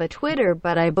don't have a Twitter,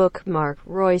 but I bookmark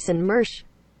Royce and Mersh.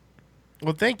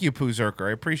 Well, thank you, Pooh Zerker.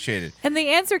 I appreciate it. And the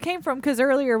answer came from, because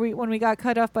earlier when we got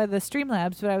cut off by the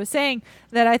Streamlabs, but I was saying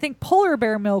that I think polar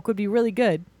bear milk would be really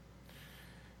good.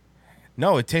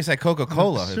 No, it tastes like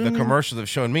Coca-Cola. If the commercials have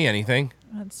shown me anything.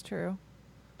 That's true.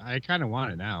 I kind of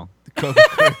want it now.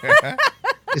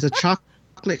 It's a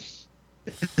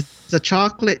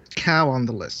chocolate cow on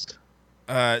the list.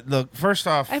 Look, first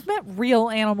off, I've met real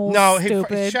animals. No,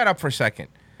 stupid. hey, shut up for a second.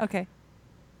 Okay.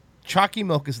 Chalky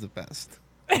milk is the best.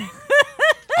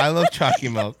 I love chalky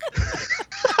milk.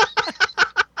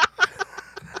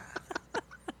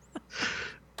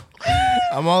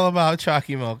 I'm all about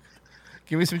chalky milk.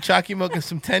 Give me some chalky milk and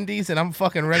some tendies, and I'm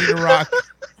fucking ready to rock.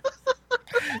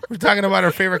 We're talking about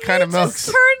our favorite kind of milks.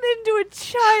 Just turned into a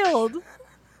child.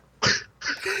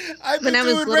 When I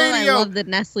was little, I loved the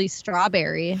Nestle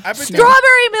strawberry.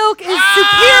 Strawberry milk is superior to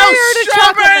chocolate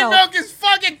strawberry milk. milk is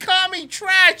fucking commie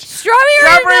trash.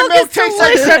 Strawberry milk is tastes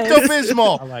delicious. like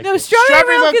Pepto-Bismol. No,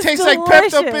 strawberry milk is tastes delicious.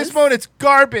 like Pepto-Bismol, and it's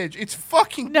garbage. It's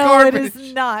fucking garbage. No, it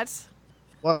is not.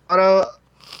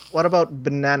 What about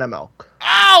banana milk?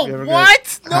 Oh,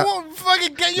 what? No one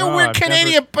fucking get your weird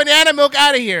Canadian banana milk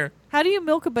out of here. How do you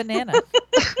milk a banana?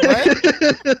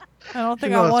 I don't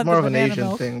think I want it's more the of an banana Asian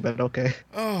milk. thing, but okay.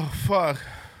 Oh, fuck.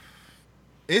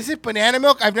 Is it banana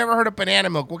milk? I've never heard of banana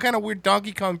milk. What kind of weird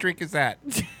Donkey Kong drink is that?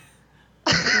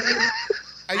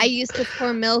 I used to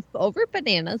pour milk over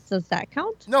bananas. Does that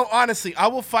count? No, honestly, I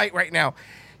will fight right now.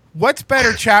 What's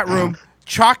better, chat room?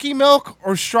 Chalky milk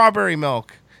or strawberry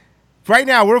milk? Right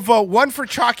now, we'll vote 1 for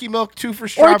chalky milk, 2 for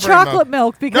strawberry milk. Or chocolate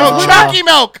milk. Because no, chalky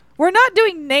milk. We're not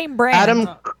doing name brand.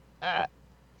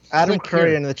 Adam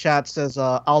Curry in the chat says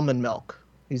almond milk.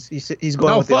 He's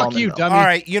going with the almond milk. Dummy. All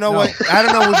right, you know what? I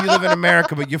don't know if you live in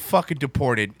America, but you're fucking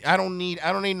deported. I don't need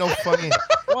no fucking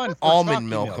almond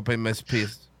milk up in this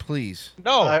piece, please.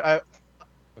 No.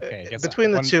 Okay,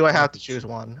 between the two, I have to choose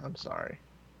one. I'm sorry.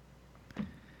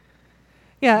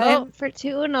 Yeah, Vote for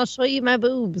 2, and I'll show you my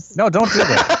boobs. No, don't do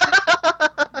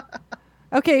that.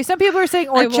 Okay, some people are saying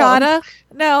horchata.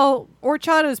 No,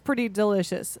 horchata is pretty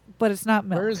delicious, but it's not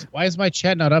milk. Why is my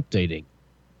chat not updating?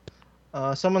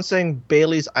 Someone's saying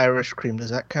Bailey's Irish cream. Does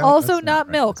that count? Also not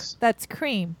milk. That's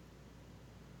cream.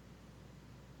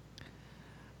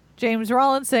 James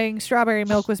Rollins saying strawberry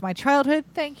milk was my childhood.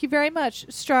 Thank you very much.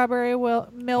 Strawberry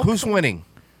milk. Who's winning?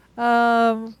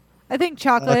 I I think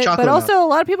chocolate, chocolate but also milk. a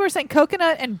lot of people are saying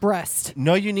coconut and breast.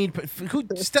 No, you need.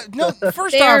 No,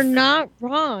 first They're off, not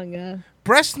wrong.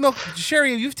 breast milk.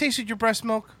 Sherry, you've tasted your breast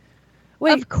milk.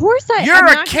 Wait, of course I'm You're a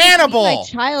not gonna feed cannibal. My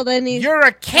child any. You're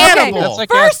a cannibal. Okay,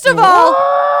 first of all,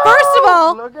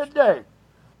 Look at that.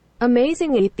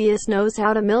 Amazing atheist knows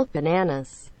how to milk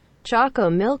bananas. Choco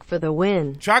milk for the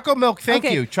win. Choco milk, thank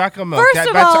Okay. you. Choco milk. First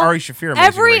of That's all, Ari Shafir.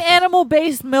 every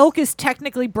animal-based milk is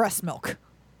technically breast milk.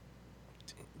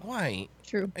 Why?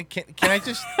 True. Can I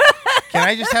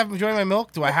just enjoy my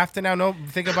milk? Do I have to now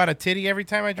think about a titty every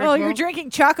time I drink Well, milk? you're drinking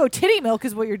Choco titty milk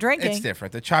is what you're drinking. It's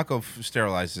different. The Choco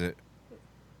sterilizes it.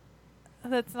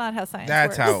 That's not how science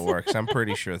That's works. how it works. I'm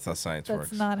pretty sure that's how science That's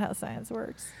works. not how science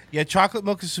works. Yeah, chocolate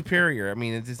milk is superior. I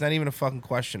mean, it's not even a fucking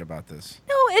question about this.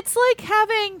 No, it's like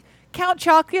having Count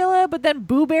Chocula, but then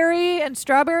Blueberry and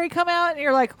Strawberry come out, and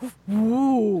you're like,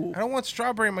 ooh. I don't want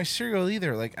strawberry in my cereal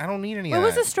either. Like, I don't need any What of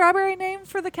was that. the strawberry name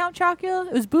for the Count Chocula?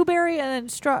 It was Blueberry and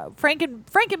then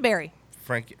Frankenberry.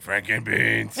 Franken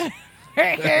beans.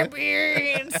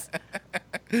 Frankenbeans.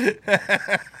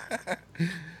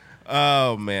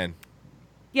 Oh, man.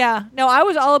 Yeah, no, I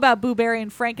was all about Blueberry and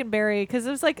Frankenberry because it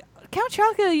was like Count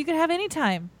Chocula you could have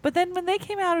anytime. But then when they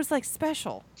came out, it was like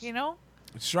special, you know?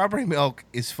 Strawberry milk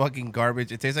is fucking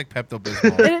garbage. It tastes like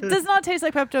Pepto-Bismol. It does not taste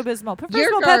like Pepto-Bismol.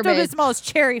 You're Pepto-Bismol garbage. is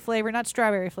cherry flavored, not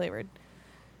strawberry flavored.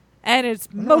 And it's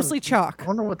mostly chalk. I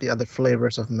wonder what the other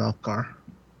flavors of milk are.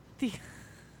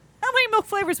 How many milk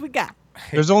flavors we got?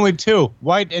 There's only 2,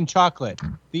 white and chocolate.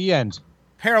 The end.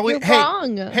 Harold, You're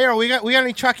wrong. Harold, we got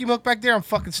any chalky milk back there? I'm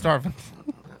fucking starving.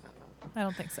 I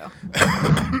don't think so.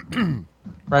 Why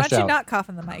Fresh don't you out. not cough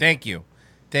in the mic?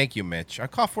 Thank you, Mitch. I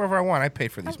cough wherever I want. I pay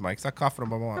for these mics. I cough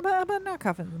them I How want. about not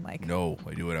coughing in the mic? No,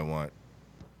 I do what I want.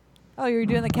 Oh, you're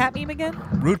doing the cat meme again?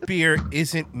 Root beer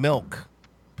isn't milk.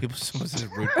 Someone says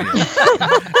root beer.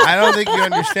 I don't think you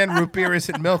understand. Root beer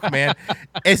isn't milk, man.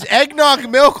 Is eggnog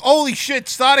milk? Holy shit!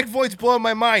 Sonic Void's blowing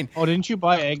my mind. Oh, didn't you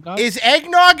buy eggnog? Is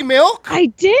eggnog milk? I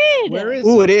did. Where is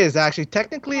Ooh, it is actually.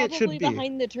 Technically, it Probably should be.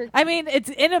 behind the turkey. I mean, it's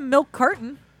in a milk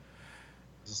carton.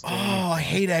 Oh, I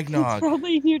hate eggnog.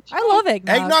 Probably in your I love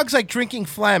eggnog. Eggnog's like drinking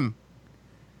phlegm.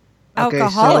 Okay, so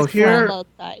Alcoholic here,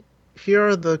 phlegm.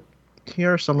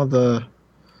 here are some of the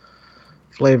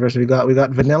flavors we got. We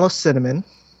got vanilla cinnamon.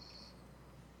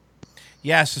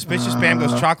 Yeah, Suspicious Bam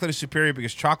goes chocolate is superior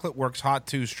because chocolate works hot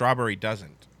too, strawberry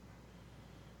doesn't.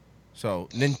 So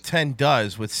Nintendo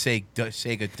does with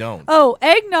Sega don't. Oh,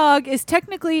 eggnog is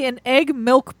technically an egg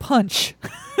milk punch.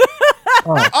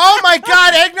 Oh my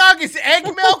god, eggnog is egg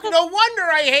milk? No wonder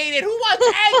I hate it. Who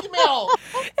wants egg milk?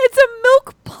 It's a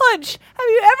milk punch. Have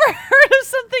you ever heard of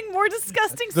something more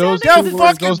disgusting Those sounding? two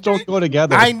words, those don't go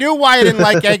together. I knew why I didn't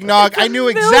like eggnog. I knew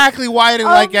exactly why I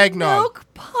didn't like eggnog. Milk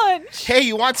punch. Hey,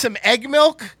 you want some egg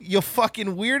milk? You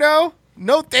fucking weirdo?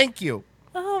 No, thank you.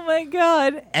 Oh my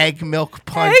god. Egg milk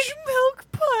punch. Egg milk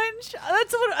punch.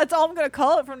 That's all I'm gonna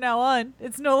call it from now on.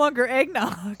 It's no longer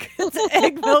eggnog. It's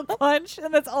egg milk punch,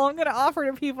 and that's all I'm gonna offer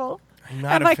to people I'm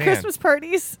not at a my fan. Christmas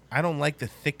parties. I don't like the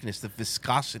thickness, the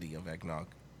viscosity of eggnog.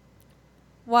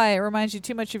 Why? It reminds you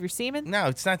too much of your semen? No,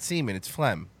 it's not semen. It's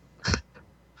phlegm.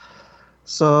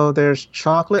 So there's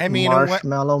chocolate I mean, what-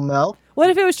 marshmallow milk. What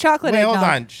if it was chocolate Wait, eggnog? hold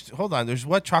on. Hold on. There's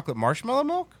what? Chocolate marshmallow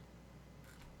milk?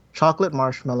 Chocolate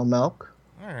marshmallow milk.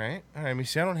 All right. Let me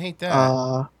see. I don't hate that.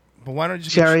 But why don't you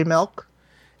just Cherry milk.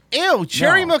 Ew,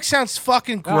 cherry milk sounds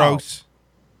fucking gross.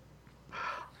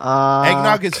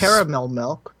 Eggnog is caramel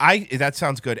milk. That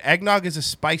sounds good. Eggnog is a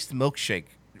spiced milkshake.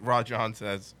 Raw John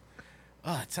says.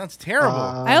 Oh, it sounds terrible.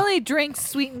 I only drink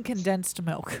sweetened condensed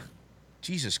milk.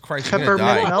 Jesus Christ, you're gonna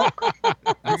Peppermint die. milk.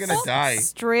 You're gonna die.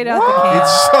 Straight out the can.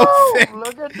 It's so thick.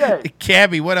 Look at that.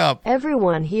 Cabby, what up?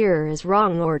 Everyone here is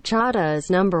wrong. Horchata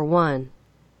is number one.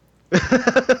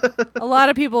 A lot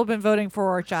of people have been voting for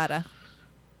horchata.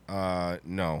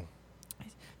 No.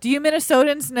 Do you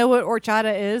Minnesotans know what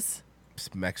horchata is?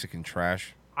 It's Mexican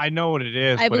trash. I know what it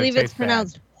is. I but believe it it's tastes bad.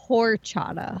 pronounced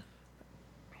horchata.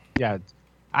 Yeah,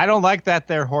 I don't like that.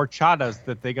 They're horchatas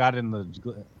that they got in the.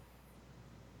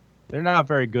 They're not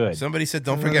very good. Somebody said,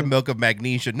 "Don't forget milk of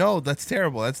magnesia." No, that's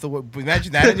terrible. That's the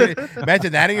imagine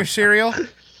that in your cereal.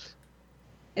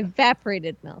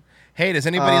 Evaporated milk. Hey, does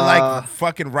anybody like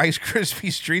fucking Rice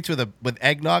Krispie treats with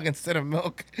eggnog instead of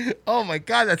milk? Oh my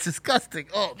god, that's disgusting.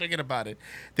 Oh, thinking about it,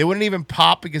 they wouldn't even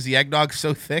pop because the eggnog's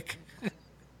so thick.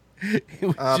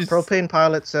 Propane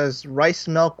Pilot says rice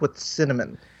milk with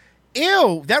cinnamon.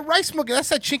 Ew, that rice milk, that's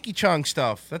that Chinky Chong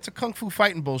stuff. That's a kung fu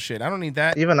fighting bullshit. I don't need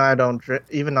that. Even I don't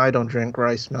drink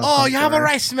rice milk. Oh, I'm you have a sorry.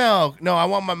 rice milk. No, I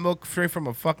want my milk straight from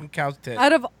a fucking cow's tit.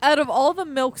 Out of all the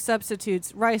milk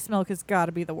substitutes, rice milk has got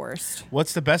to be the worst.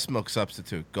 What's the best milk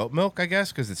substitute? Goat milk, I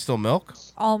guess, because it's still milk?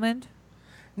 Almond.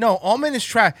 No, almond is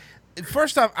trash.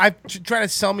 First off, I try to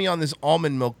sell me on this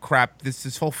almond milk crap,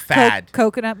 this whole fad.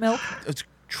 Coconut milk. It's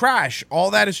trash.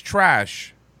 All that is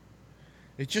trash.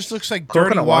 It just looks like dirty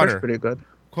Coconut water. water's pretty good.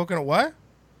 Coconut what?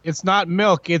 It's not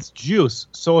milk. It's juice.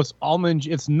 So it's almond.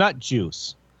 It's nut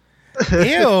juice.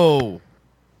 Ew.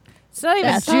 It's not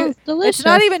even That juice. sounds delicious. It's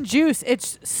not even juice.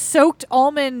 It's soaked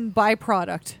almond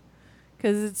byproduct.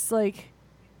 Because it's like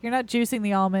you're not juicing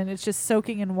the almond. It's just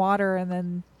soaking in water, and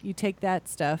then you take that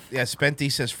stuff. Yeah,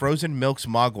 Spenty says frozen milk's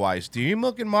Mogwais. Do you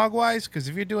milk in Mogwais? Because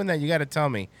if you're doing that, you got to tell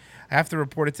me. I have to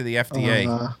report it to the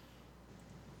FDA.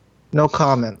 No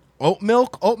comment. Oat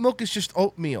milk? Oat milk is just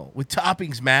oatmeal with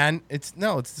toppings, man. It's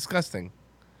disgusting.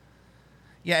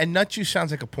 Yeah, and nut juice sounds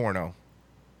like a porno.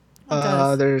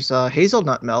 There's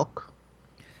hazelnut milk.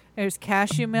 There's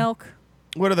cashew milk.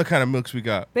 What other kind of milks we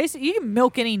got? Basically, you can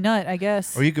milk any nut, I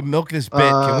guess. Or you can milk this bit.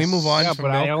 Can we move on Yeah, from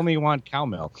but milk? I only want cow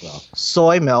milk though.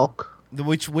 Soy milk.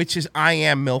 Which is I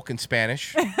am milk in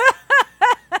Spanish.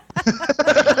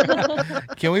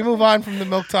 Can we move on from the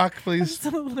milk talk, please?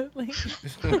 Absolutely.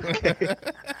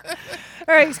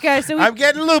 All right, guys. So I'm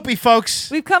getting loopy, folks.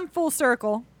 We've come full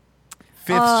circle.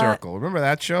 Fifth Circle. Remember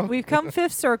that show? We've come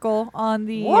fifth circle on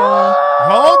the.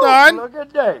 Hold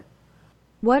on.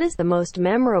 What is the most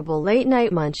memorable late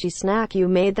night munchie snack you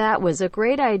made? That was a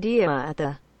great idea at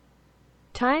the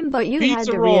time, but you had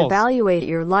Pizza to rolls. reevaluate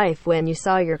your life when you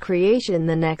saw your creation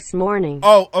the next morning.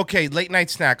 Oh, okay. Late night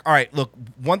snack. All right. Look,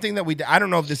 one thing that we did, I don't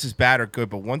know if this is bad or good,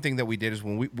 but one thing that we did is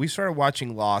when we started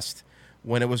watching Lost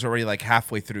when it was already like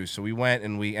halfway through. So we went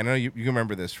and I know you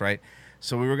remember this, right?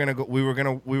 So we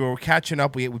were catching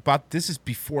up. We bought, this is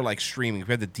before like streaming. We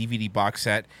had the DVD box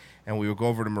set and we would go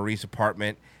over to Marie's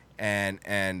apartment and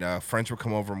friends would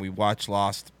come over and we watched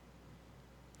Lost.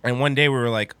 And one day we were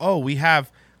like, oh, we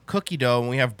have cookie dough and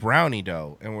we have brownie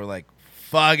dough. And we're like,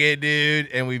 fuck it, dude.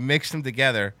 And we mixed them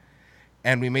together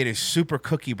and we made a super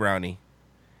cookie brownie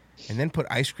and then put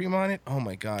ice cream on it. Oh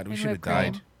my God, we And should have whipped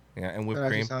cream. died. Yeah, and whipped That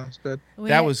cream. actually sounds good.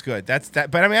 That was good. That's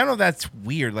that. But I mean, I don't know if that's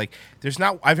weird. Like, there's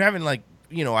not, I've having like,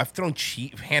 you know, I've thrown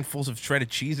handfuls of shredded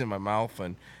cheese in my mouth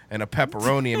and a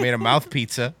pepperoni and made a mouth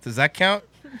pizza. Does that count?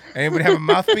 Anybody have a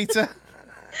mouth pizza?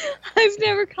 I've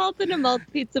never called it a mouth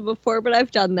pizza before, but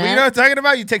I've done that. Well, you know what I'm talking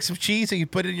about? You take some cheese and you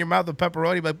put it in your mouth with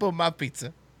pepperoni, like boom, mouth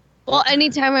pizza. Well,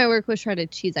 anytime I work with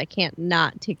shredded cheese, I can't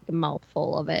not take the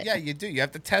mouthful of it. Yeah, you do. You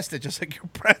have to test it just like your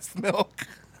breast milk.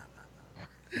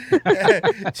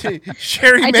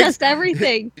 Sherry I makes, test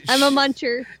everything. I'm a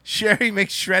muncher. Sherry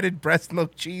makes shredded breast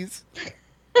milk cheese.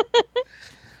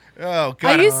 Oh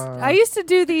God! I used to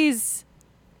do these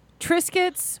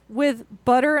Triscuits with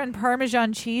butter and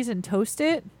Parmesan cheese and toast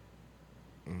it.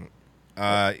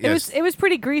 Yes. It was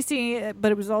pretty greasy,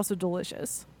 but it was also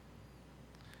delicious.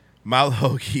 Mouth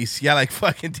hoagies. Yeah, like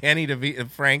fucking Danny DeVito,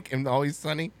 Frank, and Always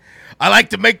Sunny. I like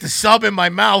to make the sub in my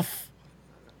mouth.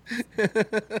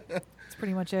 That's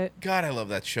pretty much it. God, I love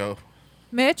that show.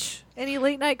 Mitch, any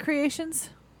late night creations?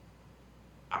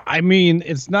 I mean,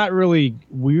 it's not really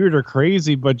weird or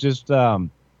crazy, but just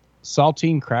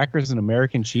saltine crackers and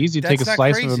American cheese. You take a That's not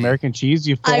slice of crazy. American cheese,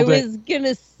 you I fold was it.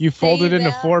 gonna. You fold say it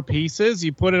into that. 4 pieces.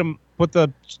 You put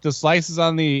the slices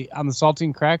on the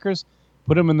saltine crackers.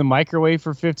 Put them in the microwave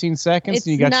for 15 seconds, It's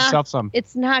and you got not, yourself some.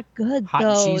 It's not good hot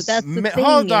though. cheese. That's the thing.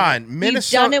 Hold on, We've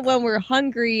Minnesota. done it when we're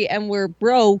hungry and we're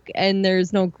broke and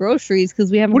there's no groceries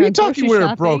because we haven't. What are you gone talking? grocery We're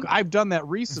shopping. broke. I've done that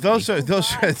recently.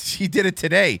 Those are he did it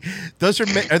today. Those are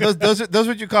those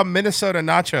what you call Minnesota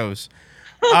nachos.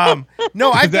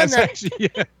 No, I've done That's that.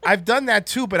 actually, yeah. I've done that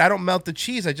too, but I don't melt the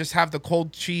cheese. I just have the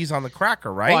cold cheese on the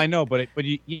cracker, right? Well, I know, but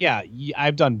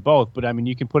I've done both. But I mean,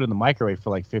 you can put it in the microwave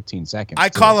for like 15 seconds. I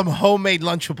call them homemade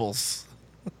Lunchables.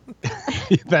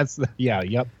 That's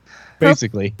yep.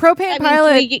 Basically, Propane I mean,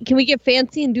 pilot. can we get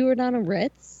fancy and do it on a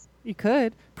Ritz? You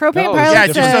could. Propane No, pilot Yeah,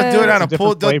 just says. don't do it on a It's a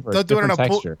pool. different flavor, Don't do it on a different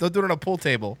pool. texture. Don't do it on a pool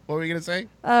table. What were you gonna say?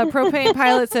 Propane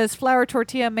pilot says flour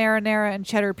tortilla, marinara, and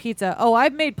cheddar pizza. Oh,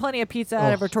 I've made plenty of pizza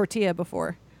out of a tortilla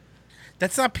before.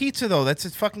 That's not pizza though. That's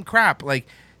just fucking crap. Like,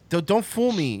 don't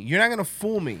fool me. You're not gonna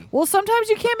fool me. Well, sometimes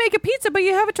you can't make a pizza, but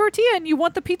you have a tortilla and you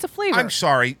want the pizza flavor. I'm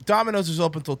sorry. Domino's is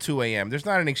open till 2 a.m. There's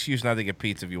not an excuse not to get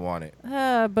pizza if you want it.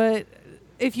 But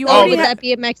if you Oh, already would have, that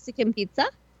be a Mexican pizza?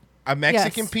 A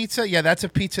Mexican Yes. pizza? Yeah, that's a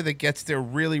pizza that gets there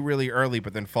really, really early,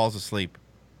 but then falls asleep.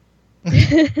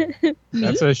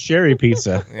 that's a sherry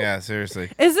pizza. Yeah, seriously.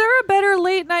 is there a better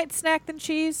late night snack than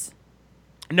cheese?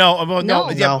 No, well, no. No.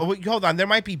 Yeah, No. hold on. There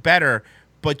might be better,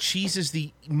 but cheese is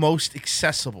the most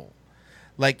accessible.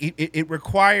 Like it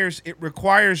requires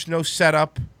no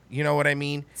setup. You know what I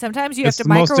mean? Sometimes you have It's to the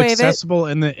most microwave it. accessible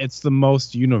and it's the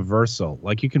most universal.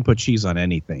 Like you can put cheese on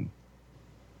anything.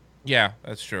 Yeah,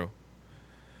 that's true.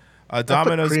 put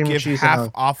Domino's cream give cheese in half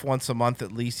a- off once a month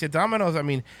at least. Yeah, Domino's. I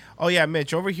mean, oh yeah,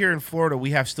 Mitch. Over here in Florida,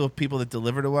 we have still people that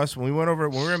deliver to us. When we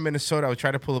were in Minnesota, I would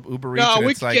try to pull up Uber Eats. No, and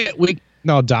we it's like,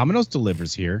 no Domino's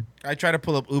delivers here. I try to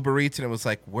pull up Uber Eats, and it was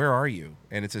like, "Where are you?"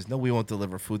 And it says, "No, we won't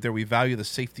deliver food there. We value the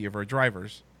safety of our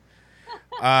drivers."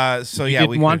 So You yeah, didn't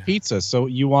we want could- pizza, so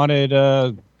you wanted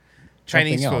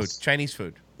Chinese something food. else. Chinese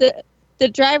food. The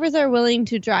drivers are willing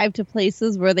to drive to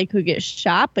places where they could get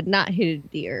shot, but not hit a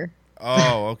deer.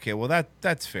 Oh, okay. Well,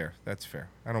 that's fair. That's fair.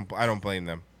 I don't blame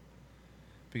them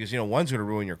because one's gonna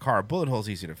ruin your car. A bullet hole's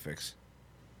easy to fix.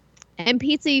 And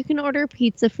pizza, you can order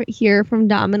pizza here from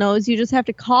Domino's. You just have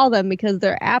to call them because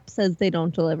their app says they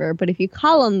don't deliver. But if you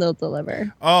call them, they'll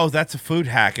deliver. Oh, that's a food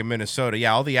hack in Minnesota.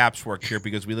 Yeah, all the apps work here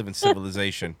because we live in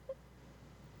civilization.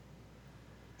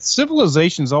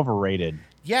 Civilization's overrated.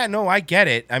 Yeah, no, I get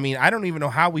it. I mean, I don't even know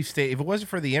how we stay. If it wasn't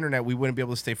for the internet, we wouldn't be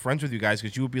able to stay friends with you guys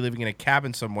because you would be living in a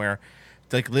cabin somewhere,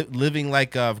 like living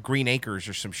like Green Acres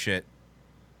or some shit.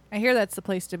 I hear that's the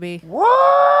place to be.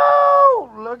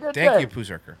 Whoa! Look at Thank that. you,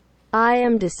 Puzerker. I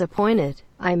am disappointed.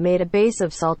 I made a base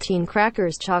of saltine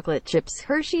crackers, chocolate chips,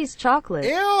 Hershey's chocolate,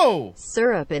 Ew!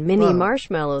 syrup, and mini Wow.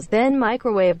 marshmallows, then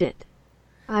microwaved it.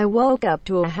 I woke up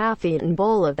to a half-eaten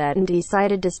bowl of that and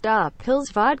decided to stop.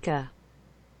 Pills vodka.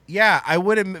 Yeah, I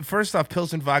would admit, first off,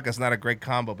 pills and vodka is not a great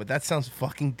combo, but that sounds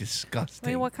fucking disgusting.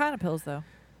 I mean, what kind of pills though?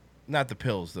 Not the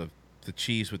pills, the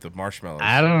cheese with the marshmallows.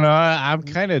 I don't know. I'm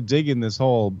kind of digging this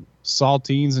whole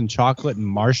saltines and chocolate and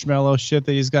marshmallow shit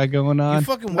that he's got going You on.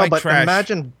 fucking No, white but trash.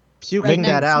 imagine puking Redneck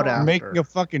that out s'mores. after. Making a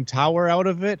fucking tower out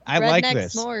of it. I like Redneck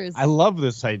this. s'mores. I love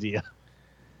this idea.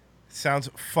 Sounds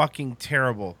fucking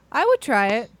terrible. I would try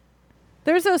it.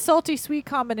 There's a salty sweet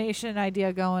combination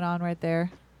idea going on right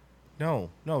there.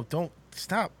 No, don't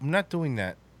stop. I'm not doing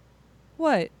that.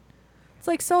 What? It's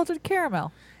like salted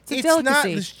caramel. It's a It's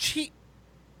delicacy. not.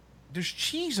 There's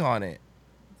cheese on it.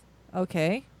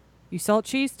 Okay. You salt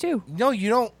cheese too. No, you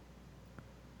don't.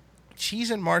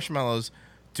 Cheese and marshmallows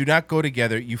do not go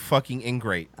together. You fucking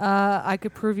ingrate. I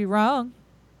could prove you wrong.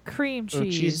 Cream So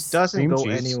cheese. cheese doesn't Cream go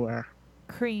cheese. anywhere.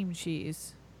 Cream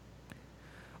cheese.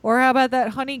 Or how about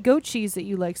that honey goat cheese that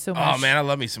you like so much? Oh man, I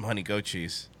love me some honey goat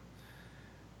cheese.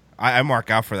 I mark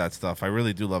out for that stuff. I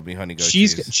really do love me honey goat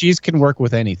cheese. Cheese can work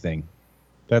with anything.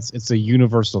 It's a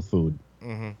universal food.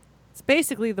 Mm-hmm. It's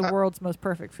basically the world's most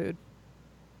perfect food.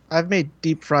 I've made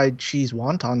deep fried cheese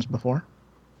wontons before.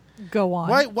 Go on.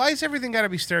 Why is everything got to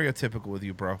be stereotypical with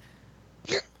you, bro?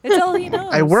 It's all he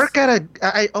knows.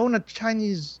 I own a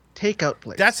Chinese takeout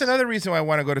place. That's another reason why I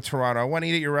want to go to Toronto. I want to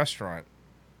eat at your restaurant.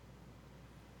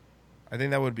 I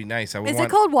think that would be nice. Is it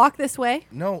called Walk This Way?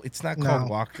 No, it's not No. called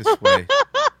Walk This Way.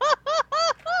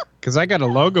 Because I got a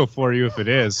logo for you if it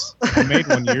is. I made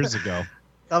one years ago.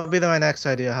 That'll be my next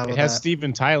idea. How It about has that?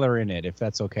 Steven Tyler in it, if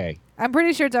that's okay. I'm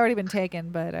pretty sure it's already been taken,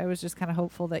 but I was just kind of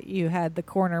hopeful that you had the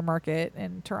corner market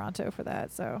in Toronto for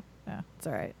that. So, yeah, it's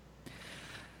all right.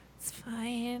 It's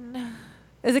fine.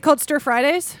 Is it called Stir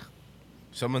Fridays?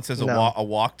 Someone says No. a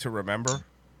walk to remember.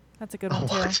 That's a good one,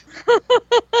 too.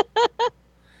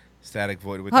 Static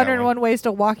void with that 101 one. ways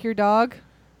to walk your dog.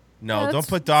 No, Yeah, don't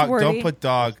put that's dog. Don't wordy. put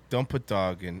dog. Don't put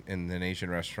dog in an Asian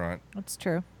restaurant. That's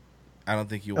true. I don't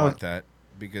think you No. want that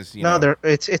because you No, know.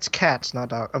 it's cats, not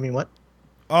dog. I mean, what?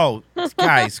 Oh,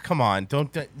 guys, come on!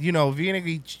 Don't if you're gonna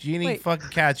eat Wait. fucking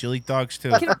cats, you'll eat dogs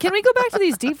too. Can we go back to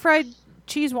these deep fried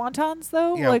cheese wontons,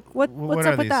 though? Yeah, Like, what what's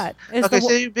are up with these? that? Is Okay, the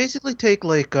so you basically take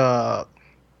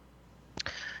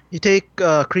you take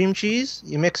cream cheese,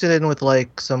 you mix it in with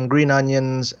like some green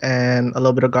onions and a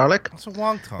little bit of garlic, It's a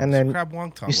wonton. and then crab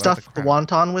wonton. you without stuff the crab.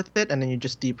 wonton with it, and then you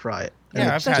just deep fry it. And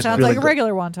Yeah, it's I've that had sounds that. like really a good.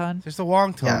 regular wonton. Just a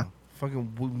wonton. Yeah.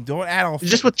 Fucking don't add all.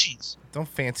 Just with cheese. Don't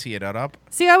fancy it up.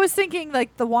 See, I was thinking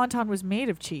like the wonton was made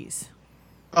of cheese.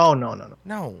 Oh no.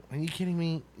 No, are you kidding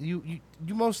me? You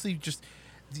mostly just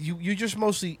you just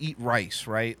mostly eat rice,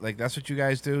 right? Like that's what you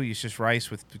guys do. You just rice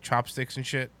with chopsticks and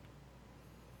shit.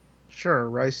 Sure,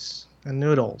 rice and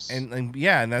noodles. And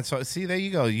yeah, and that's all. See, there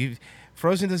you go.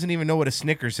 Frozen doesn't even know what a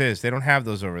Snickers is. They don't have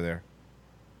those over there.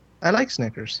 I like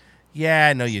Snickers.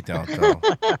 Yeah, no, you don't. Though.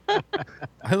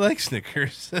 I like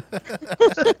Snickers.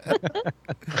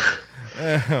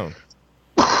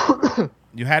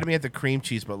 You had me at the cream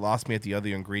cheese, but lost me at the other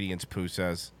ingredients. Pooh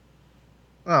says.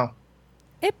 Oh,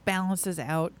 It balances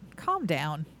out. Calm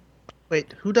down.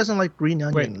 Wait, who doesn't like green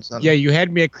onions? Yeah, you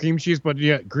had me at cream cheese, but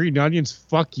yeah, green onions.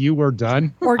 Fuck you. We're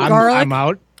done. Or garlic. I'm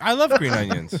out. I love green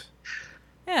onions.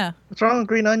 Yeah. What's wrong with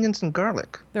green onions and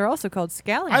garlic? They're also called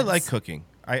scallions. I like cooking.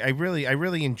 I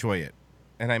really enjoy it,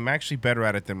 and I'm actually better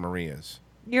at it than Maria is.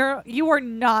 You are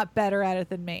not better at it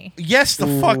than me. Yes, the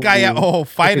fuck I am. Oh,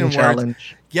 fighting words.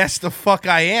 Challenge. Yes, the fuck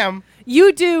I am.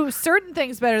 You do certain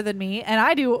things better than me, and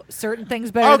I do certain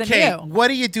things better Okay, than you. what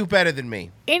do you do better than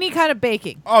me? Any kind of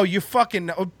baking. Oh, you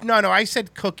fucking no! I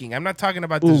said cooking. I'm not talking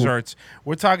about desserts.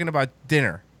 We're talking about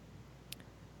dinner.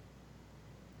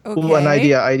 Okay. Ooh, an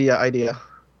idea.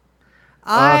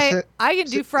 I can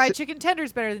do fried chicken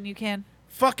tenders better than you can.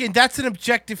 Fucking, that's an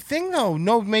objective thing, though.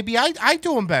 No, maybe I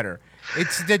do them better.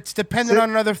 It's dependent on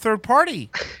another third party.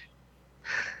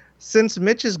 Since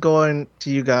Mitch is going to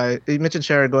you guys, Mitch and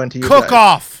Sherry are going to you Cook guys.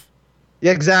 off.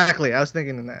 Yeah, exactly. I was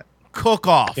thinking of that. Cook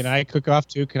off. Can I cook off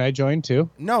too? Can I join too?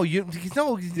 No, You're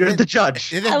the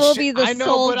judge. I will be the I know,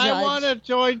 sole but judge. I want to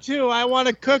join too. I want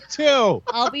to cook too.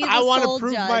 I'll be the I want sole to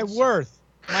prove judge. my worth,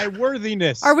 my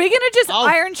worthiness. Are we going to just I'll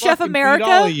Iron Chef fucking beat America?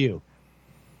 all of you.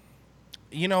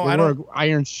 You know, We're I don't.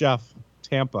 Iron Chef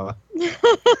Tampa.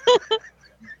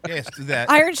 Yes, do that.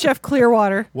 Iron Chef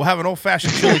Clearwater. We'll have an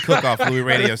old-fashioned chili cook-off. Louis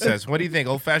Radio says. What do you think?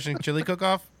 Old-fashioned chili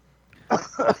cook-off?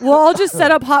 We'll all just set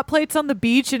up hot plates on the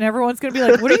beach, and everyone's going to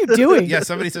be like, what are you doing? Yeah,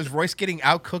 somebody says Royce getting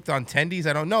outcooked on tendies.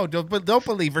 I don't know. Don't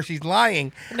believe her. She's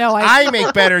lying. No, I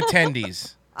make better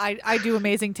tendies. I do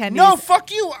amazing tendies. No,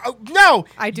 fuck you. No.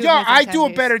 I do No, amazing I do a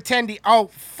tendies. better tendy. Oh,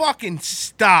 fucking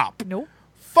stop. Nope.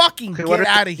 Fucking Okay, what get are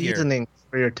out the of here. seasonings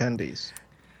for your tendies?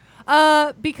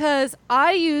 Because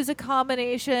I use a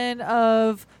combination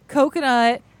of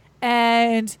coconut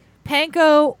and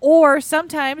panko, or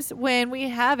sometimes when we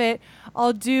have it,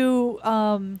 I'll do.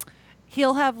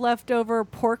 He'll have leftover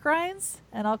pork rinds,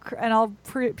 and I'll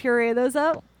puree those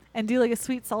up and do like a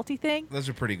sweet salty thing. Those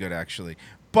are pretty good, actually.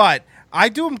 But I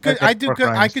do them good. Okay, I do pork good.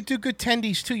 I rinds. could do good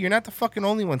tendies too. You're not the fucking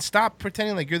only one. Stop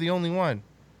pretending like you're the only one.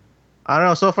 I don't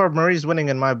know. So far, Marie's winning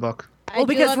in my book. Well, I do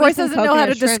because love Royce me some doesn't know how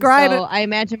to coconut shrimp, describe so it. I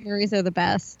imagine Marie's are the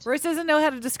best. Royce doesn't know how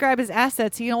to describe his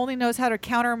assets. He only knows how to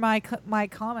counter my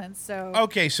comments. So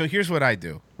Okay, so here's what I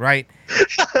do, right?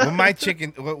 with my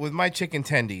chicken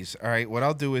tendies, all right. What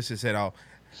I'll do is that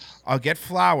I'll get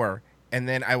flour, and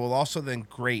then I will also then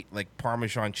grate like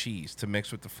Parmesan cheese to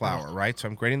mix with the flour, right? So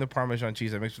I'm grating the Parmesan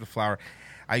cheese. I mix with the flour.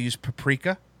 I use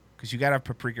paprika because you gotta have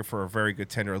paprika for a very good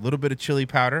tender. A little bit of chili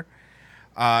powder,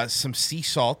 some sea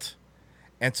salt,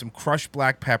 and some crushed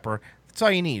black pepper. That's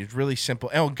all you need. It's really simple.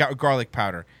 Oh, garlic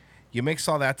powder. You mix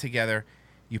all that together.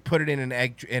 You put it in an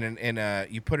egg.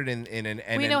 You put it in an.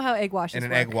 we know how egg washes in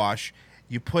an work. egg wash.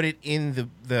 You put it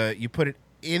in you put it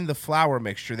in the flour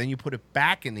mixture. Then you put it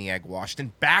back in the egg wash.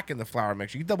 Then back in the flour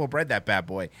mixture. You double bread that bad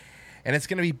boy, and it's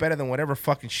gonna be better than whatever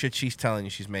fucking shit she's telling you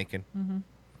she's making. Mm-hmm.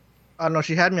 Oh no,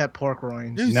 she had me at pork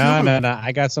rinds. No.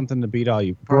 I got something to beat all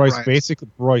you. Pork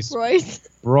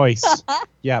Royce.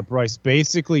 Yeah, Bryce.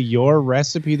 Basically, your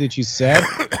recipe that you said,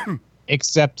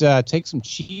 except take some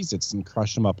Cheez-Its and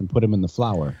crush them up and put them in the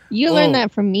flour. You learned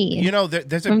that from me. You know,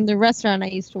 there's from the restaurant I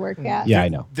used to work at. Yeah, I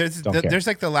know. There's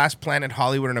like the last Planet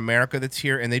Hollywood in America that's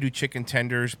here, and they do chicken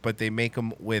tenders, but they make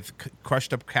them with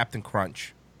crushed up Captain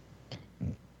Crunch,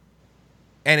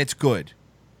 and it's good.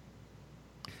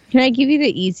 Can I give you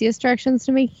the easiest directions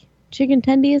to make chicken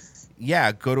tendies?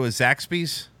 Yeah, go to a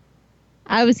Zaxby's.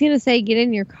 I was going to say get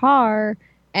in your car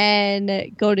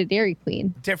and go to Dairy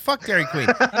Queen. Fuck Dairy Queen.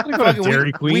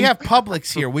 Dairy Queen. We have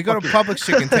Publix here. We go to Publix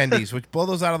chicken tendies, which blow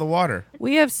those out of the water.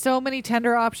 We have so many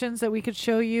tender options that we could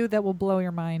show you that will blow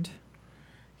your mind.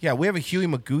 Yeah, we have a Huey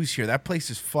Magoo's here. That place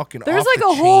is fucking There's off like the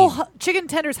a chain. whole chicken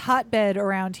tenders hotbed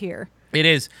around here. It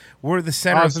is. We're the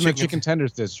center Oh, of it's in the chicken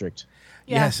tenders district.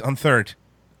 Yeah. Yes, on 3rd.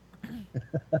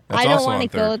 I don't want to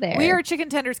go there. We are chicken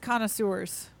tenders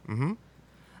connoisseurs. Mm-hmm.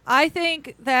 I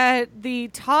think that the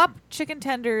top chicken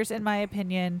tenders, in my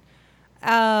opinion,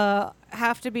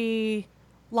 have to be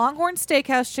Longhorn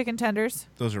Steakhouse chicken tenders,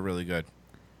 Those are really good.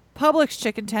 Publix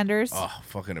chicken tenders. Oh,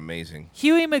 fucking amazing.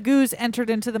 Huey Magoo's entered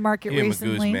into the market Huey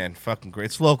recently. Magoo's, man, fucking great.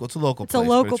 It's local. It's a local It's place. a but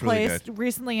local it's really place, good.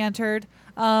 recently entered.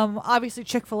 Obviously,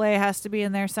 Chick-fil-A has to be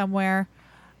in there somewhere.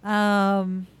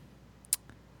 Let's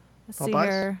see Popeyes?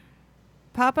 here.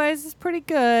 Popeyes is pretty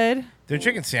good. Their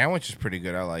chicken sandwich is pretty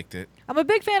good. I liked it. I'm a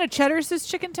big fan of Cheddar's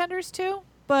chicken tenders too,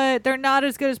 but they're not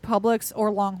as good as Publix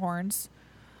or Longhorns.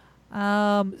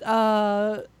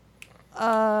 Ale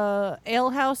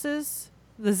houses,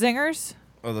 the Zingers.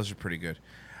 Oh, those are pretty good.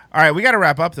 All right, we got to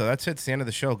wrap up, though. That's it. It's the end of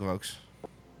the show, folks.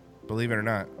 Believe it or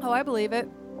not. Oh, I believe it.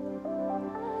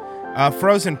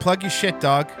 Frozen, plug your shit,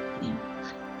 dog.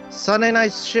 Sunday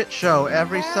Night Shit Show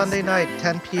every Sunday night,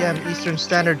 10 p.m. Eastern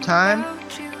Standard Time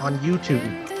on YouTube.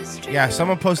 Yeah,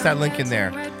 someone post that link in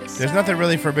there. There's nothing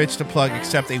really for Mitch to plug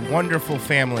except a wonderful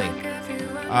family.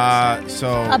 A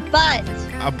butt.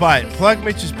 A butt. Plug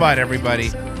Mitch's butt,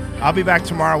 everybody. I'll be back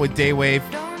tomorrow with Daywave.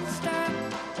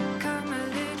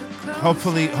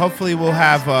 Hopefully we'll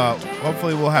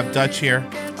have Dutch here.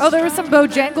 Oh, there was some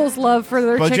Bojangles love for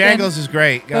their chicken. Bojangles is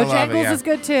great. Gotta love it, Bojangles yeah. is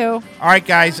good too. All right,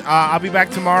 guys. I'll be back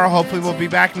tomorrow. Hopefully we'll be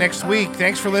back next week.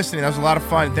 Thanks for listening. That was a lot of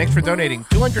fun. Thanks for donating.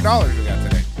 $200 we got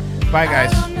today. Bye,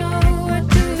 guys.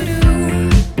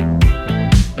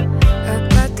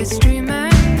 Stream